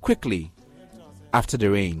away quickly after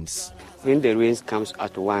the rains. When the rains comes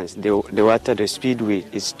at once, the water, the speedway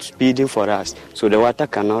is speeding for us, so the water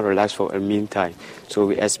cannot relax for a meantime. So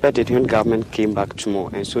we expect that when government came back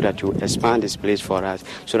tomorrow, and so that you expand this place for us,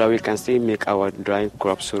 so that we can still make our dry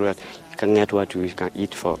crops, so that we can get what we can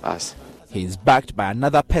eat for us. He is backed by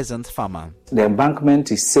another peasant farmer. The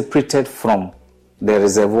embankment is separated from the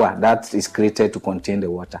reservoir that is created to contain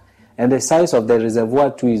the water. And the size of the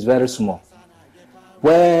reservoir too is very small.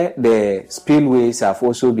 Where the spillways have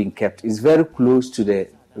also been kept is very close to the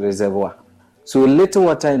reservoir. So little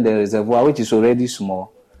water in the reservoir, which is already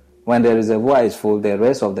small, when the reservoir is full, the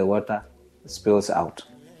rest of the water spills out.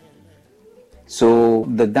 So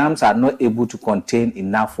the dams are not able to contain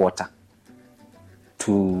enough water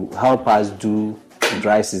to help us do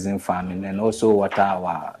dry season farming and also water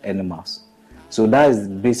our animals. So that is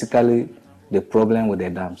basically the problem with the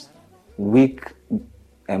dams. Weak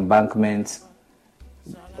embankments,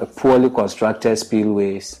 poorly constructed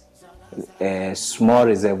spillways, small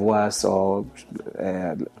reservoirs,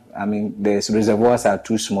 the reservoirs are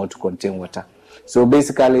too small to contain water. So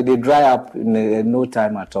basically they dry up in no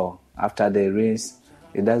time at all. After the rains,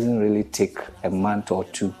 it doesn't really take a month or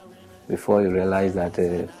two before you realize that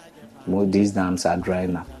these dams are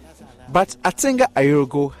drying up. But Atenga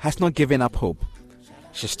Ayogo has not given up hope.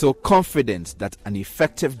 She's still confident that an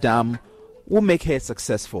effective dam will make her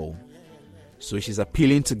successful. So she's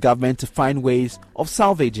appealing to government to find ways of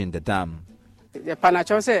salvaging the dam.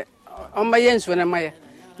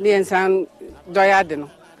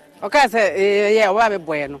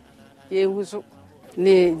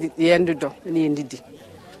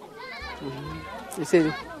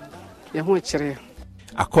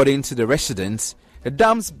 According to the residents, the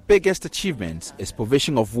dam's biggest achievement is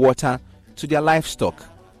provision of water to their livestock.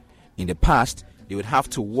 In the past, they would have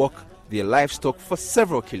to walk their livestock for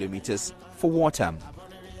several kilometers for water.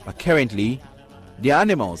 But currently, the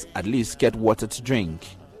animals at least get water to drink.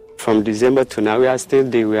 From December to now, we are still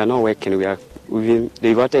there. We are not working.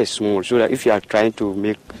 The water is small, so that if you are trying to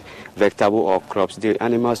make vegetable or crops, the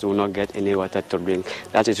animals will not get any water to drink.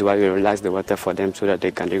 That is why we relax the water for them, so that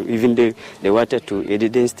they can drink. Even the water too, it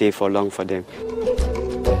didn't stay for long for them.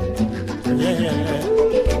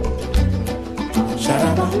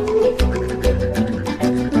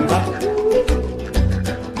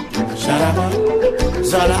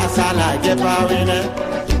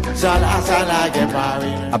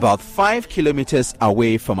 About 5 kilometers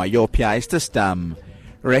away from Ayopia is this dam.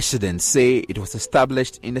 Residents say it was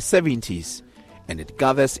established in the 70s and it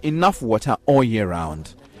gathers enough water all year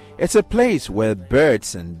round. It's a place where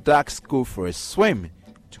birds and ducks go for a swim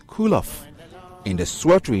to cool off in the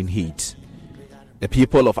sweltering heat. The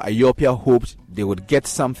people of Ayopia hoped they would get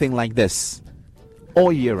something like this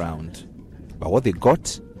all year round. But what they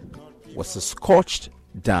got was a scorched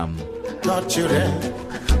dam.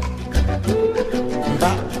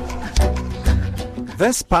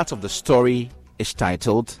 This part of the story is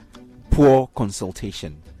titled Poor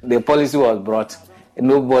Consultation. The policy was brought,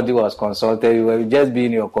 nobody was consulted. You were just be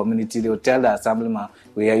in your community. They would tell the assemblyman,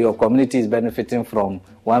 your community is benefiting from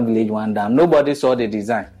one village, one dam. Nobody saw the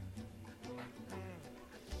design.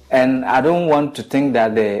 And I don't want to think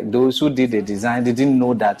that those who did the design didn't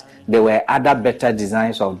know that there were other better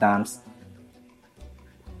designs of dams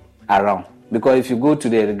around. Because if you go to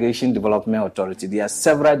the Irrigation Development Authority, there are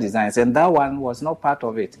several designs, and that one was not part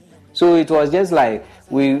of it. So it was just like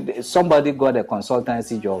somebody got a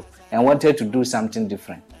consultancy job and wanted to do something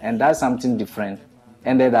different. And that something different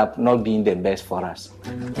ended up not being the best for us.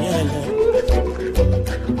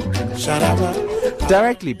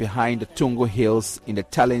 Directly behind the Tongo Hills in the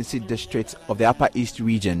Talensi district of the Upper East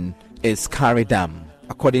region is Kari Dam.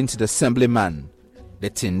 According to the assemblyman, the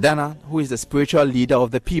Tindana, who is the spiritual leader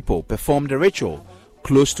of the people, performed a ritual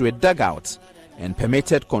close to a dugout and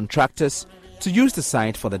permitted contractors to use the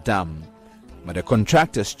site for the dam. But the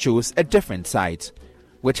contractors chose a different site,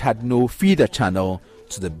 which had no feeder channel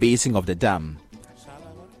to the basing of the dam.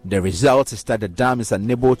 The result is that the dam is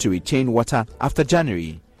unable to retain water after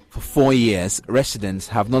January. For 4 years, residents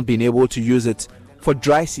have not been able to use it for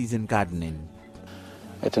dry season gardening.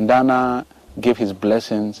 Etendana gave his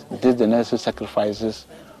blessings, did the necessary sacrifices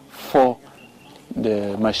for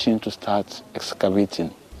the machine to start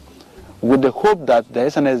excavating, with the hope that there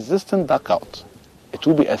is an existing dugout. It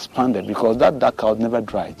will be expanded because that dugout never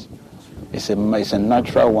dried. It's a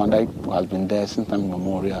natural one that has been there since time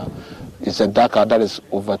immemorial. It's a dugout that is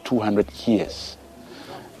over 200 years.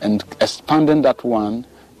 And expanding that one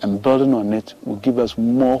and building on it will give us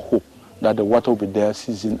more hope that the water will be there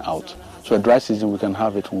season out. So a dry season we can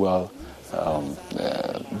have it well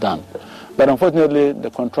done. But unfortunately the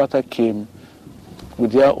contractor came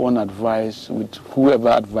with their own advice, with whoever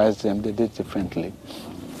advised them, they did differently.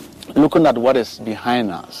 Looking at what is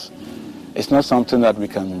behind us, it's not something that we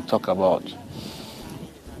can talk about.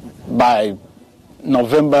 By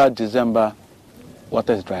November, December,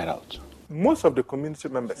 water is dried out. Most of the community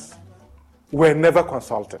members were never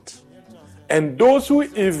consulted. And those who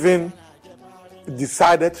even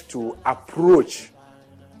decided to approach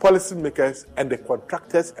policymakers and the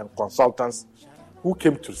contractors and consultants who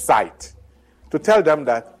came to site to tell them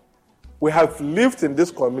that we have lived in this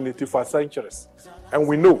community for centuries and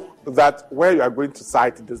we know that where you are going to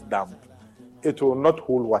site this dam, it will not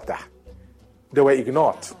hold water. They were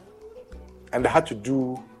ignored and they had to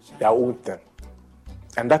do their own thing.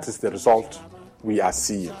 And that is the result we are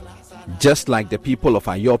seeing. Just like the people of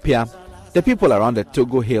Ayopia, the people around the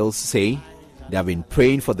Togo Hills say they have been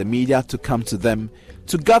praying for the media to come to them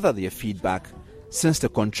to gather their feedback since the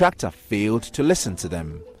contractor failed to listen to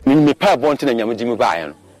them.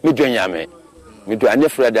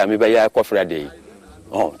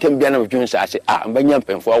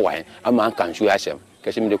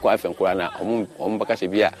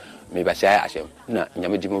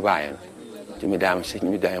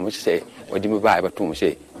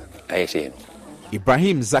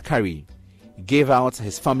 Ibrahim Zakari gave out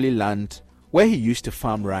his family land where he used to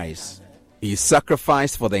farm rice. He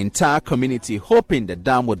sacrificed for the entire community, hoping the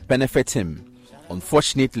dam would benefit him.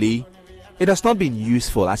 Unfortunately, it has not been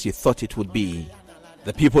useful as he thought it would be.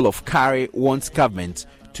 The people of Kari want government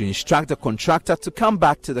to instruct the contractor to come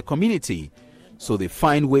back to the community so they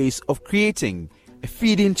find ways of creating a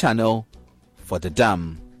feeding channel for the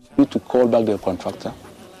dam. We need to call back the contractor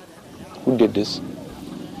who did this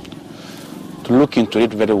to look into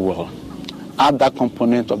it very well. Add that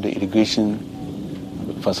component of the irrigation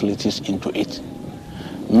facilities into it.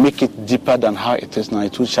 Make it deeper than how it is now,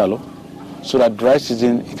 too shallow, so that dry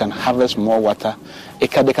season it can harvest more water. They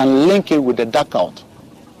can link it with the dugout,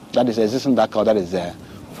 that is existing dugout that is there,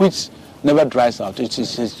 which never dries out. It's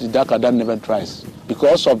the dugout that never dries.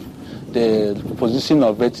 Because of the position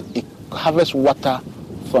of it, it harvests water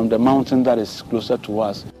from the mountain that is closer to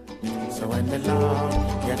us. So when the Lord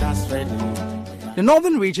get us ready. The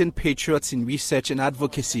Northern Region Patriots in Research and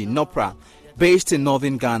Advocacy, NOPRA, based in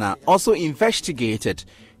northern Ghana, also investigated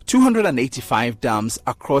 285 dams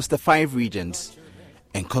across the 5 regions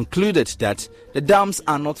and concluded that the dams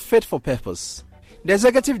are not fit for purpose. The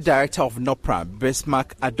executive director of NOPRA,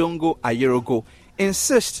 Bismarck Adongo Ayerogo,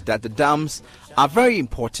 insists that the dams are very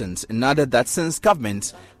important and added that since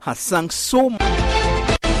government has sunk so much.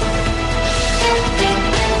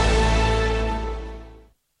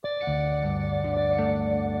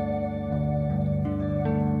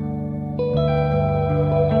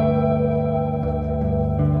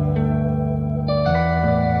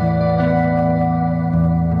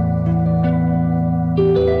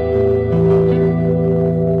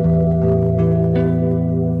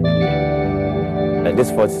 This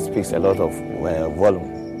voice speaks a lot of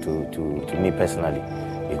volume to me personally,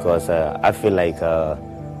 because I feel like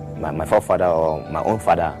my forefather or my own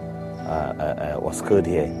father was killed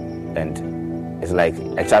here, and it's like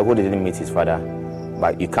a child who didn't meet his father,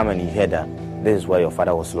 but you come and you hear that this is where your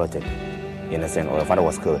father was slaughtered, in a sense, or your father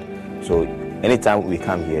was killed. So anytime we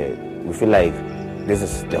come here, we feel like this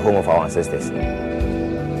is the home of our ancestors.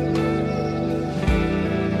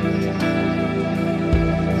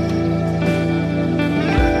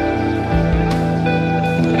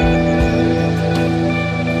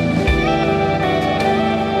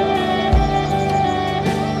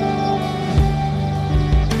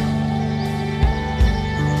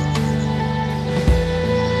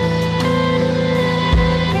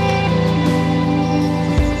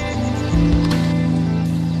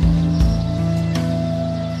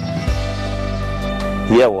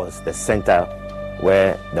 Here was the center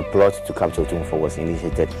where the plot to capture Otumfuo was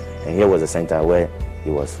initiated, and here was the center where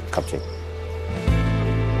he was captured.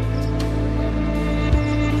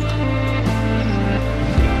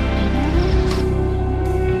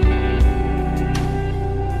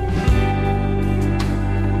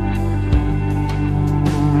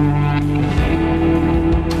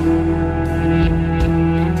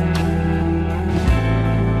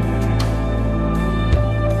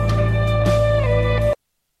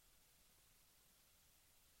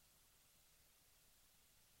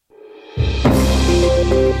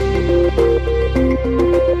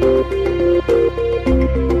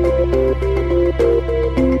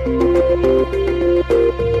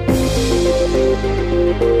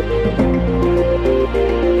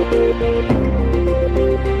 Thank you.